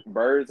go.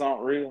 birds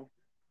aren't real?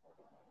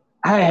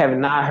 I have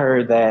not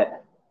heard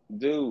that.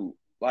 Dude,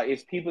 like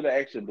it's people that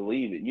actually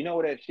believe it. You know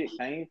where that shit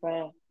came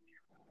from?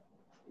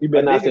 You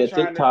A better not say nigga a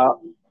trying to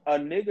TikTok. a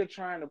nigga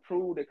trying to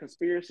prove that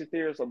conspiracy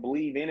theorists will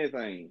believe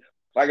anything.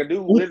 Like a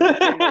dude literally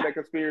came up with that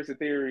conspiracy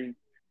theory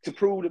to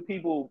prove that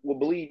people will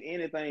believe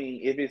anything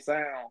if it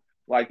sounds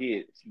like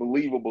it's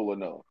believable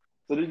enough.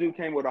 So this dude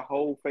came with a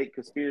whole fake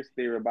conspiracy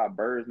theory about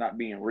birds not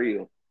being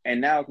real,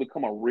 and now it's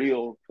become a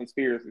real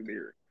conspiracy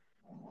theory.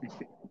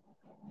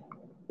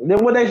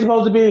 Then what they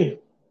supposed to be?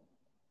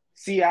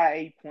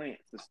 CIA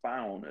plants to spy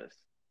on us.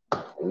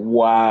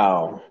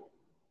 Wow.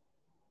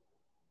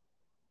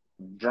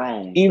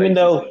 Drones, Even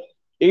though basically.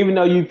 even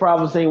though you've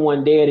probably seen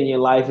one dead in your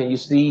life and you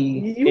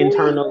see You need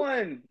internal,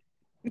 one.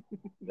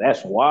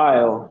 that's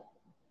wild.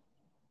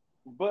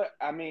 But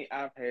I mean,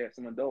 I've had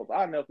some adults.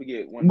 I'll never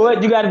forget one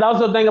But day. you got to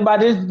also think about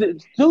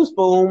this too,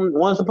 Spoon.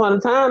 Once upon a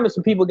time,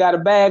 some people got a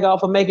bag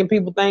off of making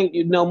people think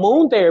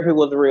moon therapy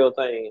was the real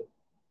thing.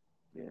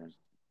 Yeah,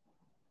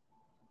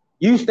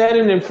 You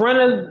standing in front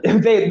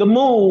of the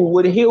moon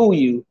would heal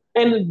you,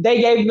 and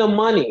they gave them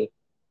money.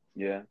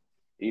 yeah.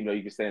 Even though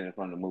you can stand in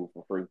front of the move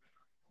for free.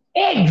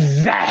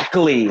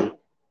 Exactly.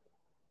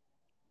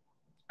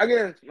 I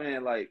guess,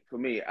 man, like for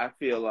me, I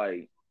feel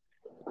like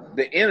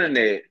the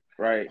internet,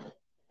 right,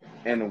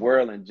 and the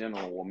world in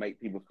general will make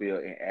people feel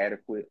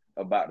inadequate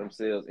about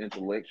themselves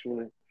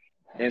intellectually.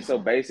 And so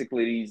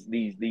basically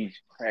these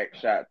crack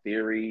shot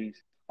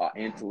theories are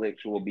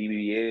intellectual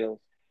BBLs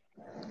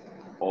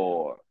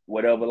or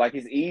whatever. Like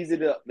it's easy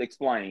to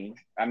explain.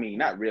 I mean,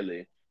 not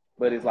really,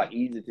 but it's like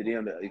easy to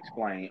them to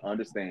explain,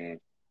 understand,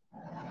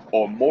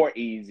 or more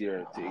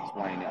easier to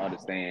explain and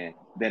understand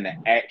than the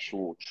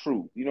actual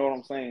truth. You know what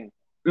I'm saying?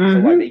 So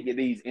like Mm-hmm. they get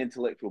these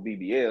intellectual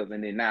BBLs,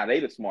 and then now they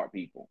the smart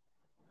people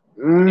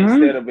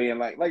instead Mm-hmm. of being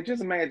like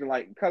just imagine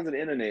like because of the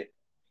internet,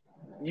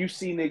 you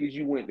see niggas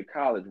you went to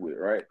college with,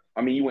 right?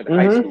 I mean, you went to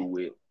high Mm-hmm. school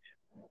with,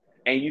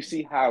 and you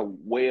see how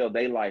well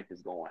their life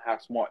is going, how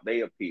smart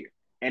they appear,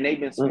 and they've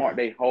been smart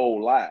their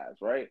whole lives,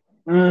 right?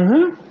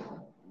 Mm-hmm.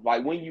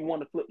 Like when you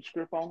want to flip the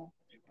script on them,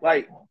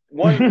 like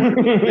one of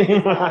the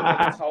biggest lies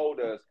ever told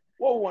us.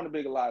 What one of the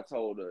biggest lies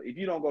told us? If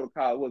you don't go to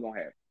college, what's gonna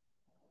happen?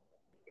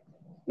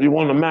 You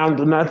want to amount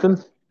to nothing?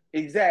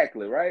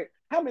 Exactly, right?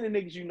 How many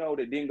niggas you know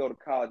that didn't go to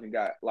college and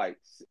got like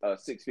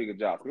six-figure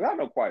jobs? Because I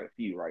know quite a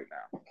few right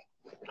now.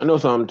 I know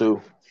something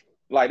too.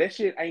 Like that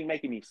shit ain't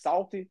making me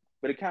salty,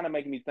 but it kind of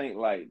making me think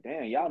like,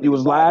 damn, y'all You niggas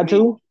was lied to lied me.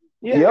 to?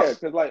 Yep. Yeah,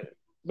 because like,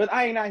 but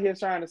I ain't out here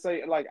trying to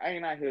say like I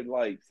ain't out here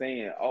like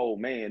saying, oh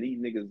man, these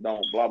niggas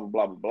don't blah blah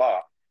blah blah blah.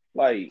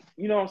 Like,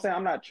 you know what I'm saying?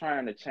 I'm not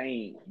trying to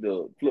change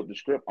the flip the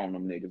script on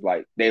them niggas.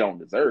 Like they don't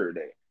deserve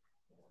that.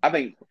 I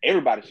think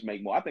everybody should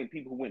make more. I think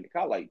people who went to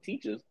college, like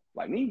teachers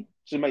like me,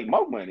 should make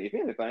more money. If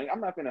anything,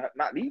 I'm not gonna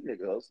not these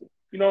niggas hustle.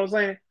 You know what I'm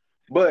saying?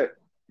 But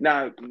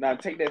now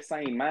take that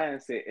same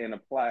mindset and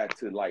apply it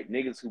to like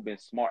niggas who've been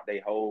smart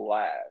their whole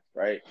lives,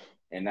 right?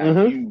 And now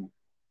Mm-hmm.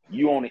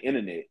 you on the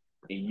internet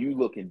and you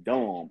looking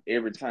dumb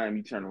every time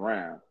you turn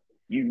around.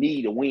 You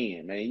need a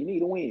win, man. You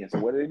need a win. So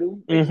what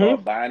do? They Mm-hmm.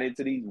 start buying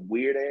into these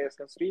weird ass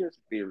conspiracy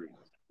theories.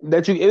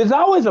 It's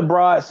always a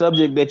broad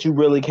subject that you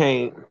really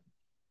can't.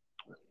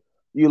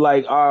 You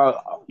like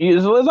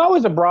it's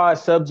always a broad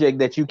subject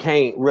that you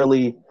can't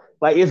really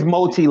like. It's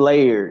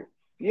multi-layered.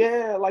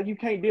 Yeah, like you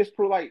can't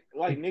disprove like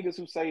niggas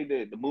who say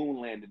that the moon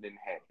landing didn't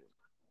happen.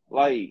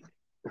 Like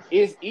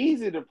it's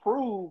easy to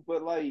prove,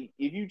 but like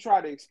if you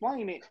try to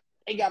explain it,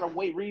 they got a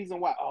way reason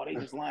why. Oh, they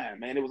just lying,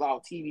 man. It was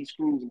all TV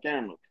screws and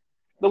cameras.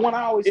 The one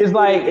I always It's say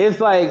like is, it's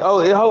like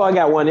oh hold on, I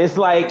got one. It's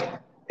like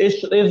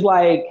it's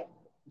like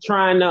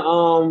trying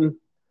to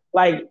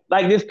Like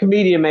this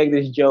comedian made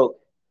this joke.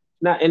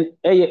 Not and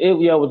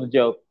it was a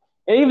joke.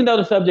 And even though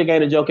the subject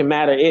ain't a joking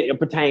matter, it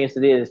pertains to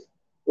this.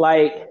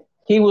 Like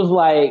he was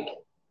like,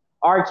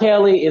 R.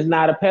 Kelly is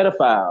not a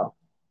pedophile,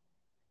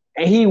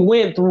 and he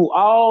went through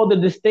all the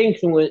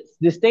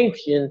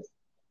distinctions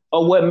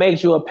of what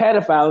makes you a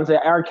pedophile and said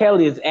R.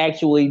 Kelly is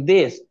actually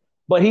this.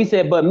 But he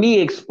said, but me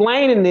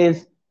explaining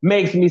this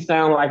makes me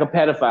sound like a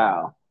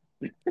pedophile.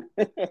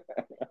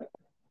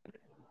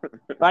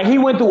 Like he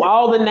went through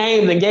all the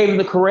names and gave him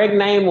the correct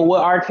name of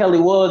what R. Kelly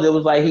was. It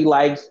was like he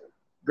likes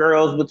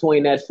girls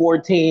between that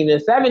 14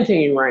 and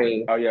 17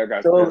 range. Oh yeah, I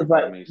got So it was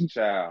like, pedophile means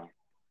child.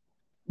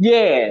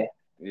 yeah,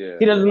 Yeah,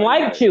 he doesn't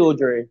like like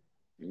children.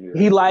 yeah, He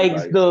he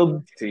likes likes the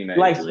like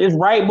teenagers. it's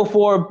right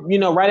before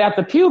right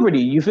after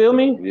puberty. You feel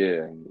me?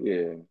 Yeah,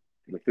 yeah.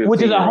 The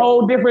Which is a 15-year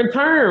whole old. different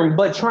term,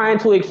 but trying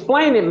to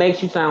explain it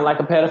makes you sound like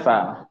a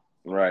pedophile.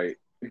 Right.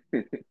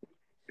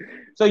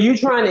 So you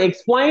trying to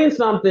explain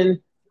something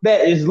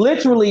that is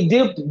literally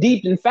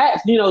deep in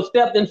facts,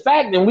 stepped in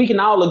fact, and we can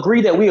all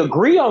agree that we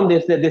agree on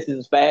this, that this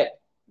is fact.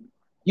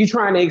 You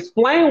trying to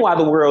explain why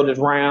the world is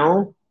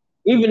round,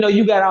 even though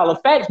you got all the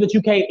facts, but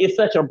you can't. It's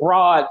such a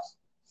broad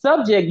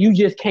subject, you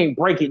just can't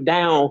break it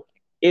down.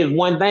 Is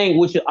one thing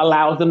which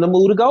allows them to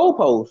move the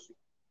goalposts.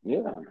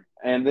 Yeah.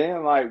 And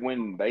then like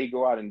when they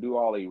go out and do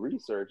all their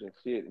research and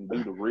shit and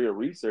do the real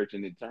research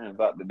and it turns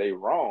out that they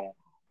wrong,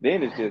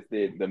 then it's just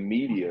that the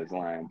media is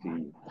lying to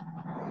you.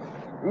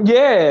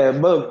 Yeah,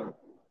 but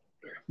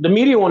the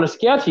media want to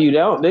scare you.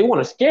 They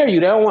want to scare you.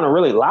 They don't want to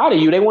really lie to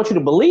you. They want you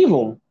to believe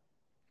them.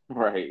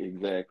 Right,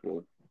 exactly.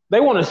 They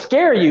want to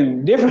scare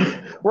you.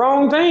 Different,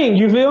 wrong thing.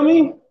 You feel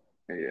me?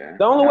 Yeah.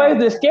 The only way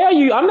to scare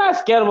you, I'm not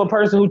scared of a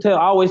person who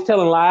always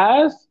telling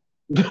lies.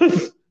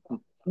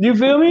 You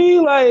feel me?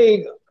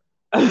 Like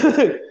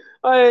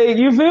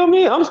you feel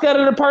me? I'm scared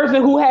of the person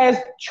who has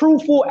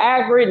truthful,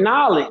 accurate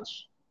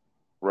knowledge.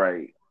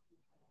 Right.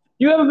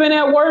 You ever been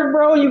at work,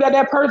 bro? You got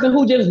that person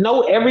who just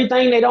know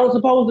everything they don't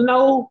supposed to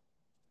know.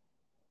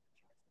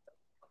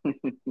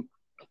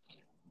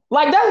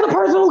 Like that's the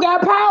person who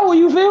got power.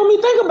 You feel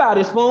me? Think about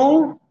it,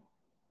 Spoon.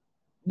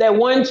 That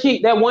one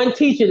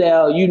teacher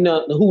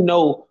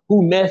that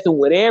who messing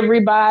with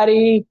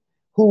everybody,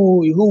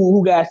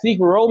 who got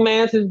secret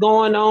romances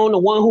going on, the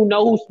one who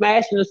know who's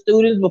smashing the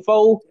students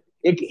before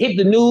it hit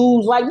the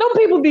news. Like, them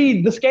people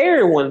be the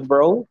scary ones,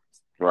 bro.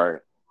 Right.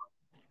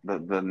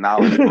 The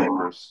knowledge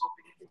brokers.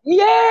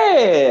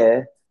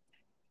 Yeah.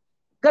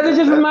 Cause it That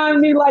just that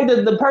reminded me like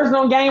the person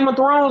on Game of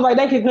Thrones, like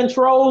they can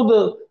control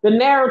the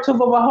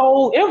narrative of a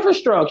whole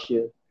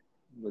infrastructure.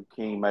 the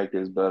kingmaker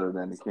is better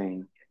than the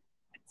king.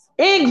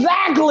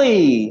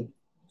 Exactly.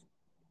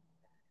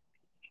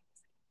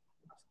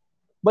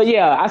 But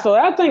yeah, I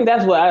think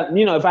that's what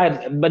if I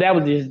had, but that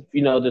was just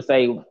to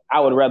say I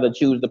would rather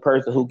choose the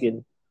person who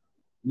can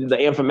the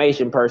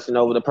information person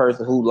over the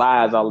person who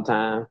lies all the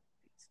time.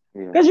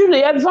 Yeah. Because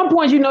usually at some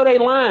point they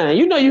lying.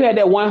 You had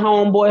that one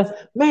homeboy,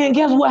 man.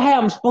 Guess what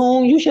happened,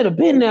 Spoon? You should have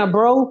been there,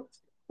 bro.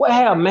 What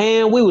happened,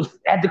 man? We was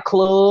at the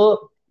club.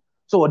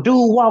 So a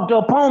dude walked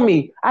up on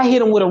me. I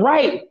hit him with a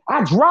right.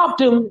 I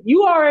dropped him.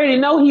 You already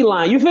know he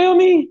lying. You feel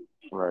me?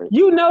 Right.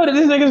 You know that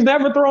this nigga's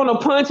never thrown a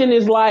punch in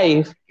his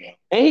life.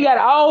 And he got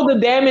all the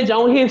damage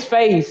on his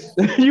face.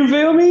 You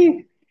feel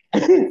me?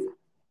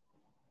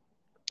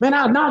 Man,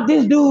 I knocked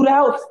this dude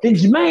out. Then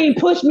Jermaine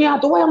pushed me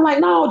out the way. I'm like,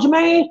 no,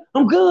 Jermaine,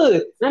 I'm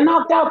good. And I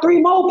knocked out three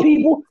more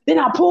people. Then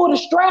I pulled a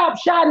strap,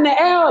 shot in the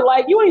air.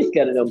 Like, you ain't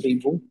scared of them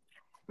people.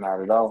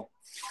 Not at all.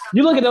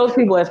 You look at those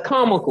people as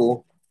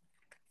comical.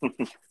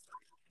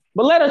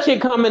 But let a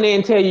chick come in there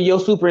and tell you your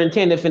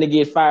superintendent finna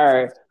get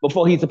fired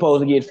before he's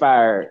supposed to get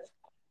fired.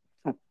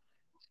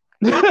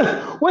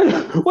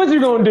 What you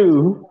gonna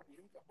do?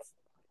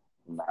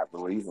 Not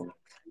believing.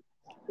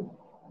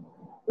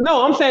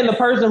 No, I'm saying the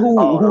person who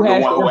Oh, who the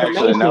has one the who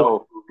actually information.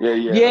 know. Yeah,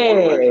 yeah.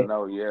 The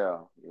one who Yeah.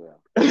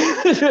 actually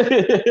know.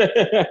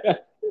 Yeah,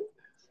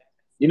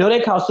 yeah.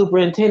 They caught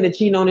superintendent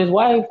cheating on his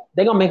wife.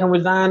 They gonna make him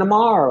resign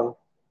tomorrow.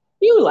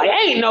 You like,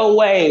 ain't no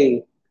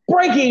way.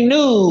 Breaking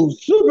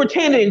news: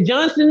 Superintendent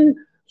Johnson,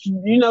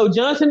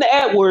 Johnson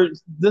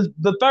Edwards,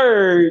 the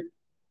third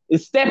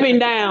is stepping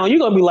down. You're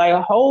gonna be like,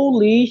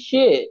 holy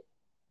shit.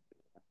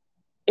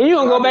 And you're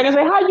And gonna I go back did. and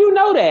say, how you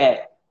know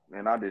that?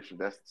 And I did.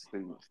 That's the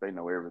students. They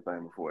know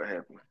everything before it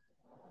happens.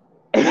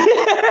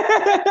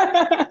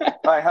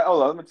 Like,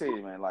 hold on. Let me tell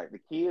you, man. Like, the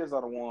kids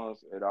are the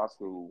ones at our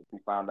school who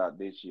found out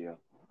this year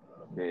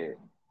that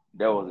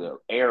there was an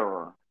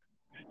error.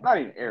 Not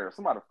even error.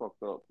 Somebody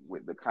fucked up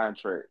with the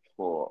contract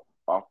for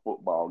our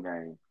football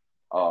game,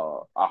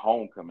 our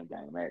homecoming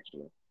game.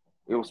 Actually,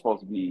 it was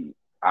supposed to be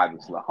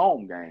obviously a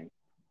home game,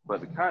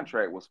 but the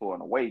contract was for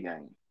an away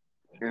game,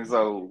 and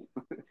so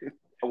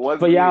once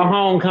For y'all again,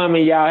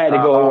 homecoming, y'all had to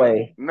go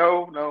away.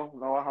 no,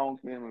 our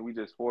homecoming we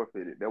just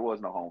forfeited. There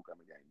was no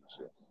homecoming game this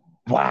year.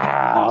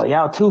 Wow,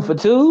 y'all 2 for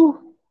 2.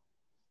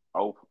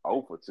 Oh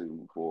for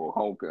two for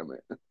homecoming.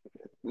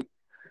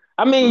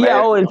 I mean, yeah,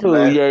 last 0-2.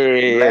 last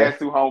Yeah. last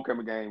two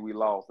homecoming games we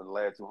lost, and the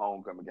last two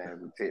homecoming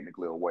games were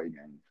technically away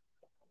games.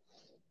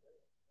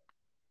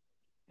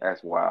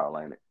 That's wild,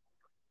 ain't it?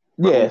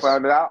 But who Yes.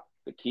 found it out?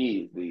 The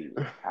kids did.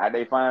 How'd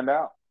they find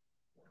out?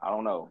 I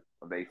don't know.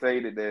 They say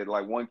that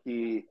like one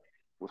kid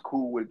was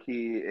cool with a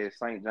kid at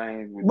St.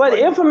 James with But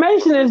like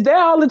information is there.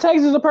 All it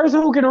takes is a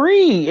person who can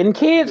read, and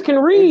kids can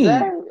read,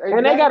 exactly,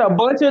 and they got a exactly.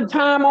 bunch of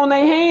time on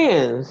their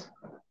hands.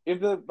 If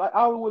the like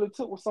all it would have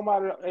took was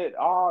somebody at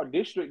our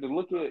district to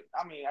look at,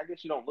 I mean, I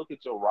guess you don't look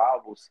at your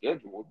rival's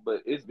schedules,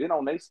 but it's been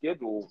on their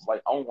schedule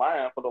like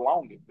online for the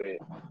longest that hey,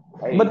 this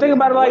is the But way.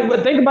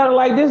 think about it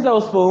like this though,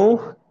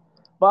 Spoon.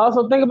 But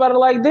also think about it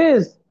like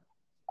this.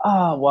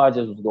 Oh, well, I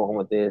just was going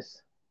with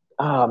this.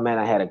 Oh man,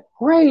 I had a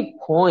great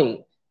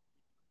point,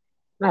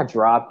 and I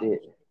dropped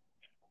it.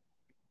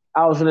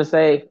 I was gonna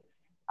say,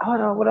 I don't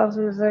know what I was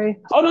gonna say.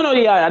 Oh no,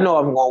 yeah, I know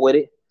I'm going with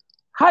it.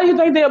 How do you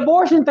think the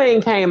abortion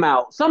thing came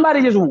out?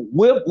 Somebody just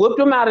whipped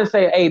them out and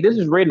say, "Hey, this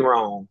is written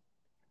wrong."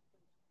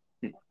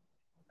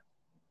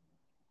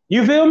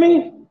 You feel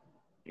me?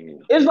 Yeah.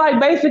 It's like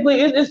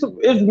basically it's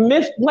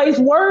misplaced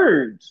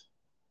words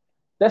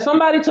that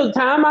somebody took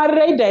time out of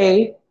their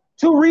day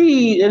to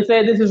read and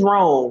said this is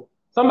wrong.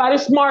 Somebody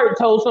smart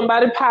told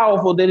somebody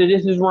powerful that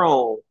this is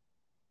wrong.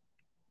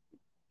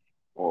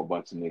 Or a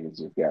bunch of niggas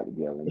just got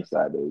together and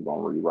decided they were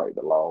gonna rewrite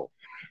the law.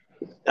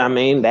 I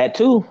mean that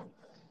too.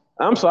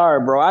 I'm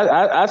sorry, bro.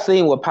 I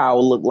seen what power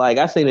looked like.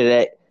 I seen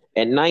it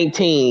at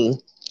 19.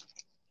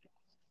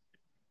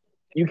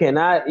 You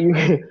cannot you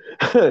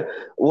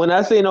when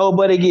I seen old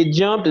buddy get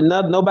jumped and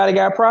nobody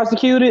got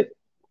prosecuted.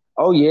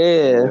 Oh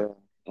yeah. Yeah.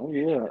 Oh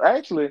yeah.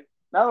 Actually,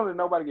 not only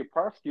nobody get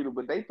prosecuted,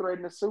 but they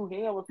threatened to sue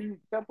him if he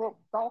kept up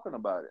talking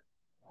about it.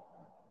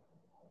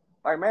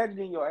 Like imagine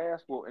getting your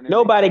ass whooped and then they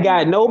Nobody tell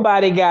got you,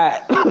 nobody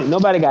got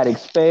nobody got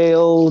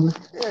expelled.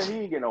 yeah, he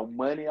ain't get no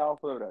money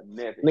off of it or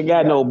nothing. They He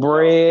got got no the job.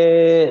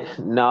 bread,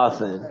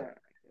 nothing. Yeah.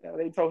 Yeah,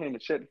 they told him to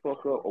shut the fuck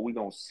up or we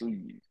gonna sue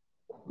you.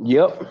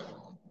 Yep.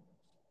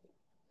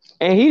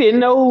 And he didn't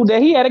know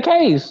that he had a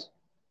case.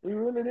 He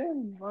really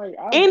didn't. Like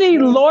I Any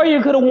man,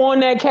 lawyer could have won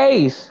that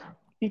case.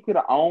 he could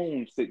have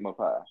owned Sigma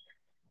Pi.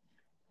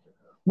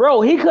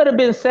 Bro, he could have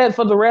been set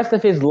for the rest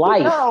of his He not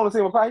life. only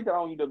Sigma Pi, he could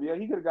own UWA.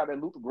 He could have got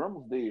that Luther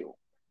Grimmel's deal.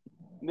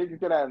 Nigga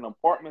could have had an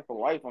apartment for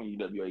life on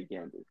UWA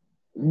campus.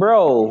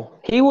 Bro,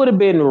 he would have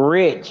been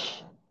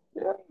rich.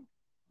 Yeah.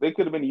 They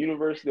could have been the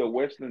University of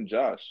Western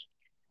Josh.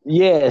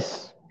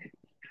 Yes.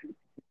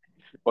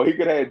 Or he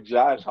could have had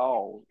Josh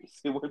Hall.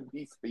 It wouldn't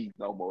be Steve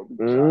no more. It'd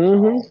be Josh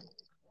Mm-hmm. Hall.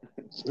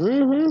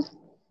 Mm-hmm.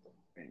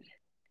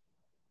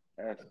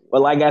 That's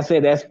But like wild. I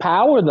said, that's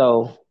power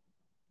though.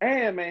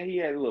 And man, he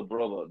had a little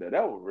brother up there.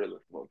 That was really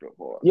fucked up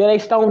part. Yeah, they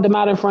stoned him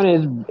out in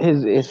front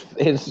of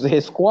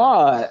his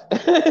squad.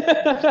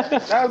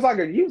 That was like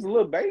he was a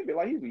little baby,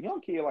 like he was a young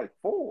kid, like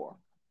 4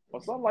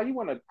 or something. Like he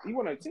wasn't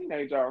a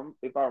teenager,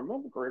 if I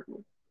remember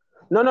correctly.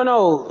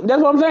 No.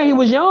 That's what I'm saying. He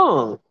was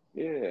young.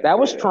 Yeah, That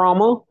was yeah,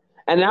 trauma.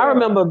 And I yeah.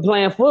 remember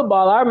playing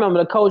football. I remember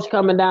the coach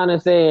coming down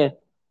and saying,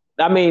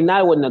 I mean,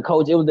 not wasn't the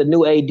coach, it was the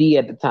new AD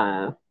at the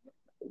time,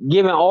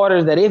 giving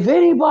orders that if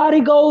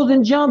anybody goes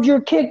and jumps,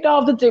 you're kicked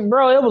off the team.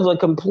 Bro, it was a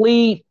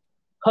complete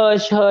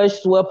hush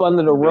hush, swept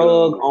under the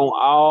rug Dude, on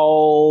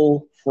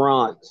all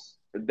fronts.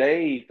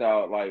 they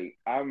thought like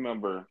I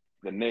remember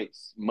the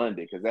next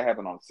Monday because that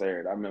happened on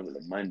Saturday. I remember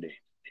the Monday.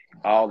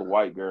 All the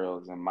white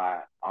girls in my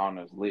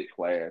honors lit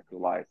class were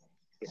like,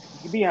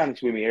 be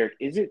honest with me, Eric,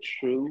 is it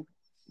true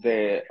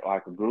that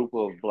like a group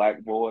of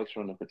black boys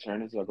from the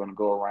fraternities are gonna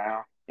go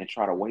around and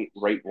try to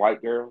rape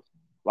white girls?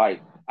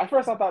 Like at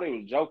first I thought he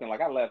was joking, like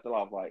I laughed it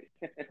off like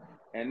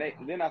and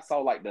then I saw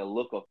like the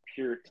look of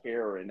pure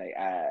terror in their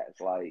eyes,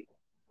 like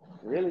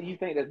really, you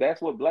think that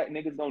that's what black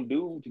niggas gonna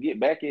do to get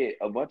back at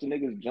a bunch of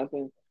niggas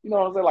jumping? You know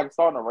what I'm saying? Like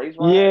starting a race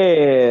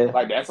riot. Yeah.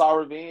 Like that's our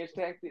revenge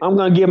tactic. I'm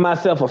gonna give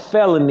myself a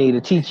felony to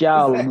teach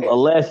y'all a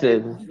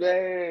lesson.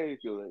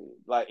 Exactly.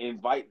 Like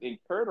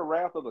incur the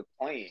wrath of the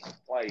clan.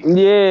 Like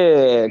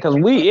Yeah, because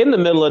we in the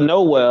middle of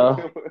nowhere.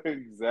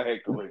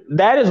 exactly.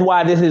 That is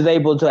why this is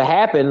able to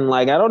happen.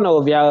 Like, I don't know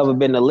if y'all ever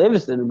been to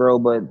Livingston, bro,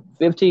 but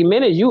 15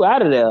 minutes, you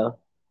out of there.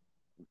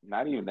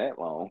 Not even that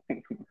long.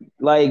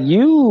 Like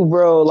you,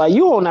 bro, like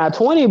you on that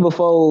 20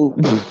 before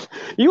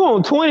you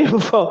on 20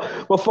 before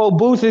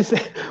Boosie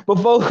said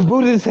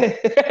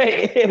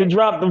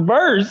drop the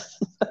verse.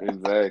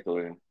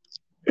 Exactly.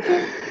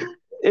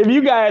 If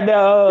you got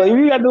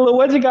the little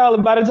what you call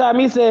it, by the time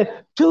he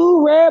said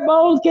two red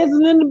bones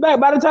kissing in the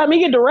back, by the time he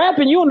get to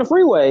rapping, you on the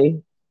freeway.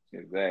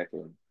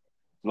 Exactly. As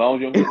long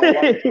as you don't hit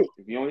that light.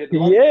 If you don't hit the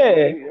light,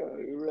 Yeah.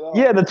 you really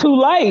Yeah, are. the two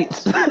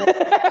lights.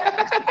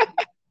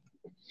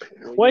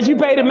 Well, Once you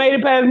yeah, paid and like made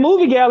it past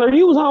movie gallery,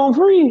 you was home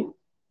free.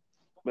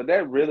 but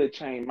that really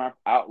changed my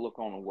outlook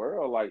on the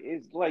world. Like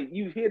it's like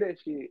you hear that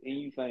shit and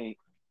you think,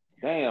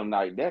 damn,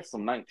 like that's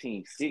some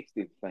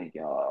 1960s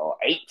thinking or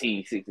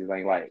 1860s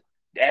thinking. Like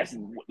that's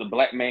what the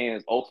black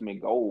man's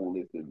ultimate goal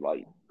is to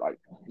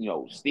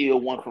steal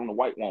one from the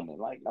white woman.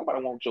 Like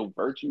nobody wants your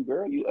virtue,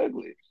 girl. You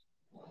ugly.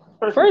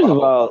 First of First of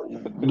all, all,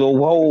 the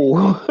whole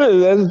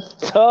that's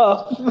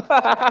tough.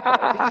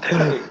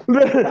 like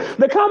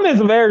The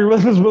comments of Eric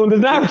Witherspoon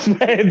does not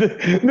respect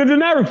do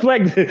not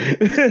reflect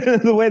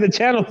the way the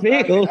channel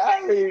feels.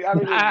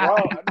 it's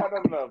wrong. No, no,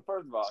 no, no.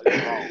 First of all, it's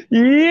wrong.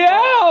 It's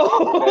wrong.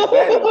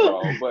 That is Yo,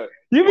 wrong.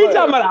 you be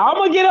talking But about I'm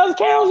gonna get us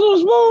canceled,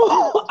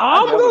 Spoon. I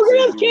I'm never gonna get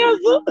said us you would.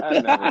 canceled. I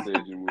never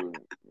said you would.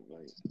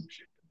 Like,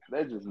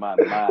 that's just my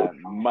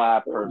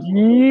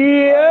personal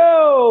opinion. Like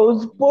Yo,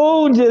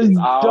 Spoon just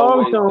it's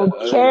dunked always the on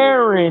ugly.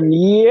 Karen.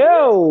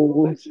 Yeah,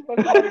 Yo. unless she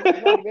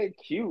wasn't like that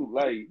cute.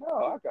 Like no,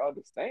 I can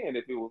understand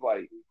if it was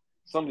like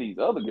some of these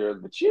other girls,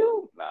 but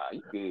you, nah,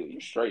 you good. You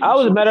straight. You I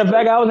was, super matter of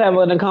fact, straight. I was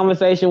having a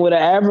conversation with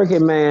an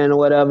African man or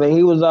whatever. And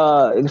he was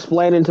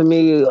explaining to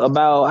me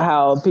about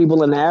how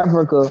people in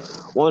Africa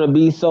want to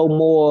be so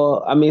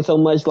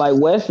much like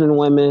Western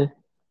women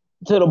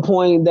to the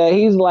point that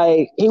he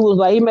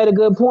made a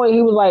good point.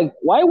 He was like,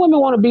 white women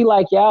want to be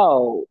like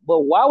y'all,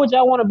 but why would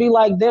y'all want to be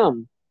like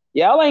them?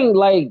 Y'all ain't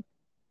like,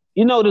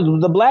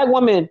 the black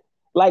women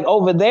like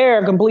over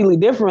there are completely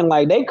different.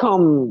 Like they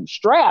come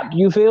strapped,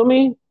 you feel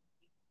me?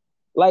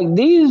 Like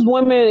these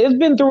women, it's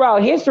been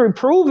throughout history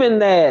proven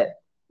that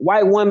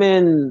white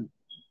women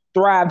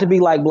thrive to be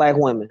like black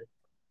women.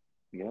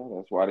 Yeah,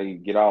 that's why they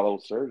get all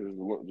those surgeries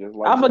to look just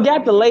like I black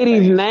forgot the women and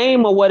lady's tan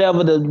name skin. or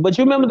whatever, but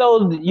you remember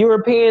those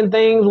European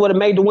things where it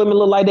made the women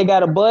look like they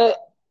got a butt?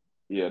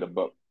 Yeah, the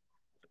butt,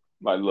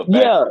 like little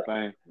Yeah, Baxter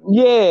thing.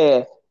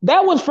 yeah.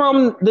 That was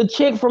from the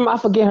chick from I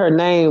forget her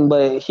name,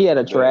 but she had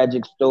a The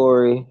tragic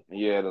story.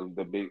 yeah,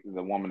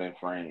 the woman in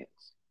France.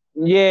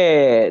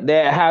 Yeah,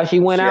 that how she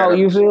went She had out. a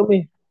You feel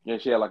me?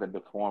 she had like a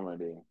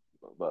deformity,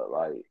 but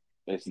like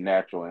it's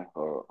natural in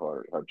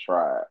her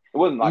tribe. It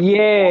wasn't like a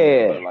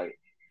deformity, Yeah, but like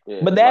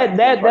yeah, but like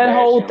Kim that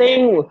whole Kardashian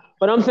look. thing.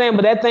 But I'm saying,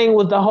 but that thing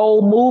was the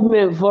whole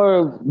movement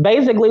for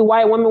basically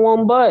white women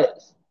want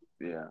butts.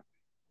 Yeah,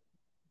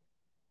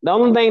 The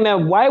only thing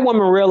that white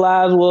women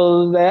realized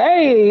was that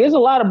hey, there's a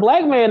lot of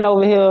black men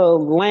over here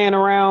laying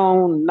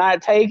around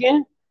not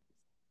taking,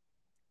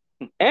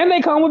 and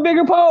they come with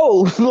bigger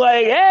poles.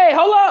 Like, hey,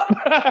 hold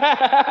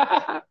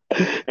up,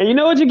 and you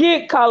know what you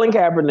get? Colin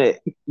Kaepernick.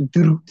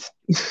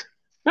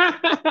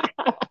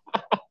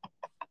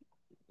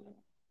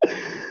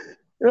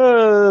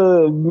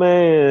 Oh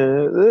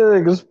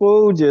man, this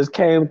fool just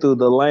came through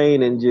the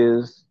lane and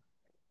just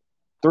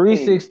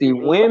hey, 360 let's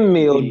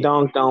windmill be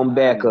dunked on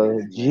Becca.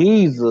 honest, man.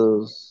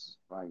 Jesus.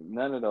 Like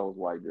none of those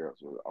white girls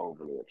were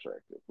overly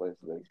attractive. Let's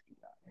be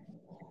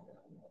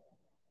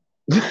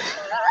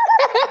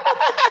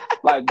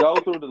like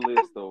go through the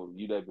list of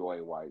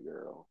UWA white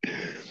girls.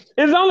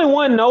 There's only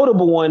one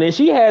notable one, and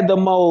she had the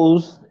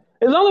most.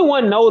 There's only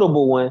one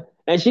notable one,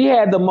 and she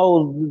had the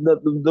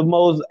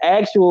most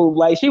actual.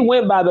 Like she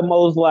went by the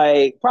most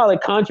like probably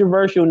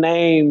controversial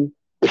name.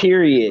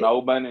 Period.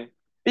 Snow Bunny.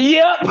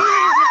 Yep.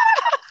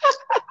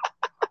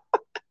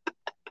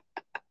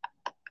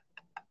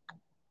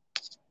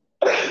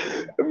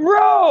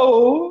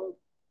 Bro,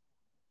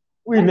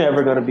 we're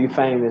never gonna be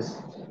famous.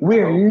 I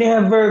We're hope not.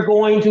 never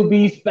going to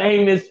be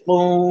famous,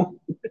 Spoon.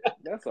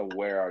 That's a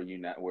where are you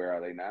not? Where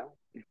are they now?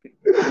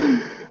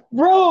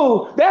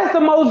 Bro, that's the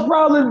most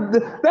probably.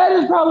 That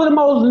is probably the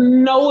most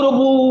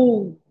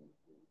notable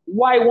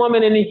white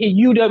woman in the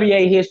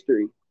UWA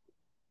history.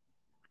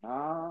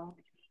 Uh,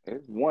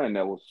 it's one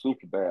that was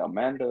super bad.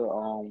 Amanda,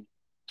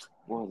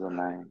 what was her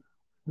name?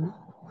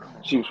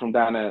 She was from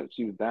down there.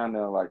 She was down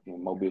there like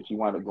in Mobile. She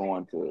wound up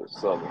going to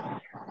Southern.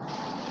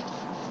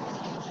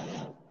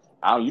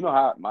 I don't, you know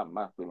how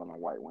my feeling on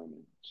white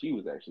women. She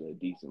was actually a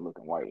decent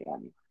looking white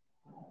woman.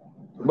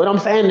 But I'm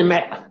saying to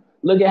Matt,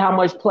 look at how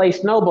much play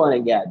Snow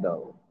Bunny got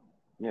though,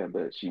 Yeah,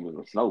 but she was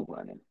a snow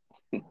bunny.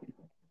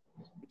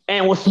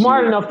 and was She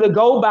smart was enough to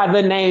go by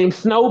the name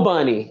Snow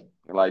Bunny.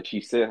 like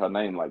she said her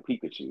name like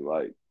Pikachu.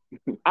 Like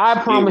I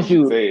she did what promise she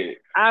you, said.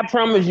 I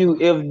promise you,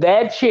 if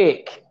that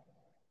chick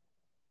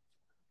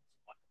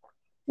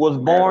was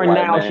Married a born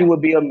white now, she man,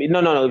 would be a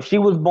no. If she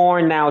was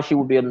born now, she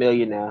would be a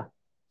millionaire.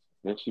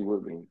 then she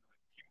would be.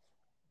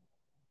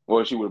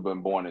 Well, she would have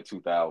been born in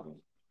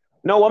 2000.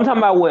 No, I'm talking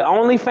about with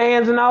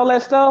OnlyFans and all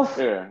that stuff.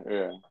 Yeah,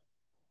 yeah.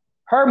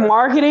 Her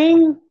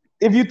marketing,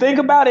 if you think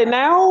about it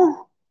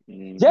now,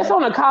 just Hmm.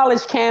 on a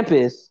college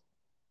campus,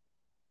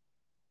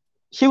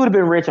 she would have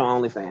been rich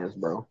on OnlyFans,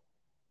 bro.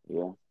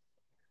 Yeah.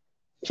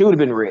 She would have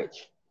been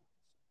rich.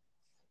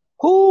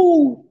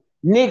 Who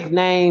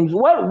nicknames?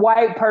 What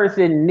white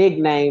person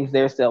nicknames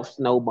themselves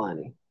Snow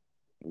Bunny,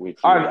 Which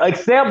or is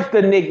accepts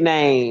the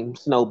nickname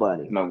Snow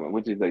Bunny? no,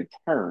 which is a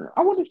term.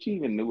 I wonder if she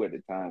even knew at the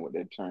time what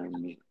that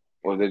term meant,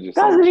 or is that just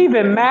something Doesn't she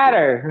even came to?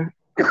 matter.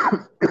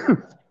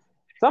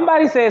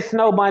 Somebody said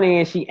Snow Bunny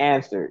and she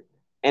answered,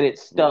 and it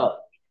Yeah, stuck.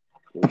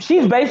 it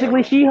She's stuck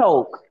basically forever. She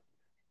Hulk.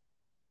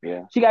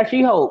 Yeah, She got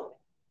She Hulk.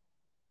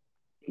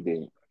 she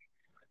did.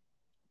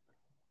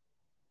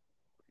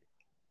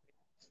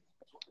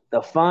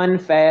 The fun,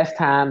 fast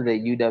times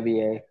at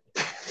UWA.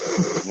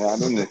 Yeah, I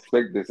didn't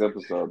expect this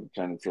episode to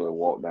turn into a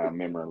walk down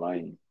memory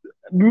lane.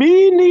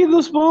 Me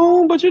neither,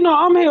 Spoon. But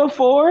I'm here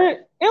for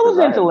it. It Because was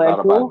I hadn't thought about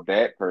intellectual,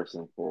 that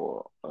person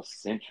for a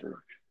century.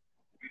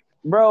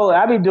 bro.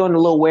 I be doing the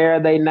little "where are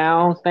they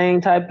now"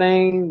 thing type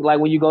thing. Like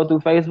when you go through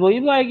Facebook,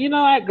 you be like,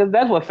 because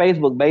that's what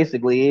Facebook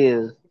basically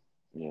is.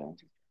 Yeah.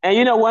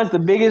 And what's the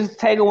biggest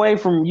takeaway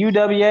from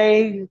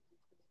UWA?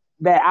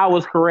 That I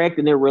was correct,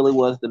 and it really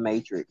was the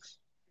Matrix.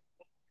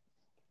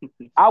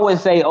 I would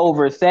say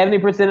over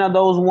 70% of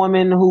those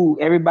women who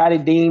everybody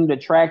deemed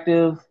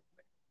attractive,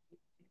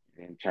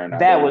 And turn out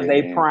that they was had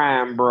a been.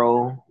 prime,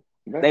 bro.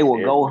 They That's were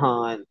terrible.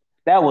 Gohan.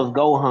 That was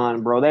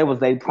Gohan, bro. They was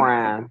they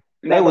prime.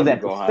 They Now was don't do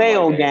at the Gohan like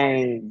sale that.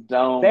 game.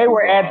 Don't They do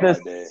were at Gohan the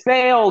like that.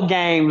 sale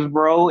games,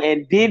 bro,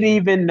 and didn't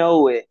even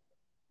know it.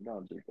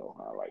 Don't do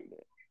Gohan like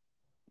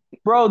that.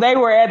 Bro, they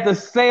were at the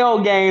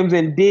sale games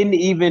and didn't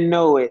even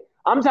know it.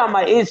 I'm talking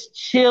about it's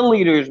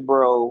cheerleaders,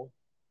 bro,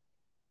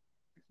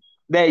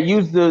 that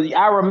used to.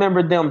 I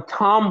remember them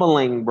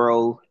tumbling,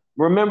 bro.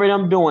 Remember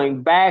them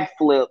doing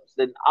backflips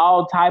and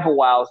all type of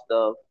wild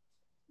stuff.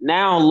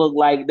 Now look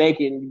like they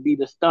can be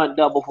the stunt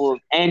double for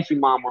Auntie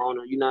Mama on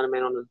the,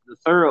 on the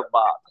syrup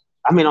box.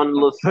 I mean on the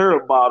little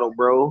syrup bottle,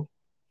 bro.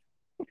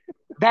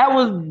 That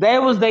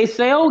was they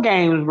sell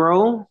games,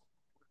 bro.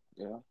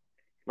 Yeah.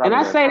 And Probably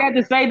I got say that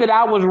to say that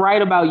I was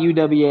right about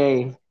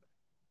UWA.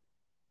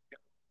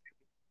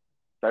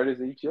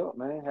 30s each up,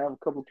 man. Have a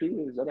couple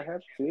kids. That'll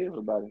happen to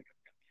everybody.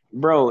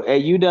 Bro,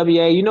 at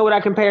UWA, you know what I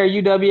compare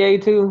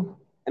UWA to?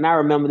 And I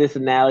remember this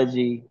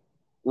analogy,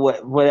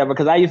 whatever,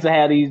 because I used to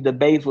have these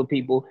debates with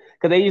people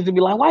because they used to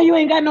be like, "Why you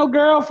ain't got no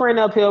girlfriend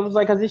up here?" I was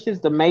like, "Cause it's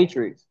just the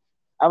Matrix."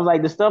 I was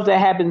like, "The stuff that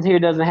happens here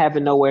doesn't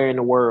happen nowhere in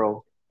the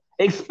world,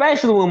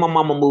 especially when my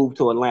mama moved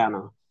to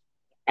Atlanta,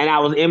 and I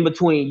was in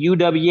between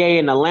UWA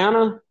and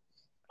Atlanta.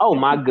 Oh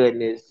my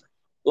goodness,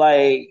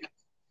 like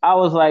I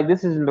was like,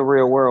 this isn't the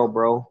real world,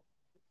 bro."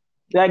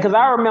 Yeah, because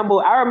I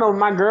remember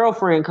my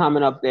girlfriend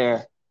coming up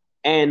there,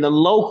 and the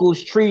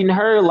locals treating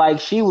her like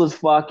she was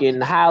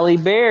fucking Halle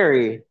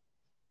Berry,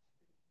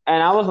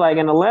 and I was like,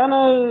 in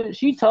Atlanta,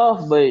 she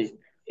tough, but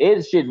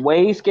it's shit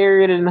way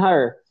scarier than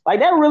her.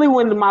 Like that really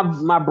when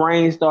my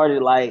brain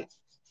started like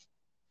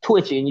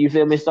twitching. You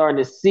feel me?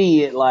 Starting to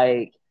see it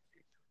like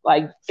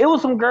it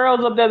was some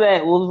girls up there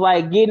that was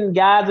like getting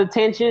guys'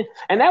 attention,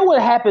 and that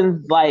what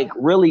happens like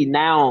really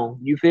now.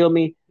 You feel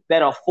me?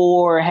 That a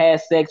 4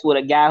 has sex with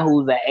a guy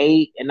who's an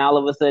 8, and all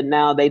of a sudden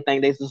now they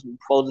think they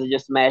supposed to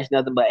just smash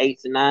nothing but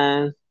 8s and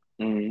 9s.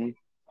 Mm-hmm.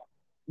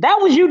 That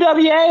was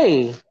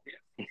UWA.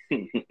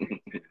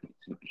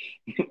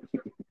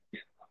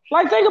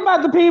 Like think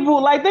about the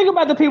people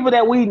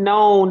that we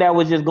known that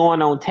was just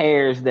going on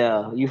tears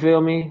there. You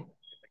feel me?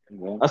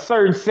 Yeah. A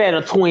certain set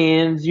of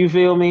twins. You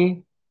feel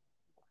me?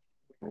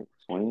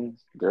 Twins,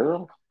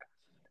 girls.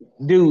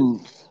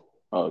 Dudes.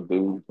 Oh,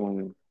 dude,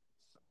 twins.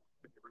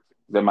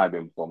 That might be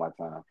before my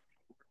time.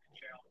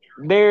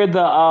 They're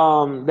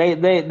the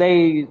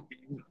they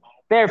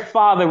their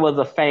father was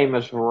a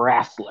famous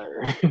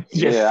wrestler.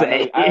 Just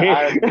Yeah, I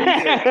know.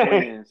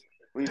 say. I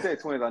when you said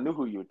twins, I knew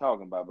who you were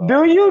talking about, but I Do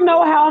didn't know you if that know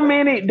was the how baby.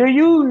 many? Do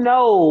you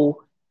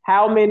know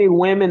how many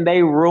women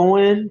they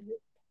ruined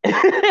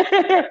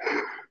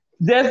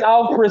just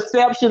off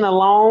perception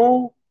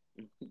alone?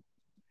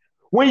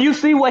 When you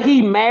see what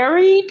he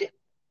married,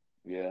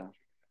 Yeah,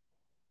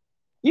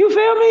 you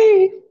feel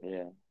me?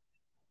 yeah,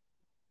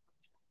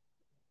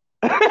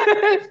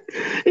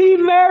 He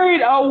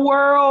married a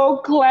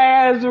world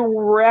class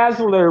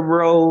wrestler,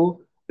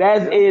 bro.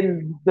 That's yeah.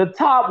 in the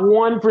top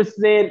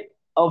 1%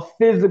 of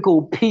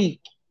physical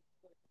peak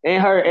in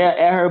her Mm.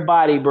 at her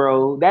body,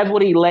 bro. That's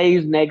what he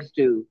lays next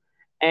to.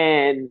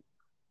 And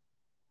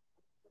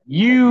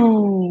You think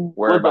he you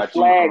worried was a about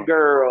you flag from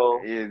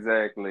girl.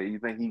 exactly? You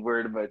think he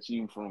worried about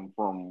you from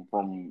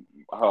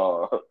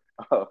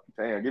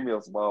damn, give me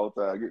a small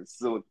time. Get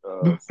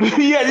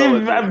Yeah,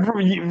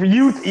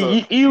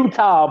 Sullivan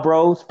Utah,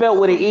 bro. Spelled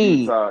with an from E.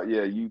 Utah.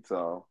 Yeah,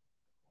 Utah.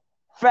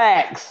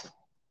 Facts.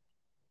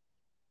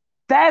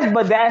 That's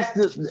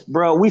the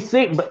bro. We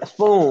see, but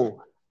Spoon.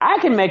 I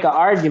can make an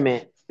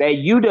argument that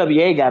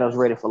UWA got us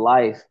ready for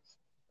life.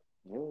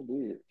 Yeah, it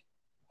did.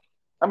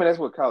 I mean, that's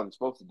what college is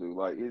supposed to do.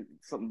 Like,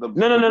 something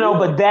No, no, the no, no.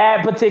 real. But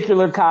that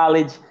particular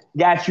college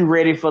got you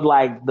ready for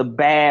like the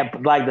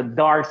bad, like the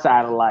dark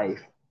side of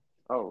life.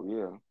 Oh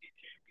yeah.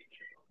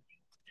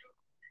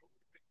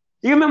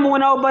 You remember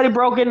when nobody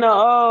broke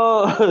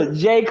into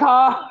J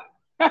car?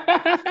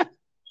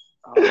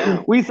 Oh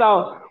no. we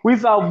saw.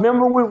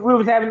 Remember we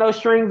was having those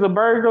strings of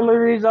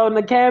burglaries on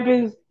the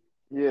campus,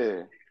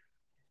 Yeah.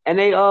 and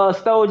they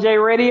stole J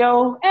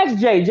radio. Ask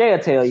Jay. Jay'll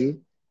tell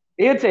you.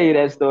 He'll tell you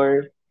that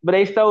story. But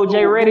they stole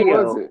J Who was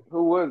radio. it?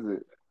 Who was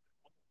it?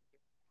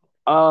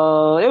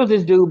 It was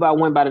this dude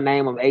went by the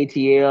name of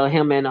ATL.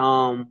 Him and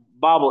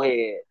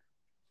Bobblehead.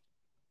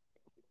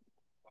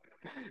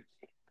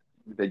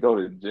 Did they go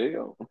to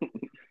jail?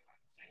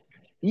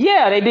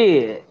 Yeah, they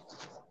did.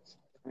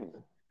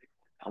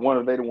 I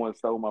wonder if they the one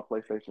stole my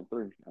PlayStation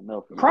 3. I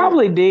never forget that.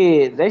 Probably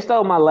did. They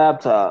stole my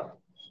laptop.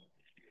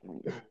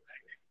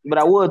 But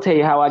I will tell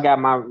you how I got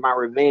my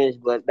revenge,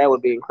 but that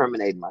would be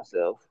incriminating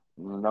myself.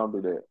 Don't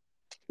do that.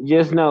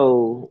 Just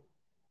know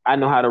I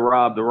know how to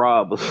rob the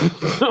robbers.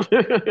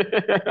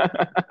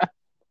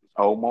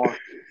 Omar.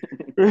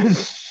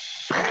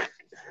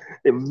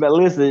 But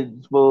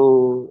listen,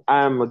 fool,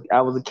 I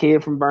was a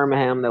kid from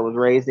Birmingham that was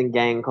raised in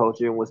gang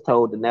culture and was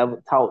told to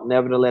never taught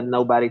never to let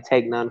nobody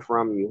take none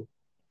from you.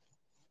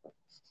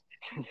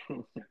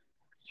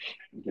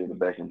 Get it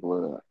back in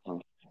blood.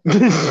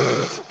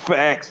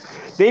 Facts.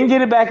 Didn't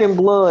get it back in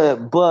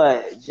blood,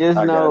 but just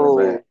I got it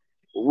back.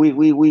 know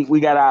we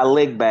got our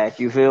lick back.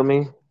 You feel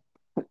me?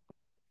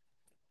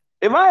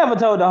 If I ever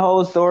told the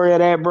whole story of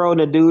that, bro,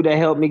 the dude that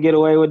helped me get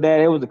away with that,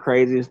 it was the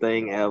craziest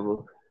thing ever.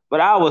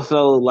 But I was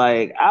so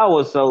like, I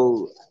was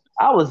such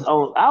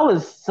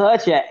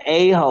an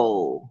a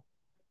hole.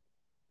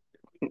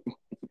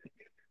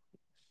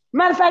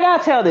 Matter of fact, I'll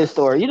tell this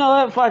story. You know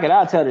what? Fuck it,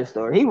 I'll tell this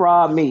story. He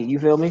robbed me. You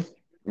feel me?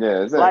 Yeah,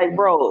 Like, exactly.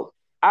 bro,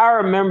 I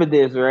remember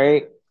this,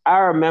 right? I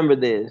remember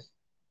this,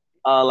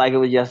 like it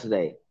was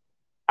yesterday.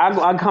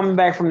 I'm coming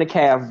back from the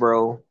calf,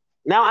 bro.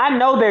 Now I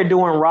know they're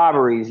doing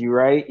robberies. You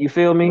right? You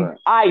feel me? Right.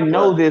 I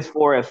know Right. this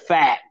for a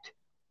fact.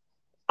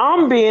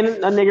 I'm being a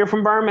nigga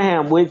from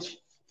Birmingham, which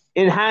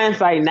in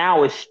hindsight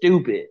now is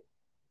stupid.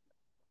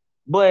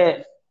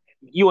 But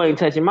you ain't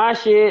touching my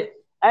shit.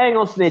 I ain't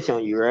gonna snitch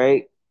on you,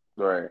 right?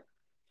 Right.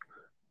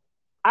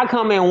 I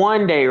come in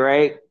one day,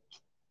 right?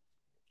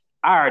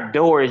 Our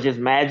door is just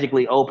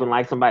magically open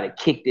like somebody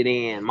kicked it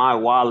in. My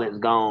wallet's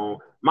gone.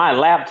 My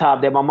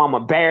laptop that my mama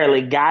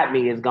barely got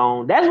me is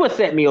gone. That's what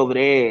set me over the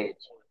edge.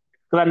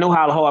 Because I knew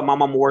how hard my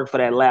mama worked for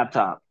that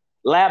laptop.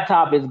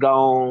 Laptop is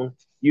gone.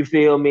 You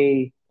feel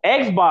me?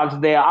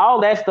 Xbox there,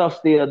 all that stuff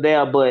still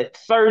there, but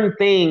certain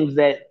things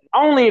that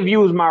only if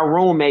you was my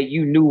roommate,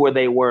 you knew where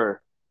they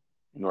were.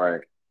 Right.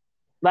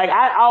 Like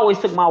I always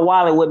took my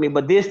wallet with me,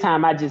 but this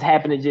time I just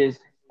happened to just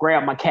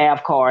grab my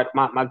calf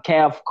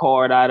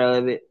card out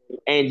of it,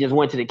 and just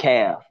went to the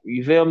calf.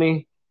 You feel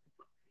me?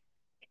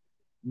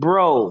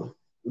 Bro,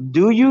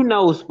 do you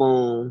know,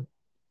 Spoon,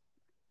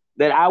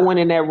 that I went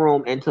in that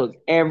room and took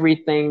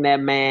everything that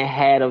man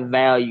had of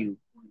value.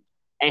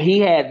 And he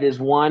had this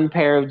one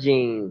pair of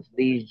jeans,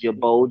 these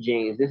Jabot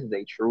jeans. This is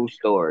a true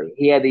story.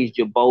 He had these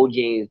Jabot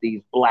jeans,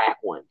 these black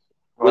ones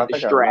Well, I with the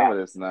think I strap.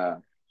 remember this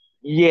now.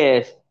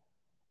 Yes, Go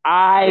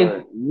I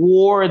ahead.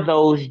 wore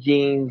those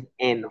jeans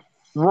in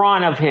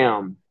front of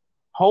him,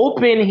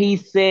 hoping he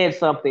said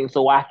something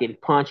so I could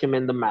punch him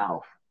in the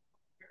mouth.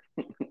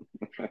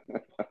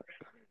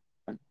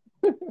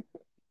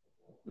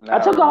 I Now I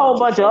took a whole remember the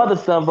bunch of story. other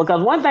stuff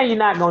because one thing you're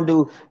not gonna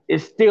do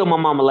is steal my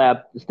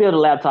mama steal the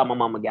laptop my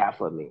mama got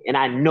for me, and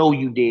I know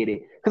you did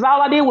it because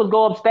all I did was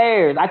go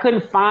upstairs. I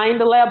couldn't find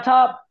the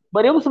laptop,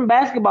 but it was some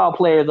basketball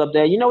players up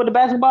there. You know what the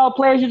basketball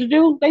players used to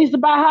do? They used to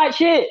buy hot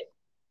shit.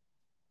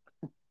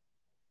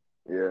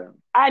 Yeah.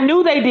 I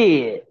knew they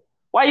did.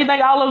 Why you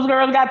think all those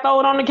girls got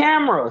thrown on the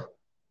cameras?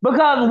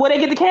 Because where they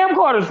get the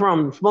camcorders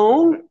from,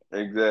 Spoon?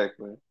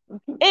 Exactly.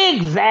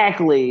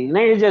 Exactly.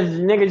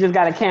 Niggas just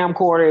got a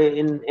camcorder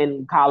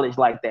in college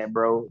like that,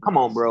 bro. Come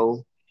on,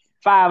 bro.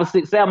 Five or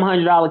six,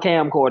 $700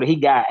 camcorder. He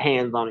got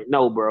hands on it.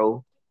 No,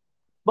 bro.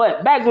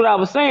 But back to what I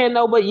was saying,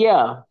 though. But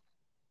yeah,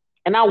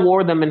 and I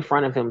wore them in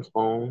front of him,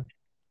 Spoon.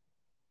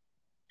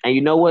 And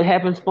you know what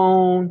happened,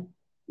 Spoon?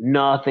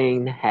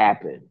 Nothing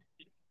happened.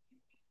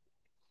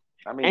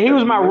 I mean, And he because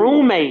was you my knew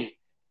roommate.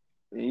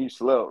 you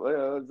slept.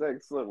 Yeah, exactly.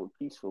 Slept with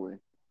peacefully.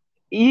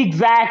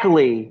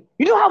 Exactly.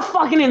 You know how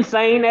fucking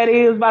insane that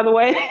is, by the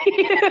way.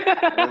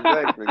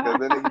 Exactly. Because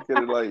then you could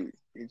have like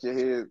hit your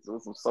head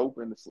with some soap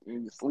in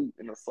your sleep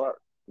in the sock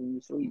in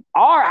your sleep.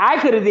 Or I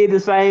could have did the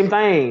same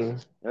thing.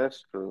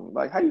 That's true.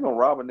 Like, how you gonna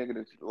rob a nigga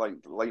that's like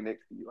lay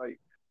next to you? Like,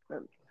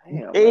 damn,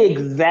 man.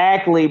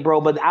 Exactly,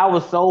 bro. But I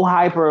was so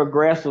hyper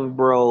aggressive,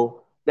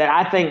 bro, that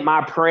I think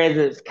my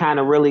presence kind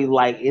of really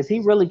like, is he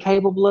really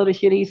capable of the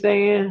shit he's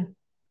saying?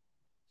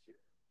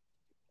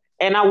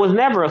 And I was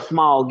never a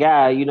small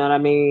guy, you know what I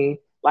mean?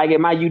 Like in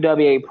my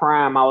UWA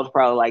prime, I was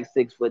probably like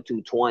 6 foot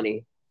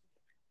 220.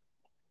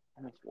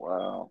 That's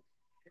wow.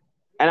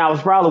 And I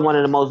was probably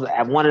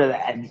I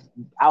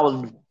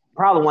was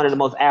probably one of the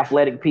most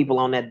athletic people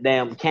on that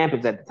damn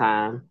campus at the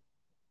time.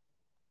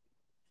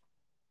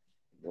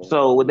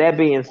 So with that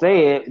being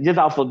said, just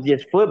off of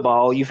just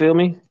football, you feel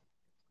me?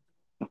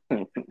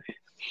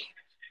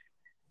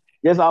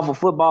 Just off of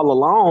football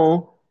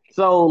alone.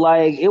 So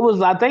like it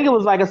was, I think it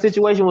was like a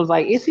situation was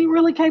like, is he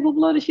really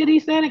capable of the shit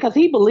he's saying? Because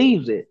he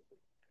believes it.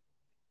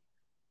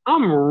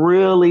 I'm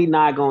really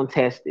not gonna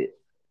test it.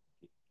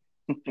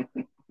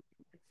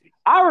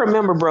 I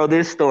remember, bro,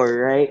 this story,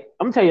 right?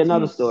 I'm gonna tell you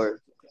another Mm. story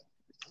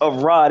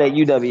of Rod at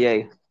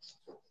UWA.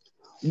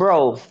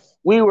 Bro,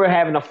 we were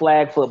having a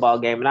flag football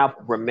game, and I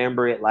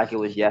remember it like it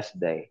was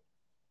yesterday.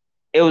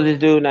 It was this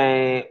dude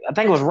named, I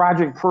think it was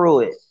Roderick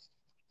Pruitt.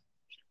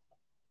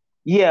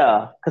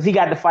 Yeah, because he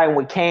got to fighting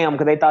with Cam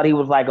because they thought he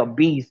was like a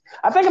beast.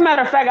 I think, a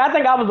matter of fact, I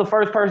think I was the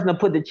first person to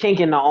put the chink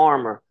in the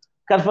armor.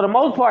 Because for the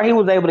most part, he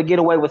was able to get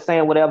away with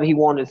saying whatever he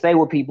wanted to say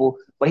with people,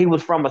 but he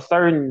was from a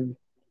certain,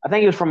 I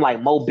think he was from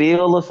like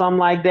Mobile or something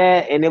like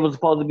that, and it was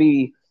supposed to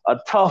be a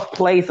tough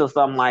place or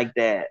something like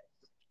that.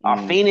 or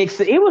Phoenix.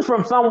 He was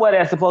from somewhere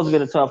that's supposed to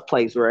be a tough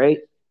place, right?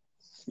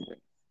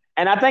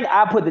 And I think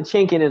I put the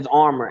chink in his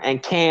armor,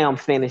 and Cam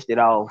finished it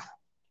off.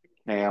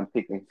 Cam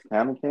picking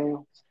Cam.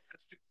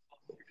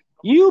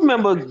 You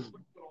remember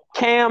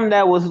Cam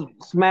that was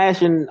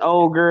smashing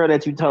old girl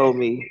that you told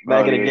me Oh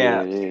back in the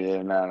yeah,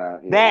 gap? nah,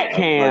 yeah. That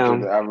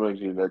Cam. I brought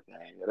you that thing.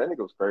 Yeah, that nigga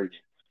was crazy.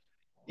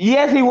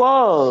 Yes, he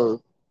was.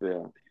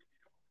 Yeah.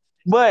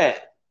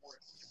 But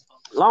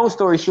long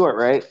story short,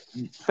 right?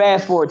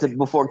 Fast forward to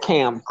before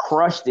Cam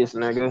crushed this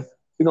nigga.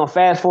 We're gonna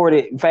fast forward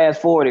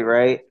it,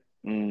 right?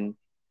 Mm.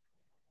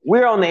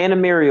 We're on the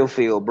intramural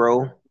field,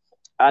 bro.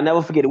 I'll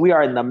never forget it. We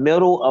are in the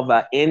middle of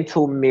an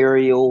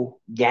intramural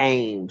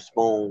game,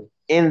 Spoon.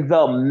 In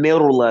the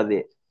middle of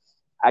it.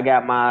 I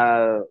got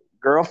my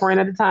girlfriend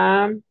at the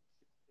time.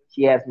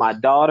 She has my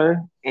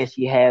daughter, and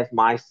she has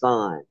my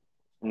son.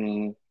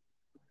 Mm.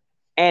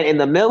 And in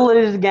the middle of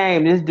this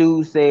game, this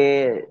dude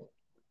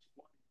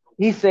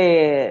he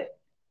said,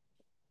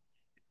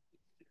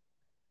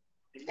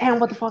 damn,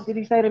 what the fuck did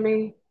he say to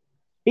me?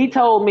 He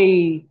told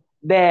me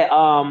that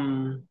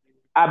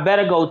I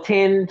better go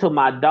tend to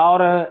my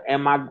daughter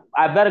and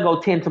I better go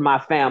tend to my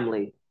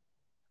family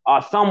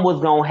or something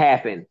was gonna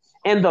happen.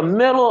 In the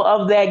middle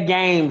of that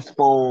game,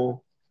 Spoon,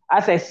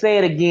 I said, say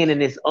it again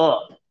and it's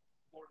up.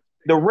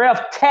 The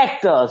ref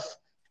teched us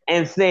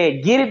and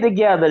said, get it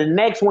together. The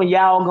next one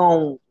y'all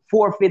gonna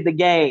forfeit the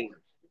game.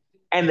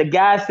 And the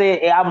guy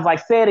said, I was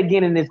like, say it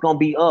again and it's gonna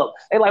be up.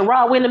 They like,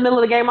 Rob, we're in the middle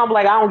of the game. I'm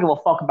like, I don't give a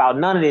fuck about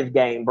none of this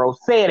game, bro.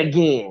 Say it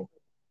again.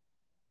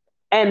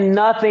 And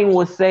nothing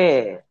was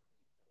said.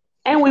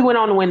 And we went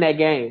on to win that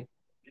game.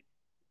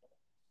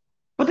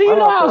 But do Why you do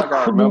know I feel how? like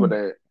I remember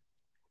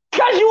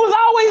Because you was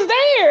always that?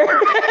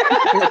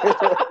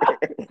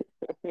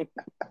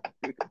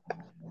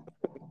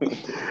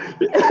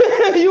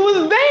 there. You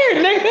was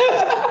there,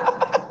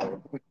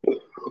 nigga.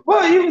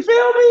 Well, you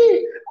feel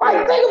me?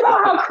 Like, think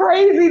about how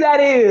crazy that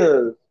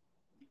is.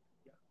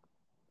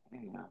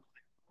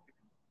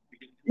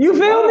 You Some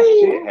feel wild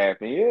shit me?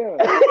 happened, yeah.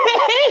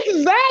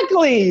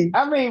 Exactly.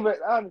 I mean, but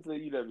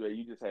honestly, UWA,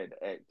 you just had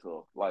to act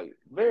tough. Like,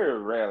 very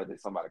rarely did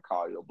somebody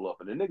call your bluff.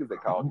 And the niggas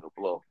that called your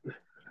bluff,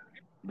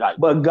 like,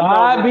 But you know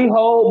what I'm saying?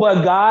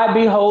 God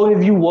behold,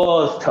 if you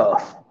was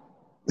tough.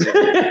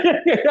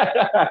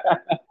 Yeah.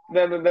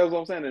 That's what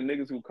I'm saying. The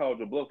niggas who called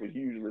your bluff was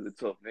usually the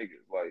tough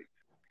niggas. Like,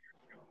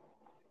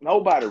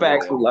 nobody really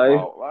Facts of ever life.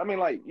 fought. I mean,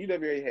 like,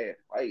 UWA had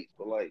fights,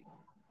 but, like,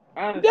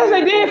 Yes, honestly,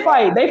 they did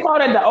fight. They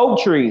fought at the Oak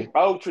Tree.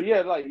 Oak Tree,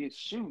 yeah, like, it's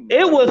shooting.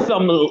 It Like, was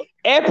some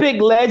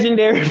epic,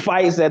 legendary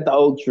fights at the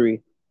Oak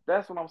Tree.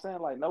 that's what I'm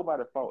saying. Like,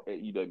 nobody fought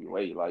at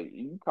UWA. Like,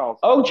 you call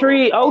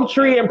somebody bluff Oak on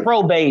Tree, and campus.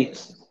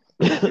 probates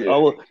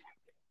Yeah.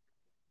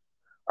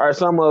 are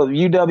some of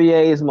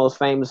UWA's most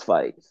famous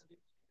fights.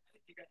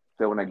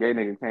 So when a gay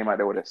nigga came out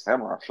there with a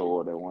samurai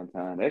sword at one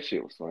time, that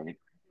shit was funny.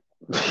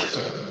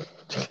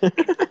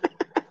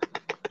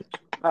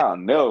 I'll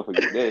never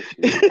forget that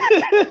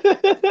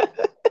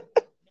shit.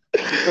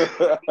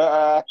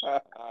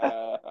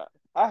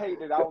 I hate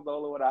that I was the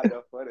only one out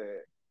there for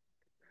that.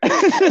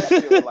 That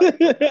shit was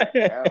like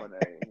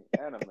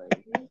anime.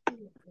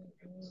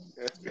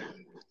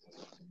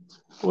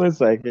 One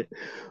second.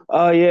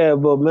 Oh yeah,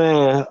 but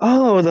man,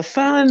 oh the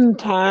fun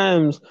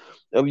times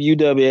of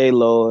UWA,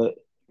 Lord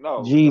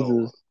No.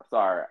 Jesus.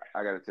 Sorry,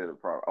 I gotta tell the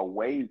problem. A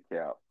wave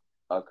cap,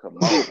 a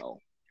kimono,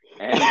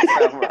 and a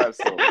samurai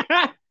sword.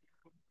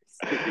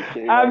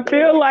 I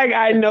feel like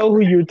I know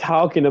who you're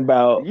talking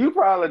about. You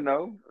probably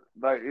know.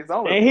 Like, it's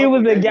only a And he couple was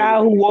of the gay guy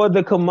niggas. who wore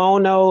the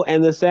kimono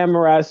and the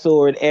samurai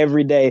sword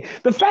every day.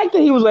 The fact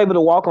that he was able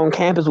to walk on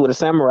campus with a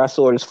samurai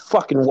sword is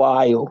fucking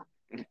wild.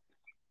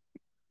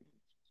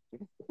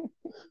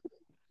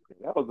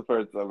 That was the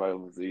first time I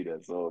ever see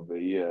that sword. But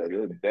yeah,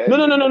 that No.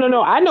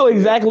 nigga. I know Yeah,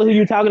 exactly who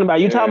you're talking about.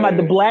 You're talking about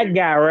the yeah. black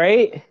guy,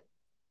 right?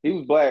 He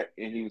was black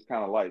and he was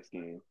kind of light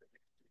skinned.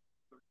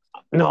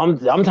 No, I'm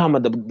talking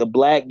about the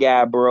black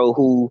guy, bro,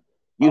 who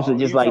used to Oh,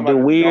 just you talking like do about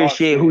the weird dark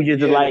shit. Who skin?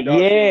 just Yeah, the like dark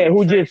skin with yeah, the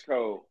who just trench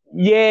coat.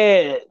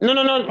 yeah. No.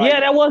 Like, Yeah,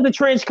 that was the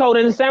trench coat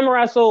and the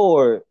samurai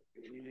sword.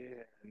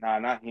 yeah, nah,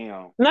 not him.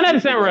 No, not the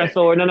This samurai nigga,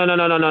 sword. No.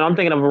 I'm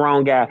thinking of the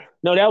wrong guy.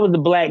 No, that was the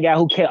black guy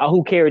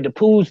who carried the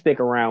pool stick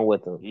around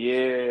with him.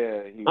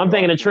 yeah, he was I'm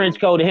thinking dark of trench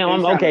skinned. coat to him. He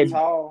was I'm kind of okay.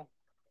 tall,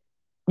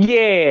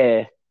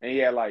 Yeah. and he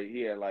had like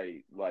he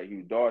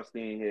was dark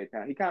skinned.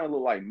 He kind of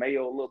looked like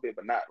Mayo a little bit,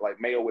 but not like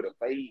Mayo with a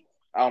fade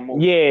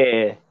almost.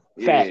 Yeah.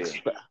 Yeah, Facts.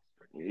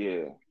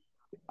 yeah.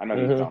 I know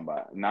who you're Mm-hmm. talking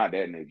about. Not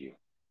that nigga.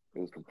 It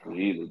was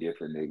completely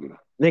different nigga.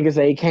 Nigga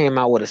say he came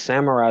out with a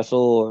samurai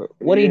sword.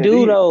 What he Yeah,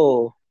 do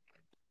though?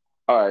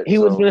 all right, He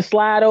was gonna so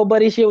slide old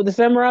buddy shit with the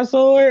samurai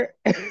sword.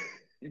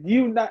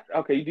 you not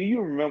okay? Do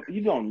you remember?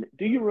 You don't?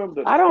 Do you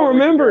remember the I don't Puerto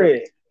Rican remember girl?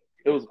 it.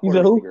 It was a You Puerto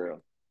said Rican who?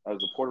 girl. It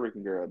was a Puerto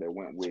Rican girl that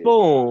went with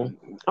Spoon.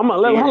 Ken.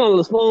 Hold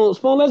on,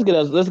 Spoon. Let's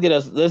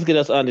get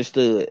us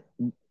understood.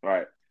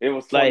 Right. It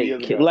was 20 Like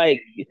years ago.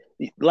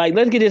 like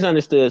let's get this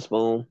understood,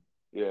 Spoon.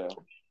 Yeah.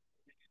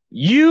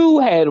 You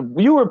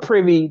were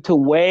privy to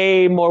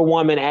way more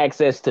woman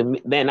access to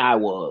me than I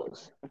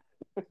was.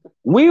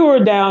 We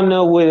were down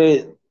there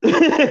with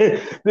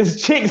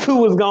This chicks who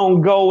was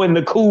gonna go in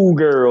the cool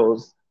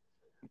girls.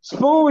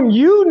 Spoon,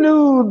 you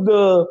knew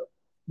the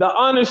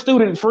honor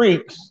student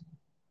freaks.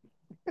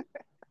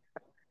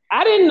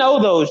 I didn't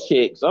know those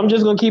chicks. I'm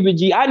just gonna keep it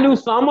G. I knew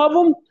some of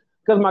them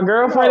because my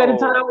girlfriend at the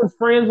time No, was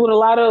friends with a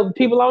lot of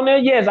people on there.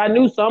 Yes, I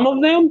knew some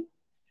of them.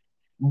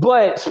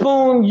 But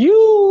Spoon,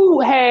 you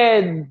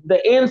had the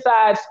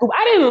inside scoop.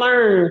 I didn't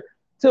learn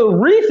till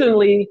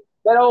recently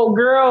that old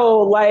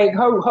girl, like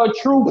her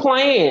true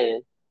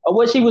plan of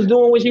what she was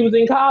doing when she was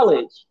in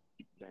college.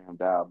 damn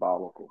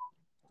diabolical.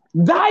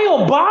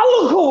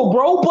 Diabolical,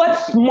 bro, but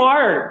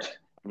smart.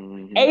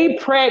 Hmm.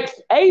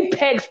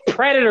 Apex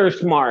predator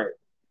smart.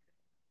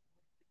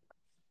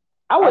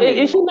 I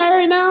Is she mean,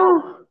 married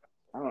now?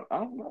 I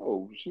don't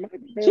know. She might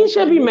be She doing should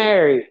pretty be good.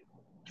 married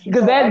She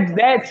because probably,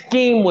 that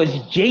scheme was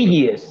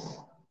genius,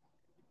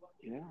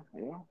 yeah,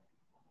 yeah.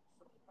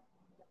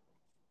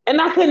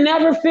 and I could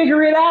never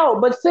figure it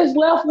out. But sis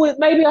left with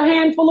maybe a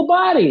handful of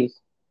bodies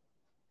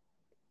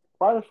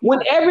Quite a when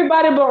few.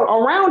 everybody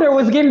around her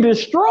was getting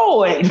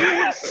destroyed.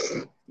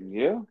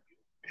 Yeah,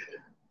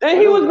 And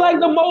he well, was like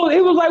the most.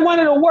 He was like one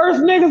of the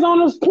worst niggas on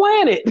this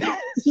planet,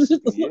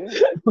 yeah,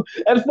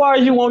 as far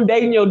as you want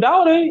dating your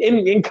daughter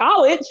in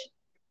college.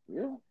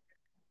 yeah.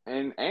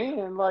 And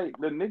like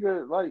the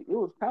nigga, like it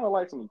was kind of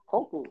like some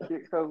poker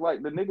shit because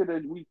like the nigga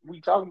that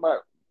we talking about,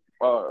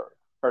 uh,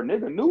 her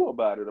nigga knew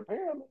about it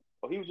apparently,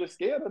 or he was just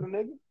scared of the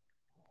nigga.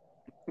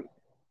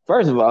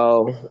 First of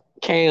all,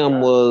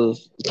 Cam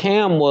was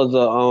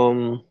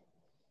a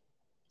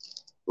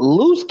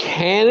loose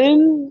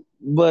cannon,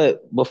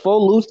 but before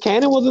loose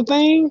cannon was a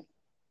thing,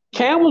 Yeah,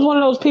 Cam was one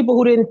of those people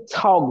who didn't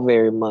talk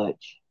very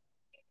much.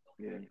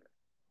 yeah,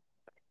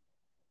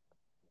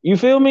 You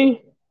feel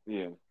me?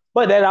 yeah,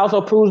 But that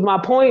also proves my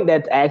point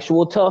that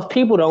actual tough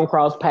people don't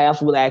cross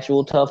paths with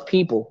actual tough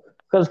people.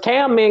 Because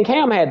Cam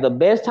had the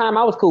best time.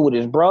 I was cool with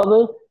his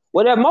brother.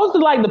 Whatever. Most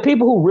of like the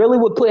people who really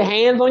would put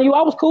hands on you,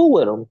 I was cool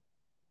with them.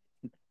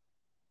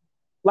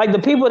 Like the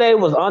people that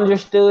was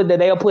understood that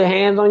they'll put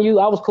hands on you,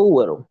 I was cool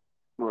with them.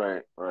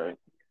 right, right,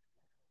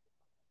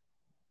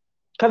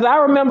 Cause I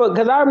remember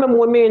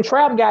when me and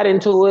Trap got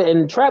into it,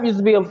 and Trap used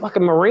to be a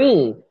fucking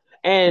Marine,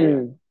 yeah,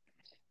 and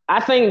I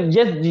think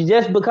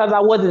just because I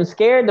wasn't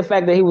scared the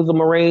fact that he was a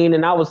Marine,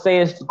 and I was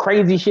saying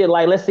crazy shit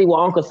like, "Let's see what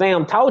Uncle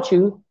Sam taught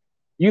you."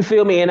 You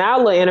feel me? In our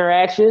little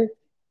interaction,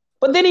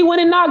 but then he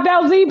went and knocked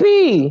out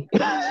ZP.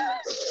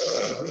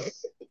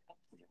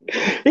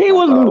 he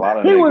knocked out a was lot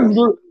of he niggas.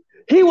 was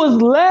he was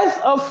less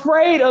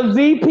afraid of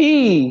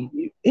ZP.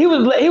 He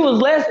was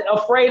less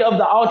afraid of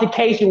the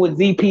altercation with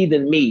ZP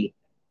than me.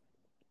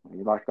 He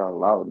knocked out a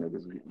lot of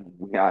niggas.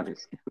 We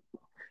honest.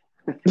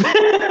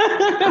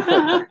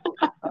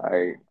 All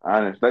right,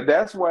 honest. But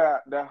that's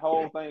where that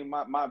whole thing,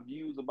 my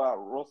views about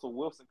Russell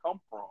Wilson come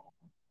from.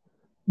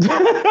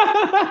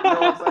 You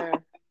know what I'm saying?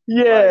 Like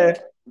Yeah.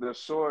 the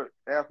short,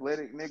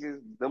 athletic niggas,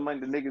 them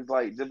ain't the niggas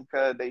like just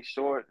because they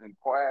short and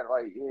quiet,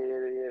 like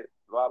yeah,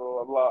 blah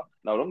blah blah blah.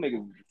 No, them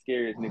niggas the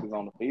scariest niggas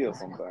on the field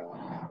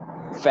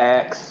sometimes.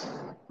 Facts.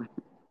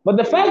 But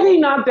the fact Yeah, that he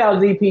knocked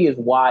out ZP is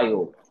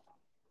wild.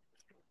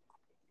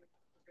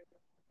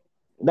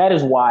 That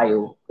is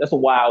wild. That's a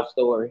wild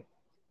story.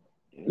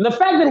 yeah, And the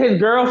fact that his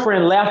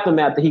girlfriend left him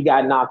after he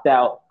got knocked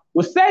out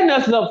was setting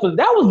us up for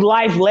that was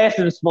life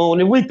lesson,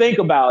 Spoon. If we think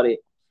about it,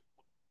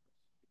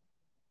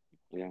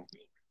 yeah,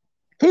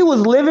 he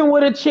was living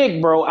with a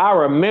chick, bro. I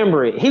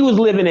remember it. He was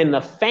living in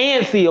the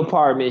fancy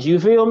apartments. You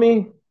feel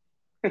me?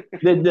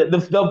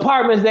 The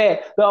apartments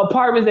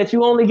that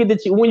you only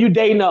get when you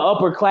dating an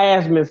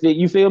upperclassman.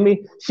 You feel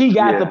me? She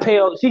got the yeah.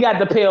 Pell. She got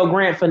the Pell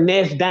Grant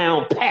finesse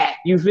down pat.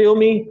 You feel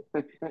me?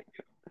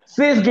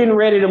 Sis getting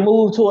ready to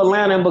move to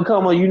Atlanta and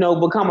become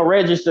a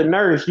registered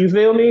nurse. You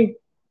feel me?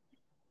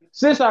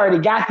 Sis already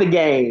got the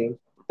game.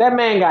 That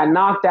man got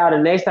knocked out,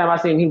 and next time I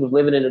seen him, he was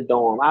living in a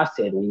dorm. I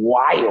said,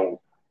 wild.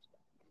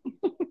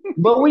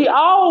 But we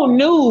all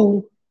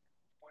knew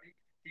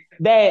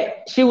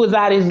that she was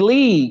out his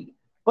league.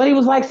 But he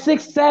was like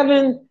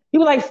 6'7". He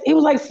was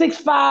like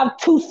 6'5",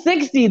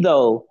 260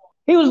 though.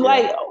 He was Yeah,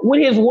 like, with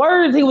his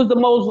words, he was the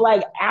most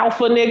like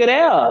alpha nigga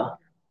there.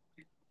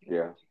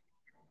 yeah.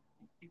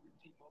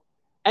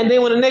 And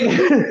then when a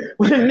nigga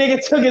when a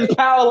nigga took his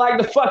power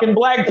like the fucking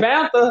Black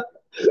Panther,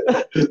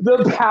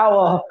 the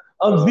power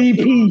of Uh,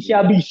 VP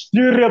shall be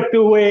stripped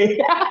away.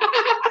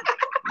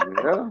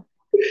 yeah,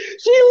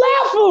 She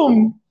left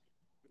him.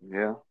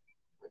 yeah.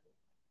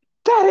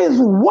 That is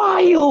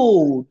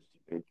wild.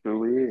 It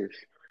truly is.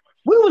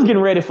 We was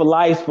getting ready for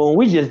life, Spoon.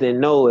 We just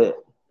didn't know it.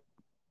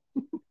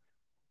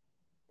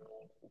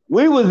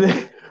 We was,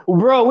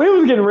 bro. We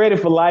was getting ready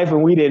for life,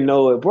 and we didn't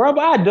know it, bro.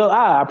 But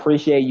I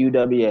appreciate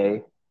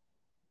UWA.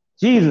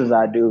 Jesus,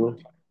 I do.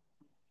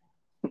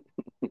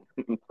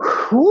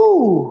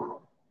 Whew.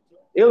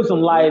 It was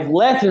some life Yeah,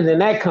 lessons in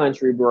that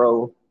country,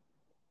 bro.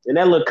 In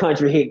that little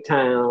country hick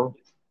town.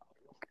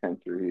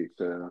 country.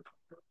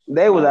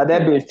 They was My out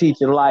that opinion, bitch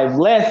teaching life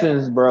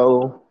lessons,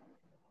 bro.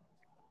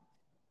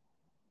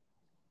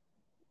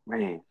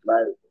 man.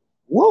 Like,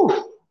 woo.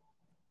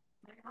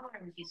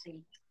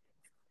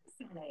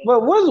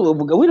 But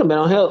we done been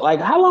on here like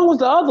how long was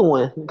the other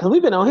one? Because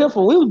we've been on here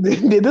for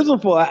did this one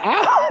for an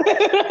hour.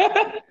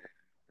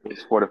 It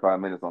was 45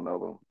 minutes on the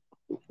other one.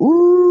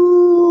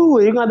 Ooh,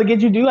 you're gonna have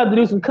to you have to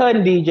do some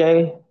cutting,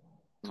 DJ.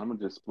 I'm gonna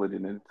just split it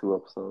into 2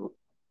 episodes.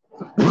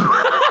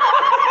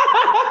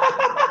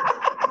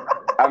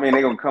 I mean,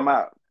 they're gonna come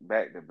out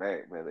back to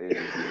back, but it'll be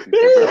 2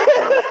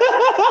 separate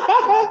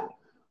episodes.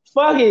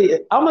 Fuck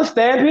it. I'ma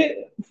stamp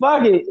it.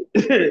 Fuck it.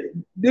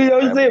 Do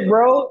your shit, Episode.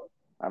 bro.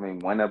 I mean,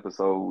 one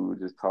episode we were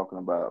just talking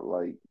about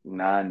like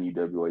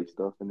non-UWA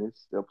stuff. In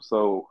this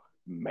episode,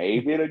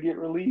 maybe it'll get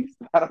released.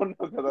 I don't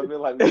know because I feel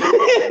like we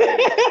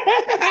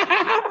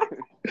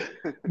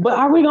But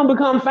are we gonna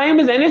become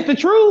famous? And it's the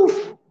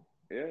truth.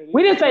 yeah,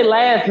 We didn't say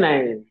last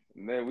name.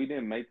 Man, we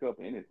didn't make up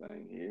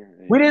anything here.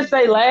 We didn't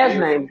say last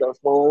names though,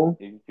 Spoon.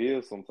 If you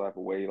feel some type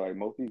of way, like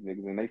most of these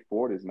niggas in their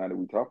 40s now that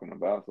we talking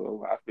about,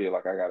 so I feel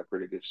like I got a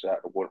pretty good shot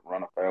to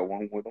run a fair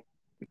one with them.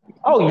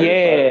 Oh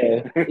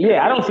yeah,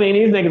 yeah. I don't see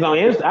these niggas on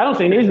I don't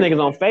see these niggas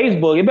on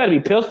Facebook. It better be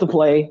pistol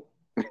play.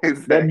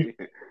 Exactly.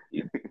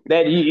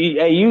 That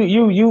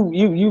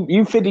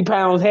you 50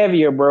 pounds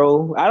heavier,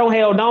 bro. I don't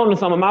held on to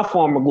some of my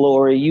former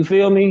glory. You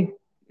feel me?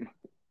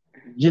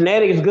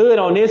 Genetics good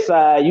on this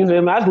side. You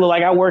feel me? I just look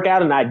like I work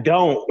out and I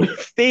don't.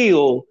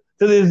 Still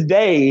to this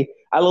day,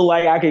 I look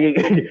like I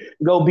could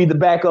go be the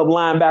backup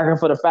linebacker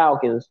for the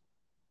Falcons.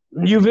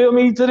 You feel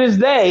me? To this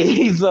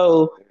day.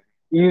 So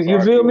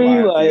you feel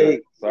me?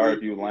 Like sorry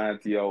if you lying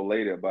to your old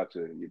lady about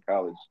your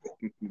college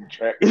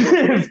track.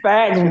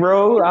 Facts,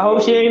 bro. I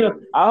hope she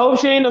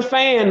ain't a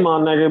fan, my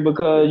nigga,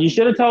 because you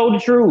should have told the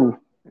truth.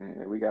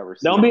 Yeah, we got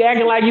receipts. Don't be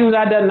acting like you was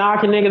out there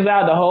knocking niggas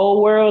out. The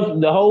whole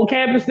world, the whole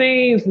campus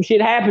scene, some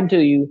shit happened to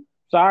you.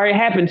 Sorry it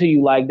happened to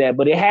you like that,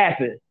 but it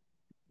happened.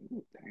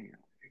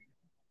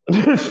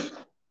 Damn.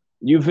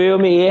 You feel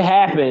me? It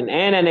happened.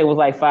 And that nigga was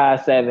like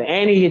 5'7".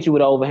 And he hit you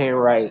with overhand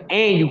right.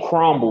 And you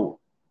crumbled.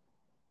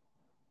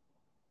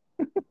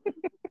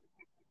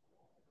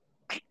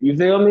 You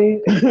feel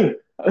me?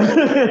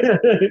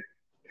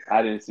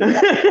 I didn't see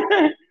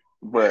it.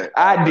 But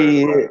I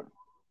did.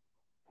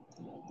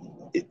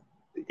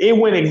 It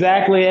went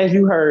exactly as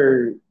you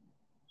heard.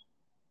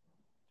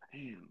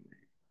 Damn.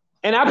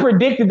 And I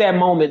predicted that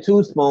moment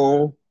too,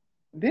 Spoon.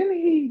 Didn't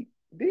he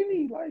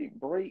like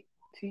break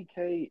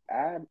TK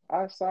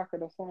eye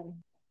socket or something?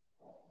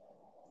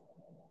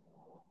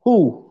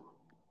 Who?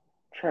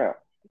 Trap.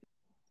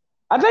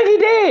 I think he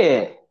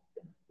did.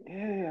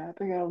 Yeah, I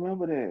think I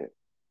remember that.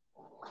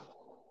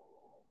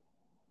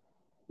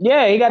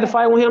 Yeah, he got to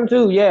fight with him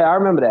too. Yeah, I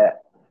remember that.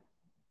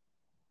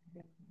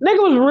 Nigga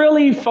was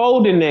really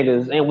folding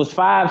niggas and was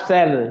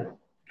 5'7".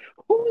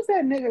 Who was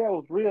that nigga that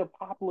was real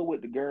popular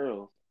with the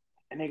girls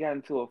and they got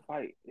into a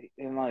fight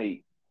and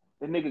like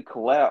the nigga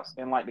collapsed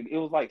and like it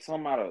was like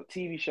some out of a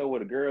TV show where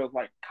the girls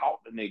like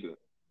caught the nigga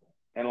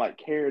and like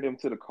carried him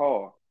to the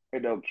car.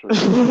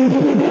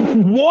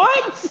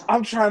 What?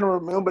 I'm trying to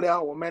remember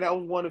that one, man. That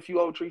was one of the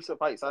few old Teresa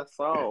fights I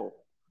saw.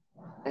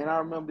 And I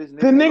remember this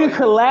nigga. The nigga like,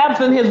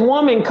 collapsed and his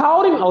woman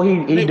caught him? Oh, he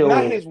doing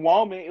not his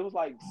woman. It was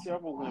like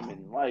several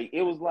women. Like,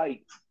 it was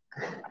like,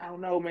 I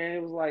don't know, man.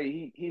 It was like,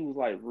 he was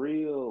like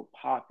real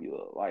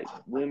popular. Like,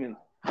 women,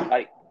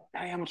 like,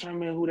 damn, I'm trying to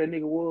remember who that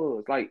nigga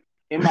was. Like,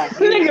 in my head,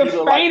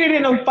 nigga fainted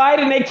in a fight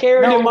and they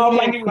carried him off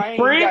like he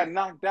got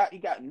knocked out. He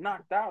got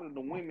knocked out and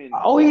the women.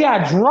 Oh, he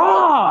got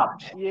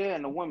dropped. Yeah,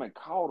 and the women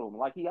caught him.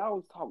 Like, he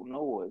always talked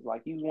noise.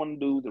 Like, he was one of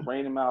the dudes that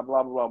ran him out,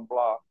 blah, blah, blah,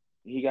 blah.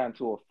 He got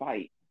into a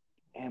fight.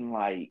 And,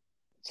 like,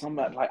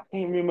 somebody, like, I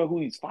can't remember who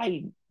he's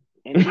fighting.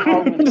 And he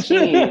caught him in the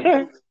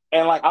chin.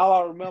 And, like, all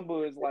I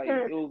remember is, like,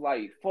 it was,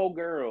 like, 4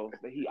 girls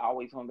that he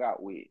always hung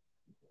out with.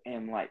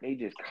 And, like, they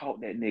just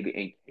caught that nigga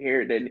and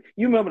carried that.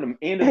 You remember the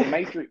end of the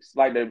Matrix?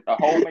 Like, the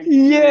whole Matrix?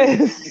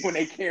 Yes. When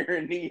they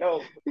carried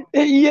Neo?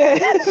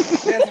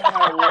 Yes. That's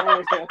how it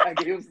was.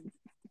 Like, it was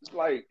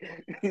like,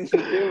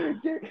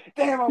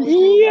 damn, I was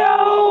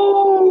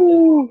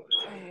Yo.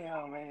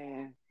 Damn,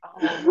 man.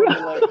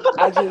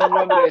 I just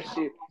remember that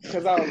shit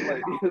because I was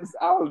like,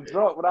 I was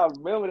drunk, but I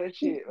remember that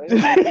shit.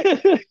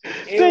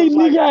 They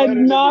like got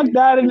knocked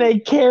out and they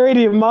carried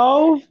him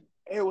off.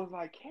 It was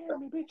like, carry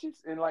me, bitches.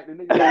 And like the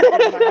nigga in my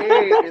head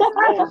is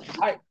Lord.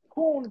 Like,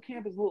 who on the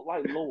campus looked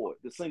like Lord,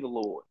 the single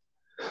Lord?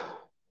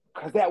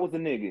 Because that was the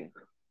nigga.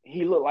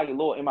 He looked like a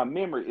Lord. In my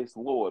memory, it's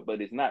Lord,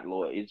 but it's not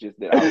Lord. It's just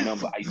that I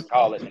remember I used to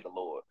call that nigga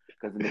Lord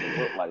because the nigga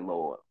looked like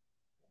Lord.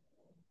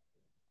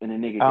 And the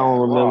nigga I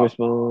don't remember,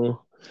 Spoon.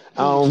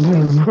 I don't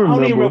remember. I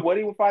don't even remember what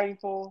he was fighting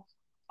for.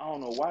 I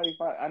don't know why he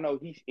fought. I know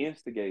he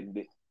instigated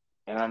it.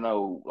 And I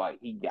know, like,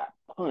 he got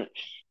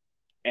punched.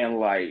 And,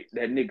 like,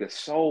 that nigga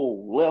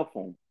soul left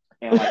him.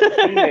 And, like, the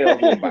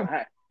females were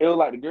behind. It was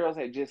like the girls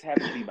had just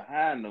happened to be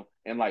behind them.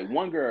 And, like,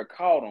 one girl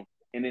caught him.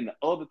 And then the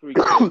other 3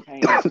 girls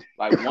came.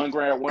 Like, one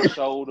grabbed one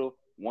shoulder,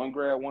 one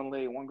grabbed one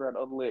leg, one grabbed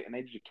the other leg. And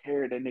they just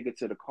carried that nigga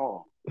to the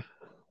car.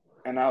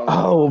 And I was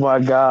oh, my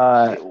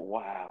God.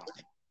 Wow.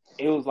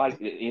 It was like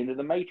the end of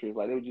the Matrix.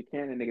 Like, they were just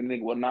carrying the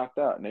nigga was knocked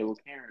out. And they were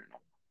carrying him.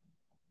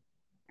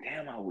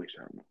 Damn, I wish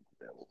I remember what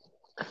that was.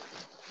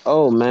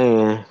 Oh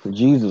man,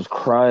 Jesus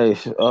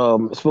Christ.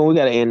 Spoon, we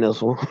gotta end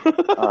this one.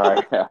 All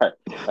right, all right, all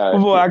right.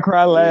 Before I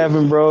cry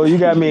laughing, bro. You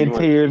got me in You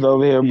want tears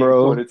over here, you want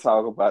bro. to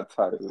talk about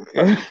toxic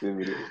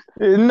positivity?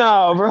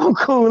 No, bro, I'm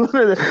cool.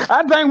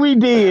 I think we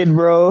did,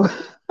 bro.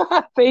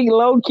 I think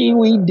low key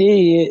we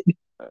did.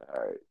 All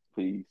right,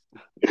 peace.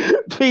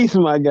 Peace,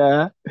 my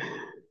guy.